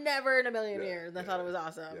 Like never in a million years. I thought it was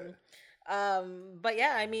awesome. Yeah. But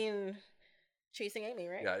yeah, I mean. Chasing Amy,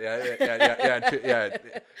 right? Yeah.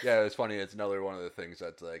 It's funny. It's another one of the things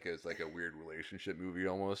that's like it's like a weird relationship movie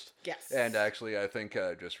almost. Yes. And actually, I think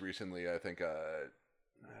just recently, I think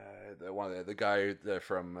the guy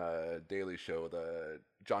from Daily Show, the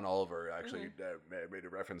John Oliver, actually made a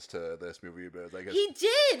reference to this movie, but like he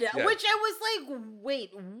did, which I was like,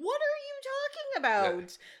 wait, what are you talking about? Yeah.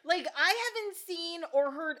 Like, I haven't seen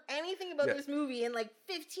or heard anything about this movie in like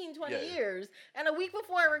 15, 20 years, and a week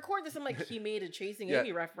before I record this, I'm like, he made a Chasing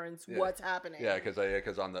Amy reference. What's happening? Yeah, because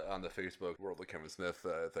on the Facebook World of Kevin Smith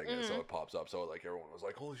thing, so it pops up, so like everyone was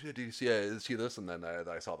like, holy shit, do you see this? And then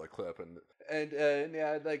I saw the clip, and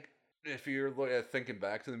yeah, like. If you're thinking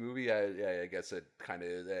back to the movie, I guess it kind of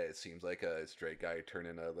it seems like a straight guy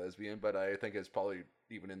turning a lesbian, but I think it's probably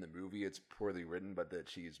even in the movie it's poorly written, but that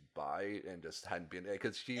she's bi and just hadn't been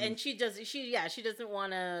because she doesn't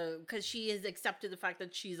want to because she has accepted the fact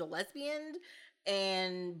that she's a lesbian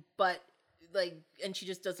and she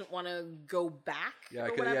just doesn't want to go back.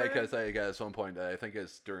 Because at some point I think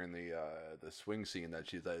it's during the swing scene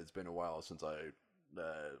that it's been a while since I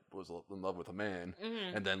was in love with a man,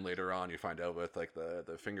 and then later on you find out with like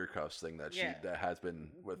the finger cuffs thing that that has been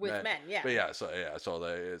with men. But so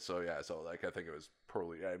like I think it was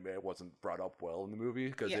poorly. It wasn't brought up well in the movie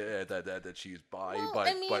because that she's bi,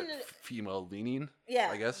 but female leaning. Yeah,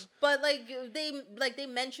 I guess. But they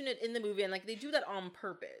mention it in the movie, and like they do that on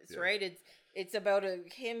purpose, right? It's about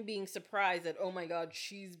him being surprised that, oh my god,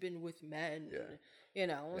 she's been with men. You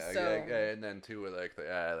know. And then too with like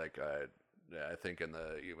I think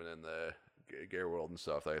even in the gay world and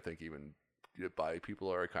stuff, I think even bi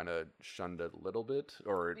people are kind of shunned a little bit,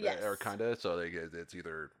 or kind of. So it's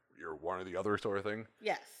either you're one or the other sort of thing.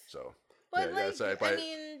 Yes. So. But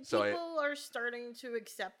people are starting to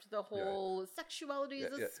accept the whole sexuality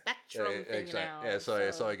as a spectrum thing now. So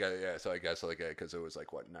I guess because it was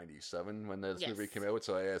like what 97 when this movie came out.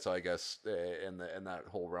 So I guess in that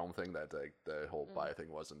whole realm thing that the whole bi thing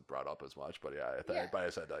wasn't brought up as much. But I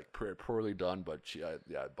said like poorly done. But she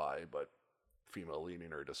bi, but female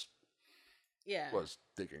leaning or just was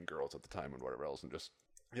digging girls at the time and whatever else, and just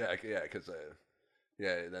because.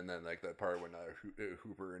 And then like that part when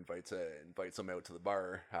Hooper invites them out to the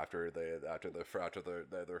bar after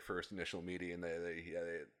their first initial meeting, and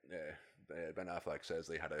Ben Affleck says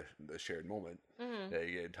they had a shared moment.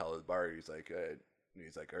 They tell the bar, he's like,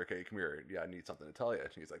 okay, come here, I need something to tell you. And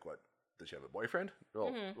he's like, what? Does she have a boyfriend?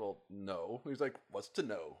 Well, no. He's like, what's to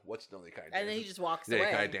know? What's to know? And then he just walks away. He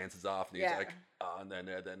kind of dances off, and he's like, and then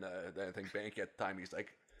I think Bank at the time he's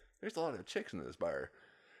like, there's a lot of chicks in this bar.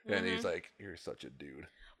 And he's like, you're such a dude.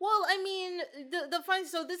 Well, I mean, the fun.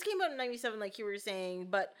 So this came out in 97, like you were saying,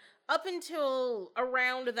 but up until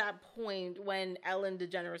around that point when Ellen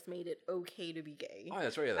DeGeneres made it okay to be gay. Oh,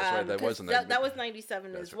 that's right. That was that was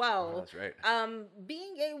 97 as well. Oh, that's right.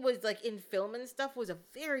 Being gay was like in film and stuff was a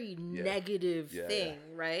very negative thing,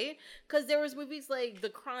 right? Because there was movies like The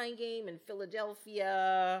Crying Game in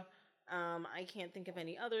Philadelphia. I can't think of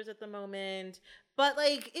any others at the moment, but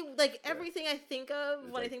everything I think of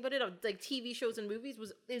when I think about it, like TV shows and movies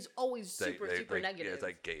is always super negative. Yeah, it's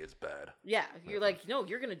like gay is bad. Yeah, you're like, no,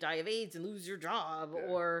 you're gonna die of AIDS and lose your job,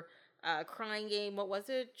 or Crying Game. What was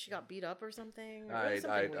it? She got beat up or something. I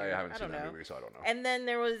haven't seen that movie, so I don't know. And then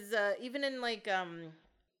there was even in like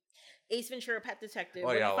Ace Ventura: Pet Detective.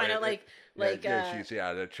 When you find out she's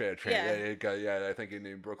I think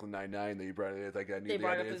in Brooklyn Nine-Nine they brought it. Like they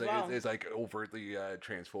brought it up as well. It's like overtly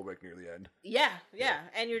transphobic near the end. Yeah,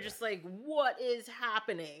 and you're just like, what is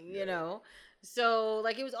happening? You know, so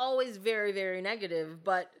like it was always very, very negative,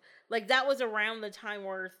 but like that was around the time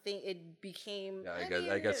where it became.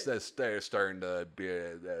 Yeah, I guess that's starting to be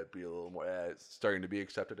a little more starting to be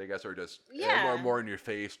accepted. I guess, or just more in your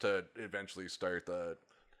face to eventually start the.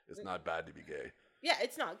 It's not bad to be gay. Yeah,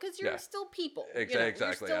 it's not because you're still people.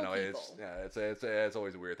 Exactly. I know it's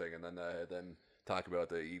always a weird thing. And then talk about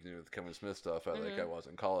the Evening with Kevin Smith stuff. Like I was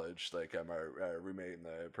in college. Like my roommate and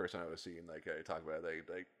the person I was seeing. Like I talk about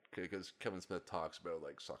because Kevin Smith talks about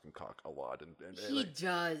like sucking cock a lot, and he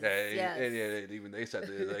does. And even they said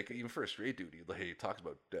that, like even for a straight dude, he talks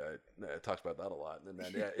about that a lot. And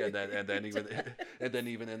then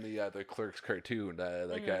even in the Clerks cartoon,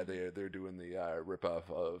 they're doing the ripoff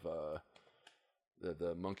of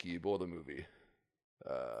the Monkey Buddha movie.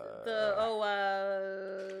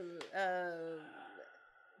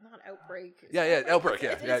 Not Outbreak. Outbreak.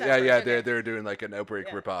 Yeah. They're doing like an Outbreak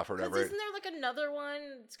ripoff or whatever. Isn't there like another one?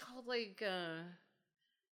 It's called like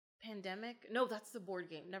Pandemic. No, that's the board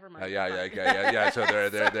game. Never mind. Yeah. So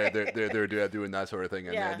they're doing that sort of thing,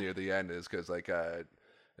 and then near the end is because like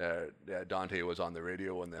Dante was on the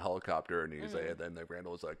radio in the helicopter, and he's like, and then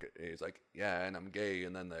Randall was like, yeah, and I'm gay,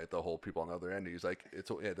 and then the whole people on the other end, he's like,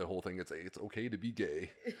 the whole thing, it's okay to be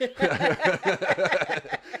gay,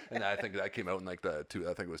 and I think that came out in like I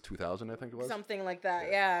think it was 2000, I think it was something like that.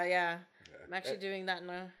 Yeah. I'm actually doing that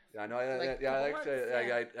now. Yeah, no, I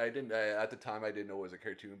didn't at the time. I didn't know it was a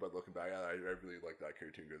cartoon, but looking back, I really liked that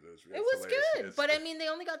cartoon because it was good. But I mean, they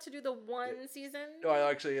only got to do the one season. No,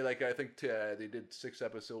 I actually I think they did 6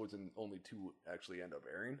 episodes and only 2 actually end up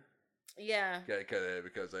airing. Yeah.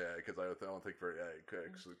 Because I don't think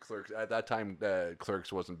Clerks at that time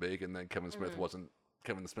Clerks wasn't big, and then Kevin Smith wasn't.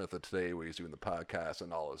 Kevin Smith of today, where he's doing the podcast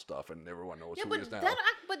and all this stuff, and everyone knows who he is now.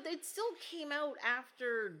 But it still came out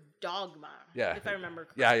after Dogma. Yeah, if I remember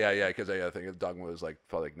correctly. Yeah. Because I think Dogma was like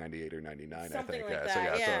probably like 98 or 99. Something I think. Like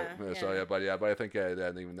that. So but I think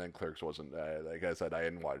even then Clerks wasn't. Like I said, I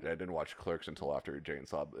didn't watch Clerks until after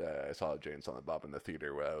I saw Jay and Silent Bob in the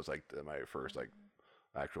theater. Where I was like my first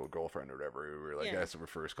actual girlfriend or whatever. We were like, that's the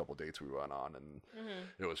first couple dates we went on, and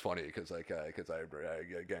it was funny because I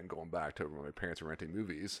again going back to when my parents were renting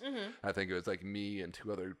movies, I think it was like me and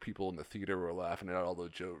 2 other people in the theater were laughing at all the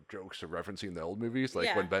jokes of referencing the old movies,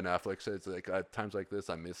 like when Ben Affleck says like at times like this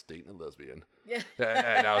I miss dating a lesbian. Yeah,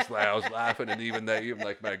 and I was laughing, and even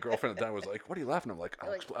like my girlfriend at the time was like, "What are you laughing?" I'm like,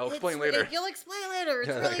 "I'll explain later." You'll explain later. It's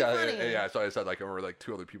really funny. Yeah, so I said like I remember like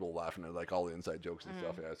 2 other people laughing at like all the inside jokes and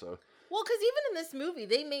stuff. Yeah, so. Well, because even in this movie,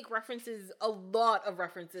 they make a lot of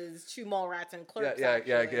references to Mallrats and Clerks. Yeah.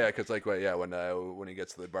 Because when he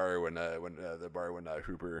gets to the bar, when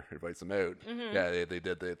Hooper invites him out, they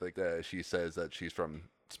did. She says that she's from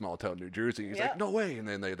small town New Jersey. He's like, no way. And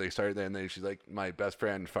then they started. And then she's like, my best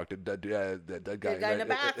friend fucked a dead guy in the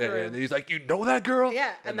bathroom. And he's like, you know that girl?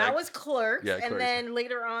 Yeah, and that was Clerks. Yeah, and then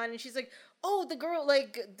later on, she's like, oh, the girl,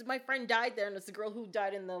 like, my friend died there, and it's the girl who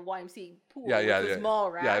died in the YMCA pool. Yeah.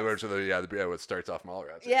 Mallrats. Yeah, it starts off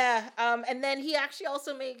Mallrats. Yeah, and then he actually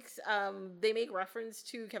also makes, they make reference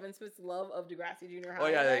to Kevin Smith's love of Degrassi Junior High. Oh,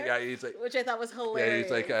 yeah, he's like... Which I thought was hilarious.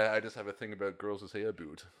 Yeah, he's like, I just have a thing about girls who say a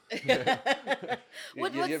boot.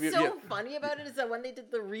 What's funny about it is that when they did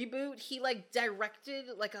the reboot, he, like, directed,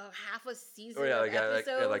 like, a half a season of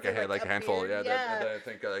episodes. Like a handful. Yeah, I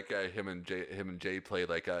think, him and Jay played,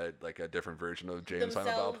 like a different version of Jay and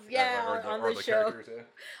Silent Bob. On the show. Yeah.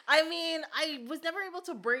 I mean, I was never able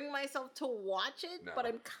to bring myself to watch it, but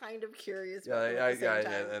I'm kind of curious.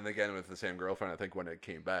 And again with the same girlfriend, I think when it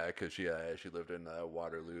came back, because she lived in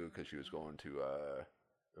Waterloo because she was going to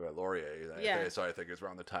Laurier. So I think it's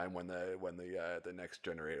around the time when the next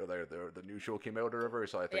generation, the new show came out or whatever.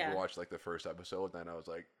 So I think we watched like the first episode, and then I was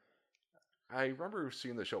like. I remember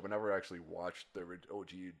seeing the show, but never actually watched the OG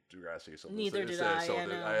Degrassi. So neither did I. So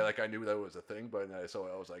I knew that was a thing, but so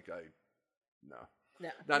I was like, no,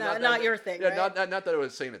 not your thing. Yeah, right? not that I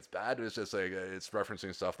was saying it's bad. It was just like it's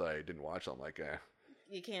referencing stuff that I didn't watch. So I'm like,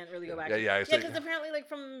 you can't really go back. Yeah, because apparently, like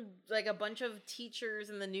from like a bunch of teachers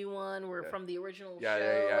in the new one were from the original show.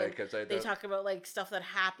 Yeah. Because they talk about like stuff that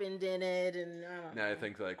happened in it, and I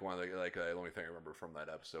think like one of the only thing I remember from that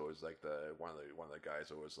episode was like one of the guys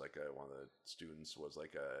that was like one of the students was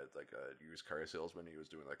like a used car salesman. He was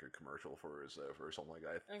doing like a commercial for something like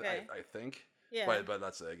that. Okay. I think. Yeah. But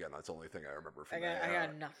that's the only thing I remember from that. I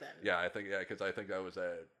got nothing. Yeah, I think because I think that was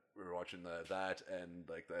we were watching that, and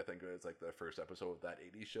like I think it was like the first episode of that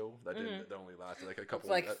 80s show that only lasted like a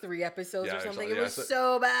couple. It's like 3 episodes or something. It was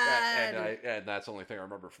so bad. And that's the only thing I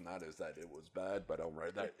remember from that is that it was bad. But I don't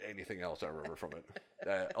remember anything else I remember from it,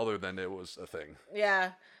 other than it was a thing.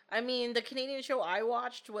 Yeah, I mean the Canadian show I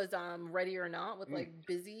watched was Ready or Not with like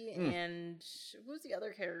Busy and who's the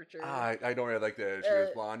other character? I don't really like she was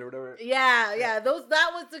blonde or whatever. Yeah.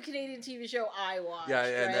 That was the Canadian TV show I watched. Yeah,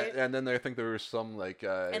 and then I think there was some like.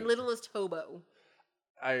 And Littlest Hobo.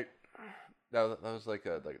 That was like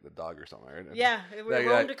the dog or something, right? Yeah, it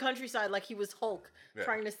roamed the countryside like he was Hulk,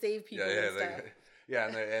 trying to save people and stuff.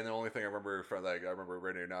 And the only thing I remember from I remember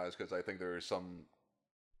Ready or Not is because I think there was some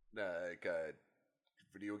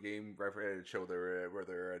video game show there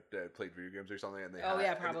where they played video games or something, and they probably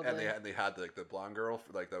and they had like the blonde girl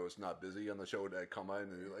that was not busy on the show to come in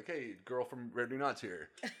and they're like, hey, girl from Ready or Not's here,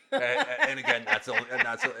 and again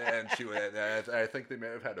and she I think they may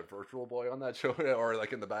have had a virtual boy on that show or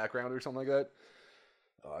like in the background or something like that.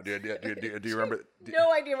 Do you remember?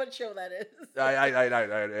 No idea what show that is.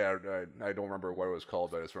 I don't remember what it was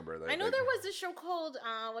called, but I just remember that. I know there was a show called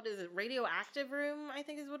what is it? Radioactive Room, I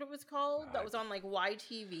think is what it was called. That was on like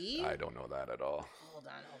YTV. I don't know that at all. Hold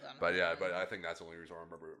on. But I think that's the only reason I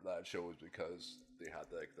remember that show was because they had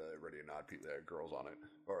like the Ready or Not girls on it,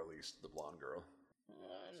 or at least the blonde girl.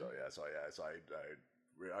 So I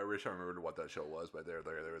I wish I remembered what that show was, but there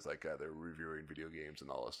was like they were reviewing video games and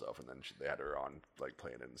all this stuff, and then they had her on like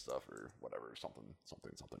playing it and stuff or whatever, something.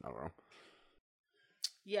 I don't know.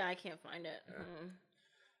 Yeah, I can't find it. Yeah.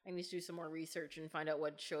 I need to do some more research and find out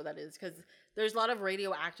what show that is, because there's a lot of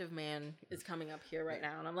Radioactive Man is coming up here right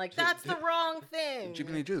now, and I'm like, that's the wrong thing.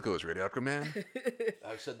 Jiminy Duke goes Radioactive Man.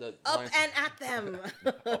 I've said that. Up and at them.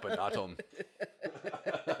 Up and at them.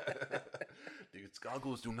 These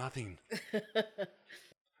goggles do nothing.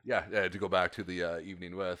 Yeah, to go back to the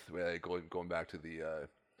evening with going back to the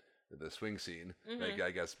swing scene. Mm-hmm. Like,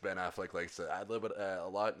 I guess Ben Affleck likes to ad-lib it a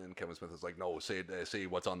lot, and Kevin Smith is like, no, say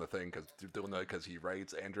what's on the thing, because he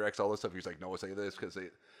writes and directs all this stuff. He's like, no, say this because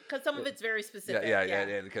some of it's very specific. Yeah,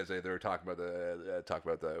 and because they were talking about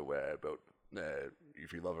about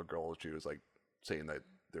if you love a girl, she was like saying that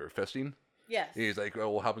they're fisting. Yes. He's like,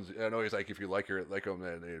 well, what happens? I know. He's like, if you like her, like him,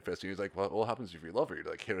 and they're fisting. He's like, well, what happens if you love her? You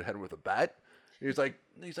like hit her head with a bat. He's like,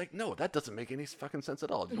 no, that doesn't make any fucking sense at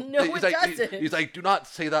all. No, it doesn't. He's like, do not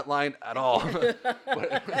say that line at all. He's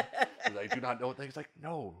like, do not know. He's like,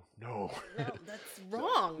 no. No, that's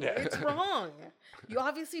wrong. Yeah. It's wrong. You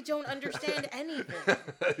obviously don't understand anything.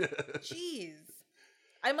 Jeez.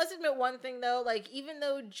 I must admit one thing, though. Like, even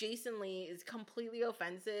though Jason Lee is completely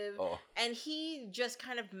offensive, and he just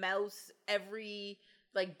kind of mouths every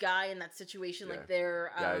like guy in that situation, like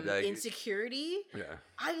their insecurity. Yeah,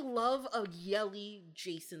 I love a yelly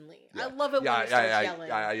Jason Lee. I love it when he starts yelling.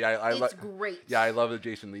 It's great. Yeah, I love the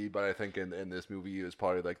Jason Lee, but I think in this movie he was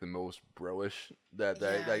probably like the most bro-ish. Such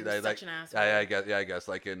an asshole. I guess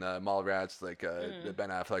like in Mallrats, like Ben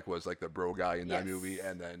Affleck was like the bro guy in that movie,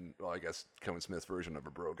 and then I guess Kevin Smith's version of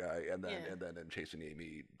a bro guy, and then in Chasing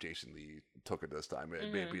Amy, Jason Lee took it this time,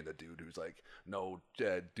 being the dude who's like, no,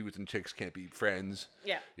 dudes and chicks can't be friends.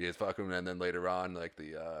 Yeah, he is fucking, and then later on, like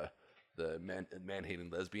the man-hating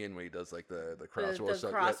lesbian, where he does like the crosswalk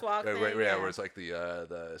stuff. Crosswalk thing, where it's like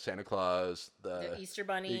the Santa Claus, the Easter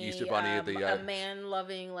Bunny, a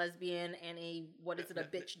man-loving lesbian, and a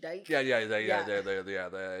bitch dyke.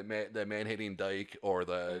 The man-hating dyke, or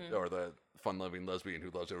the fun-loving lesbian who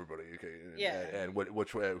loves everybody. Okay, and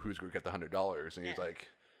who's gonna get the $100? And he's like,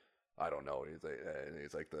 I don't know. He's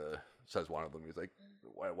like says one of them. He's like,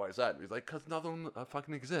 why is that? And he's like, because none of them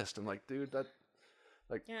fucking exist. I'm like, dude, that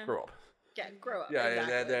grow up. Yeah, grow up. Yeah,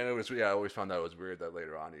 exactly. and then it was. Yeah, I always found that it was weird that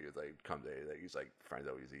later on he was like, he's like finds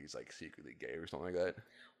out he's like secretly gay or something like that.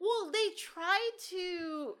 Well, they tried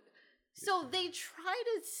to. So they try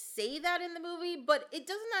to say that in the movie, but it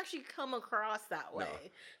doesn't actually come across that way. No,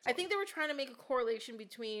 I think they were trying to make a correlation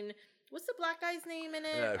between. What's the black guy's name in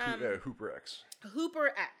it? Hooper X. Hooper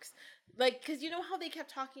X. Like, because you know how they kept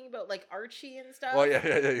talking about, like, Archie and stuff? Oh, yeah.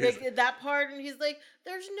 Like, that part, and he's like,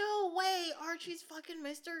 there's no way Archie's fucking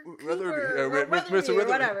Mr. Cooper, or Weatherby, or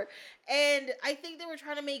whatever. And I think they were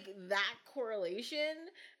trying to make that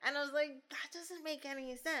correlation, and I was like, that doesn't make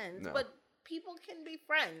any sense. No. But people can be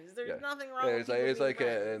friends. There's nothing wrong with people being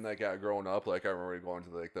friends. And growing up, like I remember going to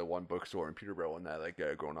like the one bookstore in Peterborough, and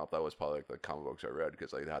that growing up, that was probably like the comic books I read,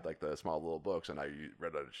 because like they had like the small little books, and I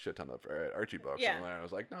read a shit ton of Archie books. Yeah. And I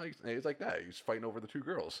was like, no, he's like that. He's fighting over the two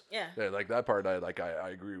girls. Yeah. Like that part, I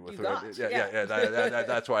agree with.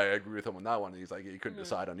 That's why I agree with him on that one. He's like, he couldn't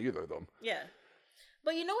decide on either of them. Yeah.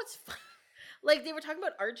 But you know what's fun? Like, they were talking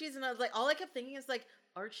about Archies, and I was like, all I kept thinking is like,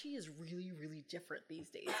 Archie is really, really different these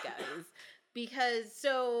days, guys. Because,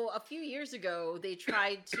 so, a few years ago, they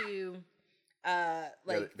tried to,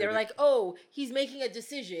 they were like, oh, he's making a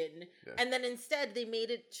decision. Yeah. And then instead, they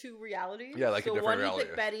made it two realities. Yeah, like a different reality. One he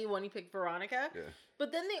picked Betty, one he picked Veronica. Yeah.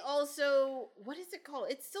 But then they also, what is it called?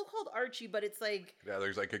 It's still called Archie, but it's like... Yeah,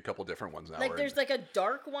 there's like a couple different ones now. Like there's like a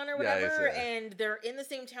dark one or whatever, and they're in the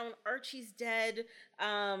same town. Archie's dead.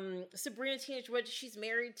 Sabrina Teenage Witch, she's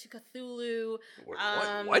married to Cthulhu.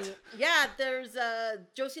 What? Yeah, there's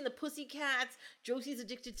Josie and the Pussycats. Josie's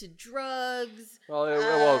addicted to drugs. Well,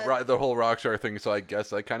 the whole Rockstar thing, so I guess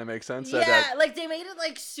that kind of makes sense. Yeah, like they made it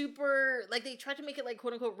like super, like they tried to make it like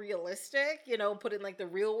quote unquote realistic, put in like the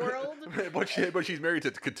real world. but she's married to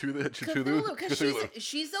Cthulhu because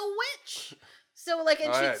she's a witch. So like,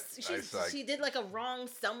 and she did like a wrong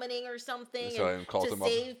summoning or something, and to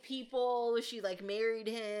save people, she like married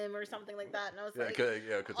him or something like that. And I was like,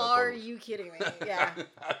 are you kidding me? Yeah,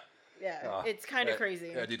 it's kind of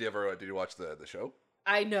crazy. Yeah, did you watch the show?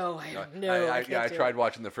 I know. I tried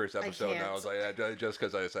watching the first episode, and I was like, just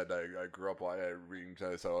because I said I grew up reading,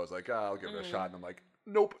 so I was like, I'll give it a shot, and I'm like,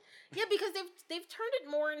 nope. Yeah, because they've turned it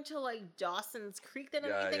more into like Dawson's Creek than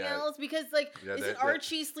anything else. Because like, isn't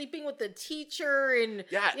Archie sleeping with the teacher, and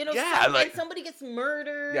and somebody gets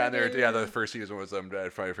murdered? Yeah, and the first season was trying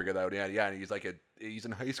to figure that out. Yeah, and he's like he's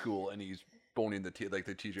in high school, and he's boning the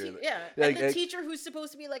teacher. And the teacher who's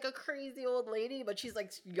supposed to be like a crazy old lady, but she's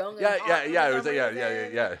like young.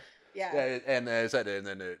 And Yeah, and I said, and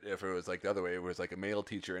then if it was like the other way, it was like a male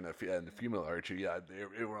teacher and a female archer. Yeah,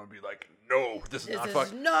 it would be like, no, this is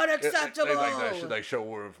not acceptable. That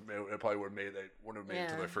show it probably would have made it to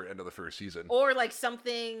the end of the first season, or like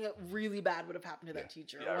something really bad would have happened to that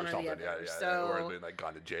teacher, or something. Or they'd like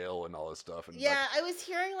gone to jail and all this stuff. And I was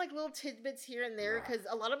hearing like little tidbits here and there because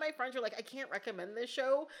a lot of my friends were like, I can't recommend this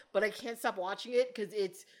show, but I can't stop watching it because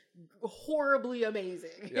it's horribly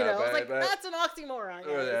amazing. That's an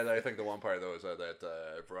oxymoron. And I think the one part though is that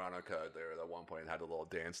Veronica there at one point had a little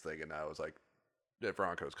dance thing, and I was like,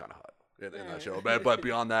 Veronica was kind of hot in that show, but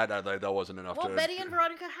beyond that, that wasn't enough. Well, Betty and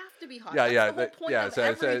Veronica have to be hot. That's the whole point of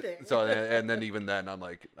everything. So and then even then, I'm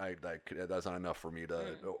like, that's not enough for me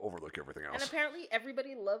to overlook everything else. And apparently,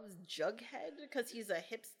 everybody loves Jughead because he's a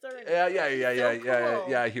hipster.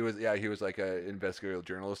 And he was like an investigative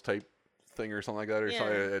journalist type thing or something like that, or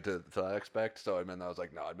something to that expect. So I was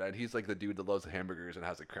like, nah, man, he's like the dude that loves the hamburgers and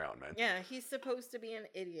has a crown, man. Yeah, he's supposed to be an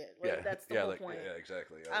idiot. That's the whole point. Yeah,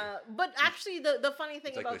 exactly. But actually, the funny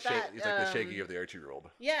thing about that, he's like the Shaggy of the Archie world.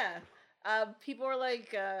 Yeah, people are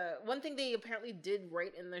like, one thing they apparently did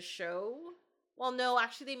right in the show. Well, no,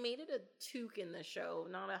 actually, they made it a toque in the show,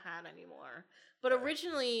 not a hat anymore. But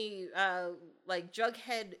originally, like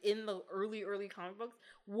Jughead in the early comic books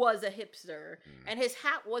was a hipster, and his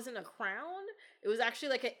hat wasn't a crown. It was actually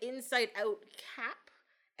like an inside-out cap,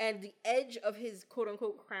 and the edge of his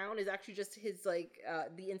quote-unquote crown is actually just his like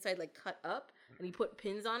the inside like cut up, and he put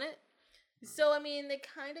pins on it. So, I mean, they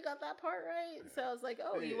kind of got that part right. So I was like,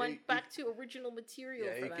 oh, you went back to original material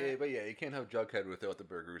for that. But you can't have Jughead without the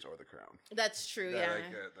burgers or the crown. That's true, that's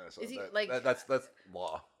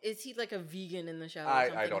law. Is he like a vegan in the show?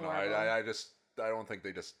 I don't know. I don't think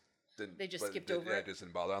they just didn't. They just skipped over it? Yeah, just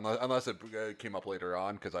didn't bother. Unless it came up later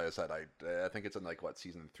on, because I said I think it's in like, what,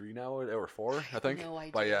 season 3 now? Or 4, I think? No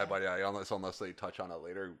idea. But yeah, unless they touch on it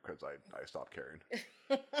later, because I stopped caring.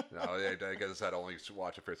 I guess I'd only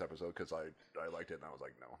watch the first episode because I liked it, and I was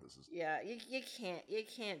like, no, this is... Yeah, you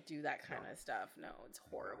can't do that kind of stuff. No, it's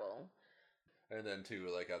horrible. And then too,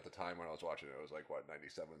 like at the time when I was watching it was like, what,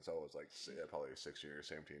 97, so it was like probably 16 or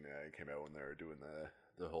 17. It came out when they were doing the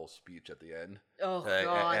whole speech at the end. Oh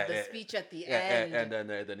God, the speech at the end. And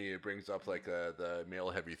then he brings up like the male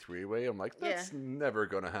heavy 3-way. I'm like, that's never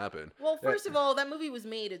gonna happen. Well, first of all, that movie was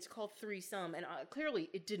made. It's called Threesome, and clearly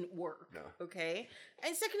it didn't work. No. Okay.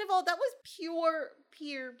 And second of all, that was pure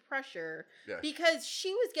peer pressure because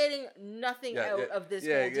she was getting nothing out of this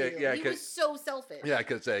whole deal. He was so selfish. Yeah,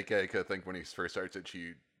 because I think when he first starts it,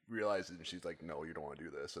 she realizes and she's like, no, you don't want to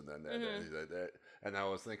do this, and then and I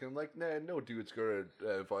was thinking like, nah, no dude's gonna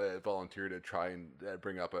volunteer to try and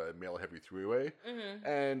bring up a male heavy 3-way,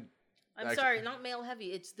 and I'm sorry, not male heavy.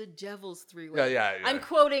 It's the devil's 3-way. Yeah. I'm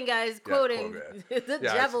quoting, guys. Quoting. The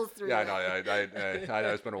devil's 3-way. Yeah, I know.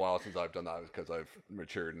 It's been a while since I've done that because I've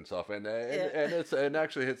matured and stuff, and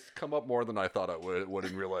actually it's come up more than I thought it would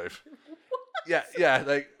in real life.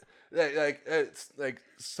 Like it's like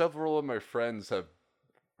several of my friends have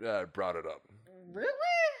brought it up. Really?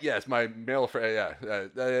 Yes, my male friend.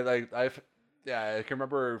 I can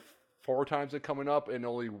remember 4 times it coming up, and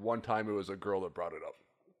only 1 time it was a girl that brought it up.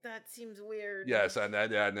 That seems weird. Yes, and that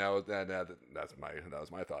was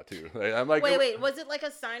my thought too. I'm like, wait, was it like a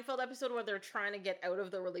Seinfeld episode where they're trying to get out of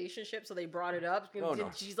the relationship, so they brought it up? Oh, no.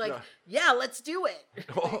 She's like, yeah, let's do it.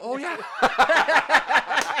 Oh yeah.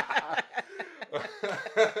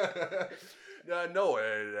 No,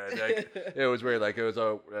 it was weird. Like, it was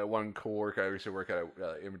one coworker. I used to work at an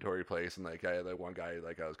inventory place, and like I had one guy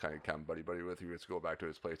like I was kind of buddy with. He used to go back to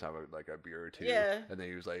his place, have a beer or 2, and then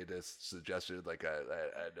he was like, just suggested like a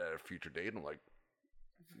future date, and I'm like,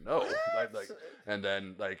 no, and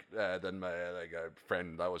then then my a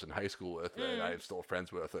friend I was in high school with, and I'm still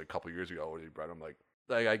friends with a couple years ago, when he brought him like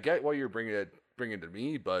I get why you're bringing it to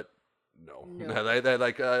me, but. No.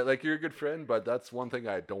 Like you're a good friend, but that's one thing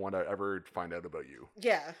I don't want to ever find out about you.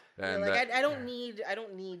 Yeah, and I don't need that.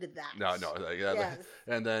 No,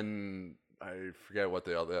 and then I forget what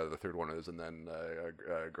the third one is, and then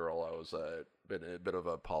a girl I was been in a bit of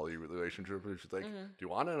a poly relationship with. She's like, "Do you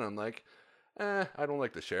want it?" And I'm like, I don't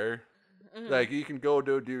like to share. Like, you can go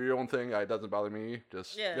do your own thing. It doesn't bother me.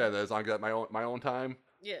 Just as long as I got my own time.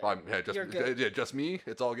 Yeah, just me.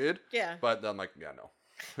 It's all good. Yeah, but I'm like, no.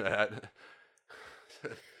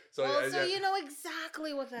 So you know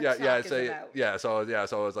exactly what that is about. So I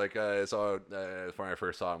was like, when I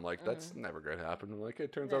first saw him, like, that's never gonna happen. I'm like,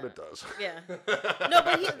 it turns out it does. Yeah. No,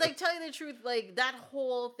 but tell you the truth, like, that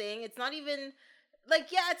whole thing, it's not even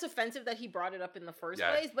like, yeah, it's offensive that he brought it up in the first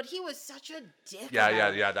place, but he was such a dick.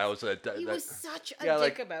 Yeah. That was he was such a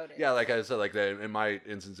dick about it. Yeah, like I said, like in my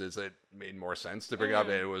instances, it made more sense to bring up.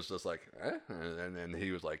 And it was just like, and then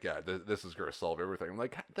he was like, yeah, this is gonna solve everything. I'm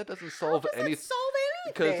like, that doesn't solve anything. Solve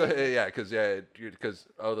anything? Because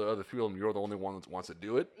other people, you're the only one that wants to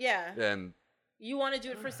do it. Yeah. And you want to do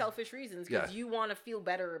it for selfish reasons because you want to feel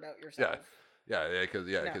better about yourself. Because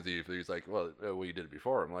he's like, well, you did it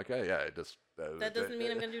before. I'm like, it just that doesn't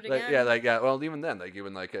mean I'm gonna do it again. Well, even then, like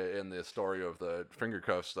even like in the story of the finger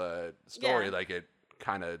cuffs story, like it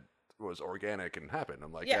kind of was organic and happened.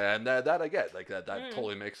 I'm like, and that I get, like that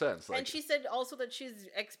totally makes sense. Like, and she said also that she's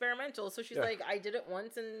experimental, so she's like, I did it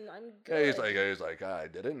once and I'm good. Yeah, he's like, I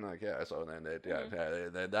did it, and like, so then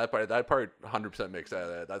that part 100% makes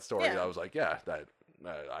that story. I was like,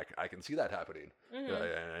 I can see that happening,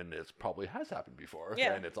 and it probably has happened before,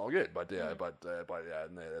 and it's all good. But and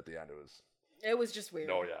at the end it was just weird.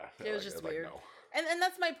 No, it was just weird. Like, no. And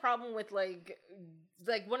that's my problem with like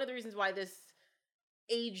one of the reasons why this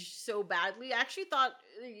aged so badly. I actually thought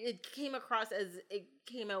it came across as it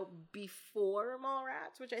came out before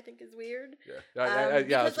Mallrats, which I think is weird.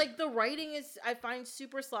 Because like the writing is, I find,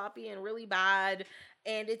 super sloppy and really bad,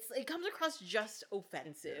 and it comes across just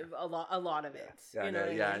offensive. A lot of it.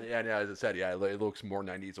 As I said, it looks more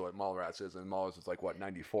 90s than what Mallrats is, and Mallrats is like what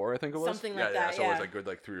 94, I think it was. Something like that. So it was like good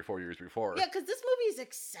 3 or 4 years before. Yeah, because this movie is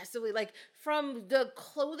excessively like from the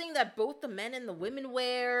clothing that both the men and the women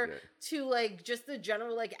wear to like just the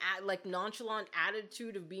general like nonchalant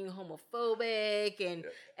attitude of being homophobic and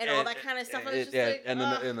all that kind of stuff. And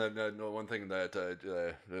the one thing that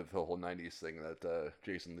the whole 90s thing that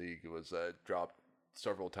Jason Lee was dropped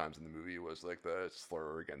several times in the movie was like the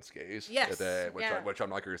slur against gays. Yes. Which I'm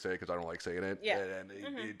not going to say because I don't like saying it. Yeah. And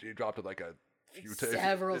he dropped it like a few times.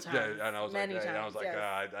 Several times. And I was Many like, times, I was like,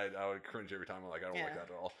 I would cringe every time. I'm like, I don't like that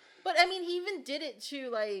at all. But I mean, he even did it to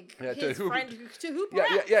like his friend to Hooper.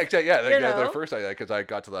 Exactly. The first because I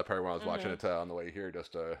got to that part when I was watching it on the way here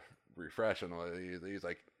just to refresh, and he's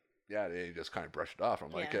like, he just kind of brushed it off.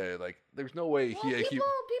 I'm like, there's no way people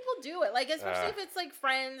do it, like especially if it's like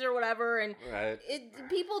friends or whatever, and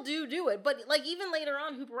people do it. But like even later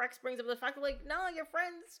on, Hooper X brings up the fact that like, no, your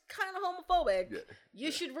friend's kind of homophobic.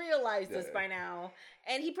 You should realize this by now.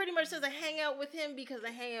 And he pretty much says, I hang out with him because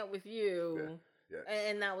I hang out with you.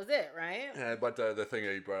 And that was it, right? But the thing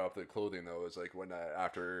that he brought up, the clothing though, is like when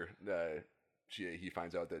after he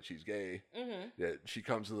finds out that she's gay, that she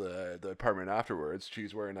comes to the apartment afterwards.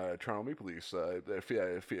 She's wearing a Toronto Maple Leafs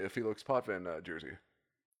Felix Potvin jersey.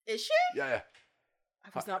 Is she? Yeah. I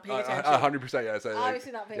was not paying attention. 100%, yeah. So,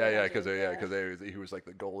 obviously not paying attention. Because he was like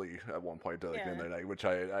the goalie at one point, in the night, which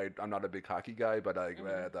I'm not a big hockey guy, but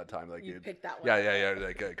at that time, like you picked that one. Yeah,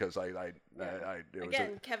 because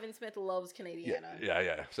again, Kevin Smith loves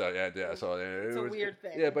Canadiana. So so it's a weird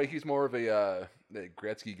thing. Yeah, but he's more of a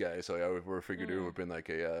Gretzky guy, so I figured it would have been like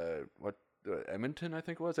a Edmonton, I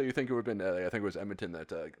think it was. You think it would have been? I think it was Edmonton that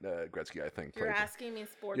Gretzky. I think. You're asking me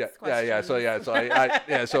sports questions.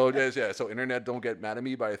 So So internet, don't get mad at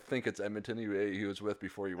me, but I think it's Edmonton. He was with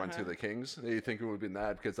before he went to the Kings. You think it would have been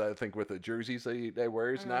that because I think with the jerseys that he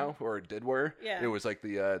wears now or did wear, it was like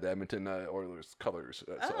the Edmonton Oilers colors.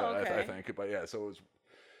 Okay. I think, but so it was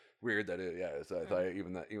weird that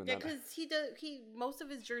even that because he most of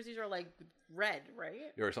his jerseys are like red,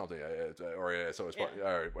 right, or something, so it's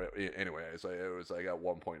anyway, it was like at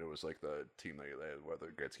one point it was like the team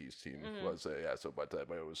whether Gretzky's team was but it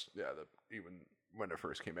was even when it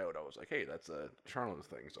first came out I was like, hey, that's a Toronto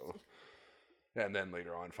thing, so. And then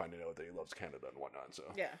later on, finding out that he loves Canada and whatnot. So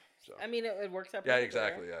I mean, it works out.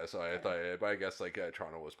 Exactly. Yeah. So I thought, but I guess like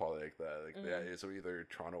Toronto was probably like that. So either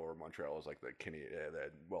Toronto or Montreal is like the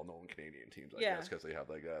well-known Canadian teams. I guess because they have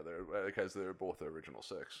like they're both the original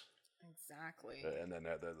 6. Exactly. And then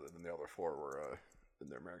the other 4 were in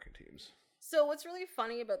their American teams. So what's really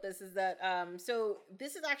funny about this is that so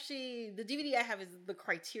this is actually the DVD I have is the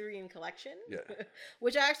Criterion Collection,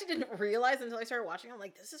 which I actually didn't realize until I started watching. I'm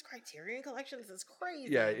like, this is Criterion Collection. This is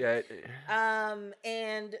crazy.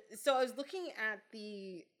 And so I was looking at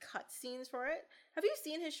the cutscenes for it. Have you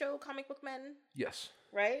seen his show Comic Book Men? Yes.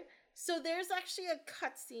 Right. So there's actually a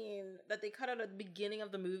cutscene that they cut out at the beginning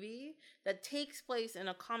of the movie that takes place in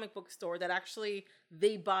a comic book store that actually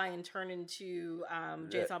they buy and turn into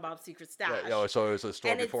Jay Silent Bob's Secret Stash. So it was a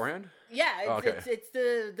store beforehand? It's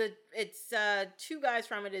 2 guys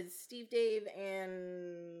from it. Is Steve Dave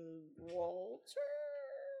and Walter?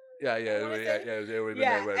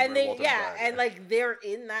 And like they're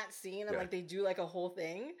in that scene and like they do like a whole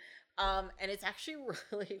thing. And it's actually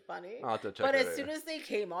really funny. I'll have to check but as soon as they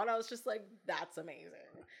came on, I was just like, that's amazing.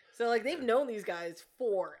 So like they've known these guys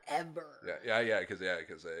forever. Yeah. Because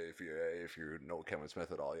if you know Kevin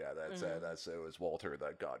Smith at all, that's it was Walter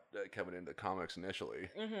that got Kevin into comics initially,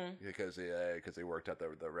 because they worked at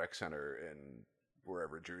the rec center in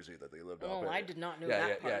wherever Jersey that they lived. Oh, I did not know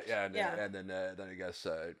that part. And then I guess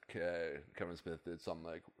Kevin Smith did some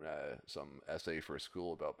essay for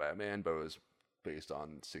school about Batman, but it was based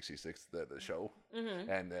on 66, the show,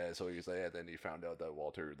 and so he's like, then he found out that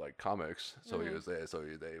Walter liked comics, so he was there, so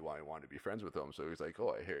they wanted to be friends with him. So he's like,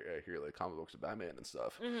 oh, I hear like comic books of Batman and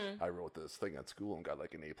stuff. I wrote this thing at school and got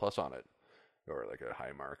like an A+ on it, or like a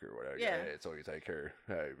high mark or whatever. So he's like, here,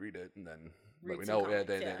 read it, and then let me know.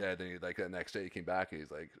 Then he, like the next day he came back, and he's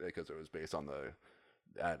like, because it was based on the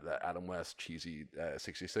Adam West cheesy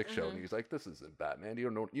 66 show, and he's like, this isn't Batman,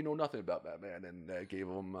 you know nothing about Batman, and gave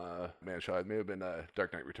him it may have been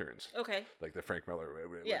Dark Knight Returns, like the Frank Miller,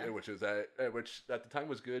 which is which at the time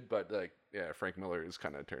was good, but like Frank Miller is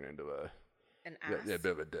kind of turned into an ass. A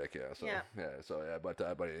bit of a dick,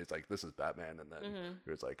 but it's like, this is Batman, and then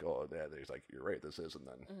it was like, oh yeah, he's like, you're right, this is, and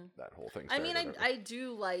then that whole thing started. I mean, I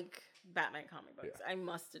do like Batman comic books, I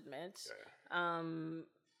must admit.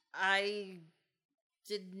 I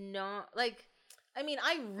did not like, I mean,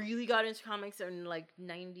 I really got into comics in like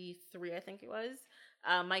 93, I think it was.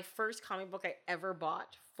 My first comic book I ever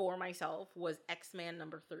bought for myself was X-Men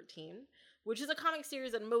number 13, which is a comic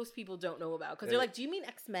series that most people don't know about, because they're like, do you mean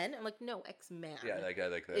X-Men? I'm like, no, X-Men.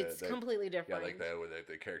 It's completely different.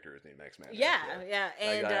 The character is named X-Men.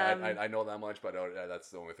 And I know that much, but that's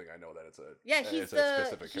the only thing I know, that it's a he's a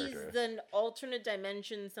specific character. He's an alternate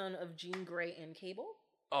dimension son of Jean Grey and Cable.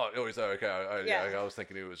 Oh, it was okay. I was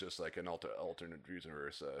thinking it was just like an alternate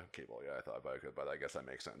universe Cable. Yeah, I thought about it, but I guess that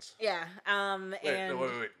makes sense. Yeah.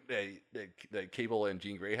 Wait. Cable and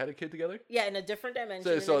Jean Grey had a kid together? Yeah, in a different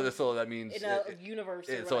dimension. So that means in a universe.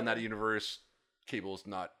 So in that universe, Cable's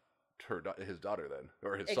not his daughter then,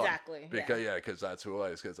 or his son. Exactly. Because that's who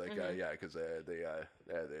it was. Because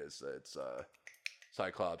it's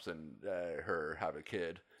Cyclops and her have a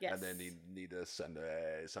Cable, and then they need to send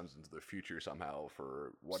sons into the future somehow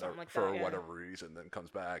for whatever whatever reason, then comes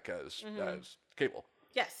back as Cable.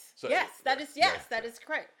 Yes. That is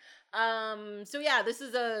correct. This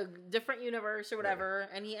is a different universe or whatever,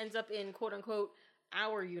 and he ends up in quote unquote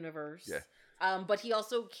our universe. But he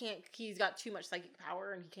also can't. He's got too much psychic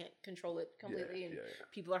power, and he can't control it completely. And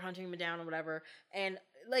people are hunting him down or whatever. And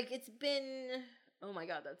like, it's been, oh my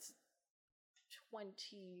god, that's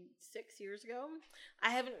 26 years ago. I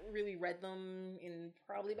haven't really read them in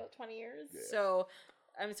probably about 20 years. So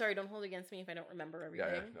I'm sorry, don't hold it against me if I don't remember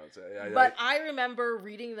everything. But I remember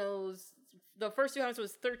reading those. The first two times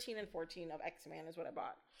was 13 and 14 of X-Men is what I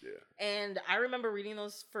bought. And I remember reading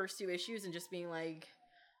those first two issues and just being like,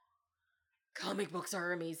 comic books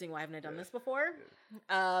are amazing. Why haven't I done this before?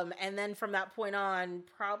 And then from that point on,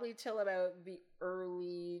 probably till about the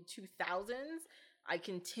early 2000s, I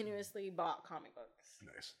continuously bought comic books.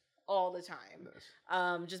 Nice. All the time.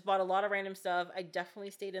 Nice. Just bought a lot of random stuff. I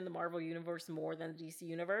definitely stayed in the Marvel universe more than the DC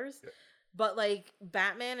universe. But like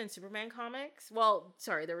Batman and Superman comics, well,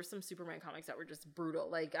 sorry, there were some Superman comics that were just brutal.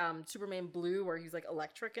 Like Superman Blue, where he's like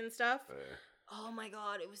electric and stuff. Oh my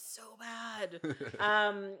god, it was so bad.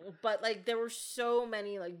 But like there were so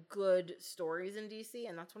many like good stories in DC,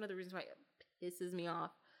 and that's one of the reasons why it pisses me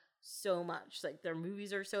off so much. Like their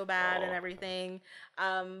movies are so bad and everything.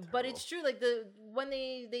 But it's true, like when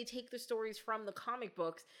they take the stories from the comic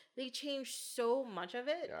books, they change so much of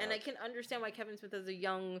it. And I can understand why Kevin Smith as a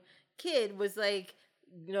young kid was like,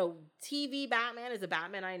 you know, TV Batman is a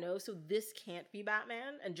Batman I know, so this can't be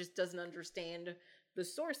Batman, and just doesn't understand the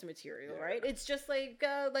source material, right? It's just like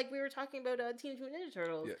we were talking about Teenage Mutant Ninja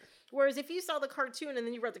Turtles. Whereas if you saw the cartoon and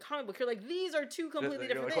then you read the comic book, you're like, these are two completely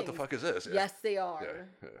different things. What the fuck is this? Yes, they are.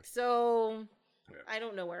 So I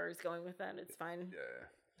don't know where I was going with that. It's fine.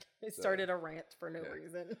 It started a rant for no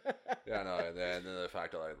reason. And then the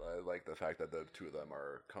fact that I like the fact that the two of them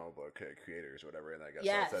are comic book creators or whatever, and I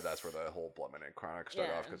guess that's where the whole Blood and Chronic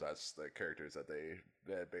started off, because that's the characters that they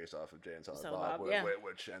based off of Jay and Silent Bob,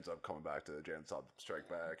 which ends up coming back to Jay and Silent Strike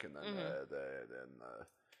Back, and then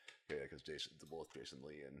because both Jason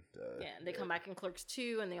Lee and and they come back in Clerks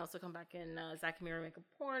 2, and they also come back in Zack and Miri Make a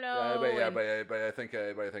Porno. But I think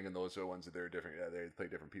in those ones they're different. They play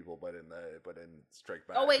different people, but in Strike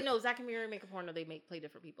Back. Oh wait, no, Zack and Miri Make a Porno they play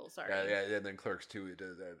different people. Sorry. And then Clerks 2,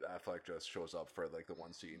 Affleck just shows up for like the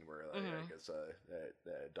one scene where I guess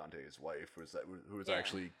Dante's wife who was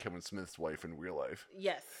actually Kevin Smith's wife in real life.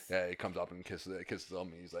 Yes. Yeah, he comes up and kisses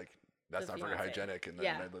him, and he's like, that's not very hygienic, and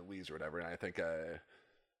then leaves or whatever. And I think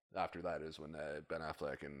after that is when Ben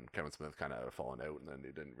Affleck and Kevin Smith kind of fallen out, and then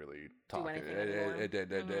they didn't really talk. It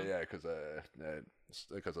did, yeah,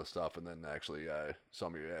 because of stuff. And then actually,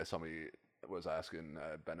 somebody was asking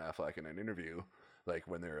Ben Affleck in an interview, like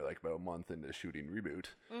when they were like about a month into shooting Reboot.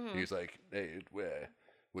 He's like, "Hey,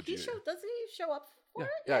 would you?" Doesn't he show up for it?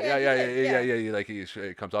 Yeah. Like he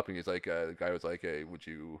comes up and he's like, the guy was like, "Hey, would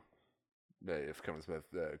you?" If Kevin Smith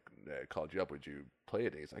called you up, would you play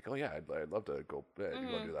it? And he's like, "Oh yeah, I'd love to go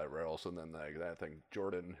do that role." And then I think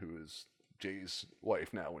Jordan, who is Jay's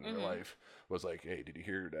wife now in real life, was like, "Hey, did you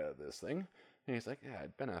hear this thing?" And he's like, "Yeah,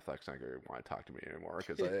 Ben Affleck's not going to want to talk to me anymore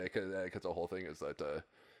because the whole thing is that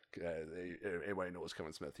anybody knows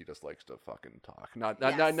Kevin Smith. He just likes to fucking talk.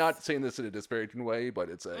 Not saying this in a disparaging way, but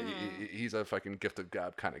it's he's a fucking gifted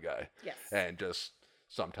gab kind of guy. Yes, and just."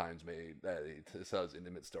 Sometimes he tells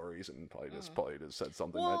intimate stories and probably just said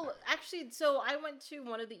something. Well, actually, so I went to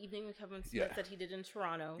one of the evening with Kevin Smith that he did in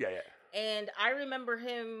Toronto. Yeah. And I remember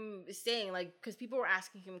him saying, like, because people were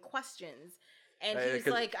asking him questions. And he's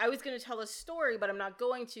like, I was going to tell a story, but I'm not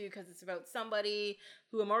going to because it's about somebody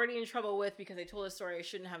who I'm already in trouble with because I told a story I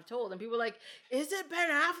shouldn't have told. And people were like, is it Ben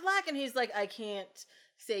Affleck? And he's like, I can't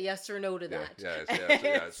say yes or no to that.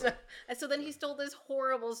 So then he told this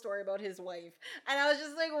horrible story about his wife. And I was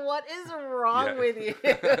just like, what is wrong with you?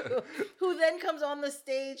 Who then comes on the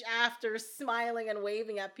stage after smiling and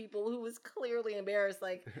waving at people who was clearly embarrassed,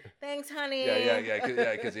 like, thanks, honey.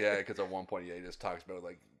 Because at one point, he just talks about,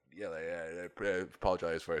 like, I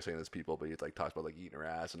apologize for saying this, people, but he like talks about like eating her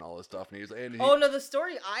ass and all this stuff, and the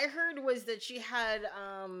story I heard was that she had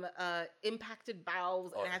impacted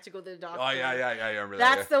bowels and had to go to the doctor. I remember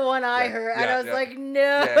That's the one I heard, and I was like, no.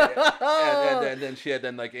 And then she had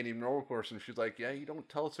like any normal person, she's like, you don't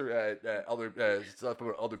tell us other stuff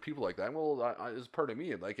about other people like that. Well, it's part of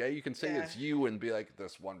me, and like, you can say it's you and be like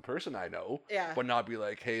this one person I know, but not be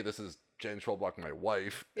like, hey, this is Jen Schulbach, my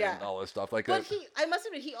wife, and all this stuff. Like, but I must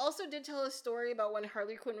admit, he also did tell a story about when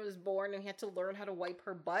Harley Quinn was born and he had to learn how to wipe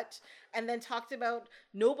her butt, and then talked about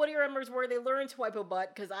nobody remembers where they learned to wipe a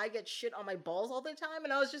butt because I get shit on my balls all the time,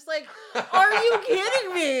 and I was just like, are you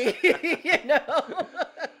kidding me?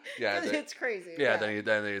 It's crazy.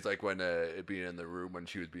 Then it's like when being in the room when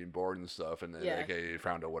she was being born and stuff, and then he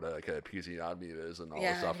found out what a episiotomy is and all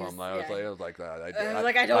this stuff. I was like,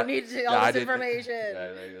 I don't need all this information.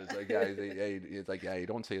 It's like, it's like, you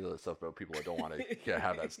don't say that stuff about people that don't want to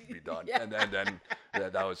have that to be done. And then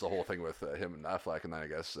that was the whole thing with him and Affleck. And then I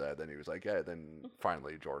guess then he was like, then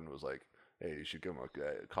finally Jordan was like, hey, you should give him a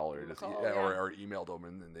call or or emailed him,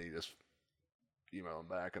 and then they just emailed him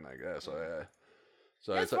back. And I guess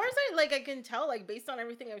So as far as I can tell, like based on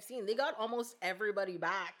everything I've seen, they got almost everybody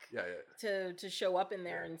back. To show up in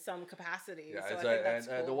there in some capacity. Yeah, so I think that's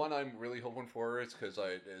cool. The one I'm really hoping for is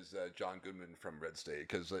John Goodman from Red State.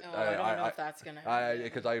 Because I don't know if that's gonna happen.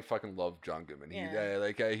 Because I fucking love John Goodman.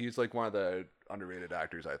 He's like one of the underrated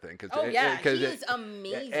actors, I think. He is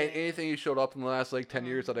amazing. Anything he showed up in the last 10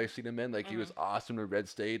 years that I've seen him in, he was awesome in Red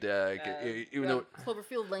State. Even though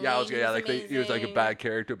Cloverfield Lane. He was like a bad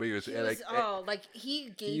character, but he was he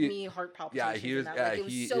gave me heart palpitations. It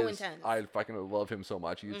was so intense. I fucking love him so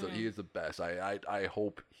much. He is the best. I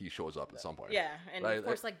hope he shows up at some point. Yeah, and of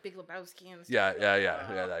course Big Lebowski and stuff.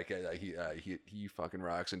 He fucking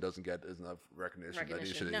rocks and doesn't get enough recognition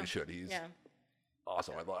that he should. He's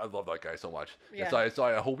awesome. I love that guy so much. Yeah. So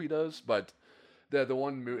I hope he does. But the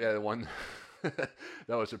one that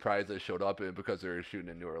was surprised that showed up because they were shooting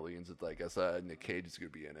in New Orleans. It's like I guess Nick Cage is gonna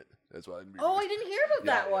be in it. That's why. I didn't hear about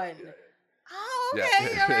that one. Oh,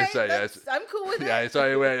 okay, all right. I'm cool with it. Yeah, so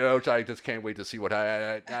I just can't wait to see what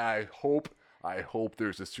I hope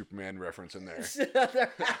there's a Superman reference in there.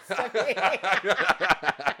 There has to be.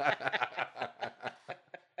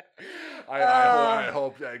 I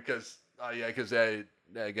hope because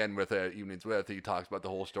again with Evenings With, he talks about the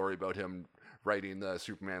whole story about him writing the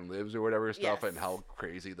Superman Lives or whatever stuff, and how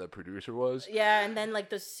crazy the producer was. Yeah, and then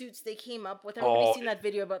the suits they came up with. Everybody's seen that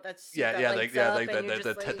video about that suit.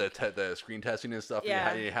 The screen testing and stuff.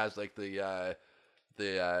 Yeah, and he has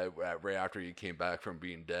right after he came back from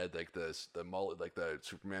being dead, the mullet, the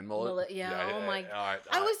Superman mullet. Oh my god!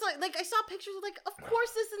 I was like, I saw pictures of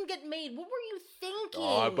course this didn't get made. What were you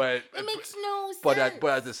thinking? But it makes no sense.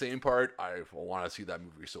 But at the same part, I want to see that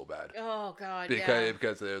movie so bad. Oh god!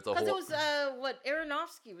 Because it was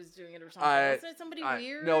Aronofsky was doing it or something. Wasn't it somebody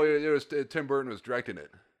weird? No, it was Tim Burton was directing it.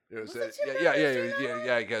 It was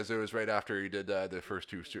because it was right after he did the first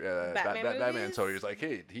two Batman. So he was like,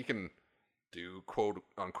 hey, he can do quote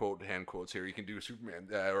unquote hand quotes here. He can do Superman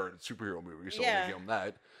or superhero movies. So we give him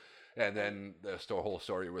that. And then the whole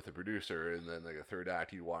story with the producer, and then like the third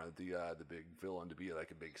act, he wanted the big villain to be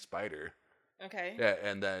like a big spider. Okay. Yeah,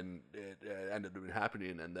 and then it ended up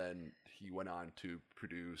happening, and then he went on to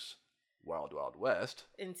produce Wild Wild West.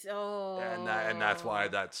 And that's why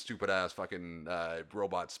that stupid ass fucking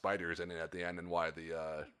robot spider's in it at the end, and why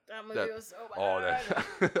that movie was so bad.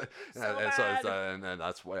 And then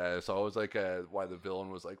that's why. So I was like, why the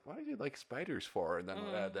villain was like, why do you like spiders for? And then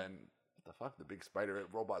what the fuck, the big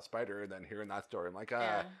robot spider, and then hearing that story, I'm like,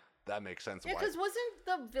 that makes sense. Yeah, because wasn't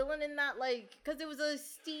the villain in that like, because it was a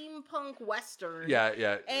steampunk western?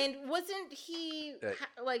 Yeah. And wasn't he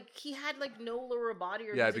he had like no lower body,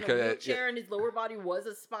 or he was in a wheelchair, and his lower body was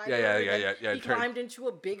a spider? Yeah. He climbed into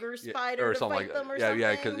a bigger spider or something like them, or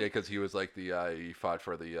something. Because he was like he fought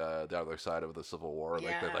for the other side of the Civil War,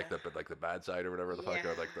 like the bad side or whatever the fuck,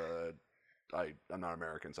 or like the I'm not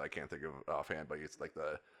American, so I can't think of offhand, but it's like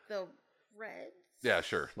the Reds. Yeah,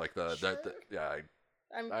 sure. Like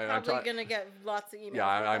I'm probably gonna get lots of emails. Yeah,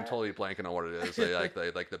 I'm totally blanking on what it is. They like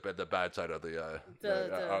the bad side of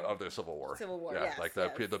of the Civil War. Civil War, yeah, yes, like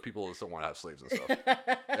the people who still want to have slaves and stuff.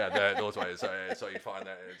 Yeah, those ways. So you find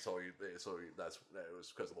that, and so that's it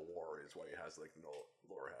was because of the war is why he has like no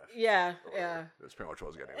lower half. Yeah. That's pretty much what I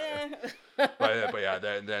was getting at. But yeah,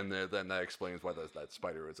 then that explains why that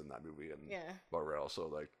spider is in that movie and whatever else. So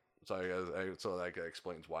like. So that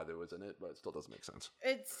explains why there was in it, but it still doesn't make sense.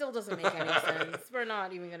 It still doesn't make any sense. We're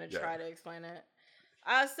not even going to try to explain it.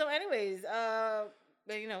 So anyways,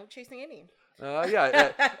 Chasing Amy. And we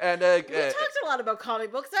talked a lot about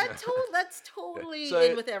comic books. That's totally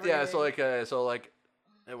in with everything. Yeah, so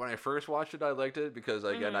when I first watched it, I liked it because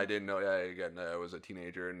again, I didn't know. I was a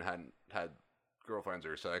teenager and hadn't had girlfriends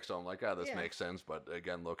or sex, so I'm like, this makes sense. But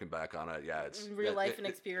again, looking back on it, it's real life and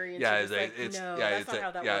experience. That's not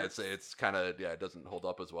how that works. It's kind of it doesn't hold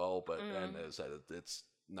up as well. But and as I said, it's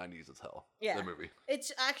 90s as hell. Yeah, the movie.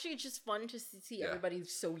 It's actually just fun to see everybody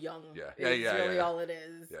so young. Yeah, really all it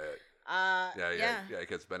is.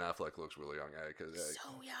 Because Ben Affleck looks really young.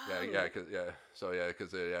 So young.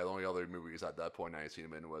 Because the only other movies at that point I seen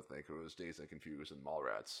him in with, I think it was Dazed and Confused and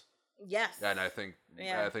Mallrats. Yes. And I think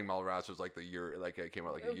Mallrats was like the year, like it came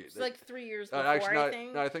out like a year. It was like 3 years before, I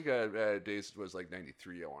think Dazed was like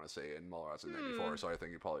 93, I want to say, and Mallrats was 94, so I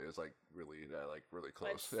think it probably is like really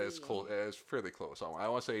close. It's close. It's fairly close. I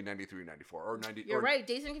want to say 93, 94, or 90. You're right.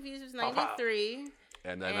 Dazed and Confused was 93.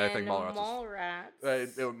 And then I think Mallrats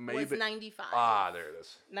was 95. There it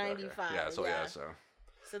is. 95. Okay.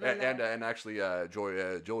 So then and actually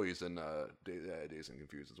Joey's in Dazed and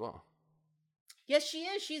Confused as well. Yes, she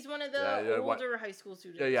is. She's one of the older high school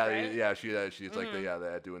students. Yeah. She's like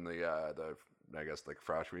they're doing the I guess like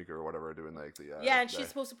Frosh Week or whatever, doing like the and she's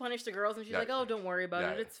supposed to punish the girls, and she's like, "Oh, don't worry about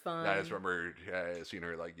it. It's fun." I just remember seeing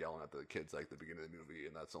her like yelling at the kids like the beginning of the movie,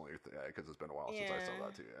 and that's the only because it's been a while since I saw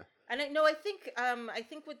that too. Yeah. And I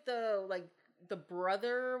think with the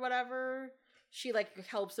brother or whatever, she like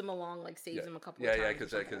helps him along, like saves him a couple of times.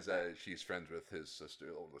 Because she's friends with his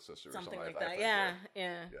sister, older sister, or something like that.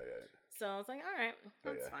 Yeah. So I was like, all right,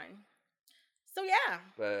 that's fine. So yeah.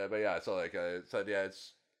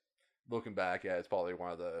 It's looking back, it's probably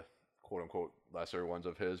one of the quote unquote lesser ones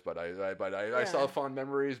of his. But I still have fond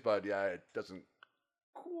memories. But it doesn't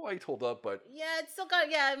quite hold up. But it's still got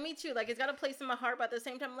me too. Like it's got a place in my heart, but at the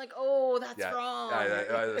same time, I'm like, oh, that's wrong.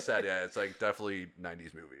 As I said, it's like definitely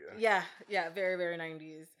 90s movie. Yeah, very very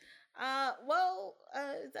 90s. Is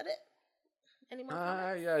that it? Any more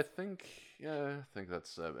comments? I think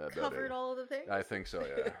that's about covered all of the things. I think so.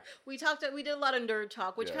 Yeah. We did a lot of nerd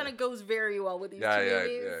talk, which kind of goes very well with these two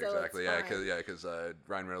movies. So exactly. Because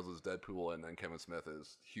Ryan Reynolds is Deadpool, and then Kevin Smith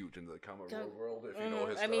is huge into the comic book world. If you know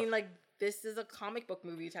his stuff. I mean, like this is a comic book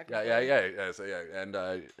movie, technically.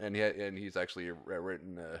 And he's actually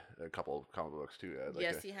written a couple of comic books too.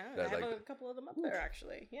 Yes, he has. I have a couple of them up there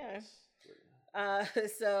actually. Yeah.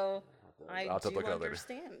 So. I do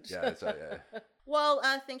understand. Well,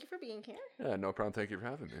 thank you for being here. Yeah, no problem. Thank you for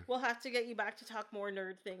having me. We'll have to get you back to talk more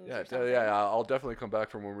nerd things. I'll definitely come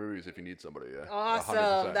back for more movies if you need somebody. Yeah.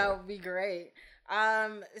 Awesome. That would be great.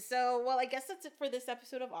 I guess that's it for this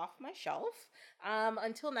episode of Off My Shelf.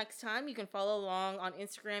 Until next time, you can follow along on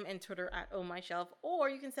Instagram and Twitter at ohmyshelf, or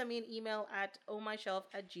you can send me an email at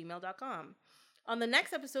ohmyshelf@gmail.com. On the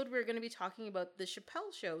next episode, we're going to be talking about The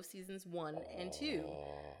Chappelle Show seasons 1 and 2.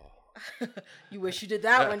 You wish you did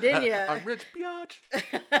that one, didn't you? I'm rich, biatch.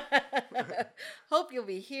 Hope you'll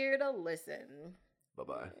be here to listen.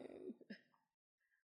 Bye-bye.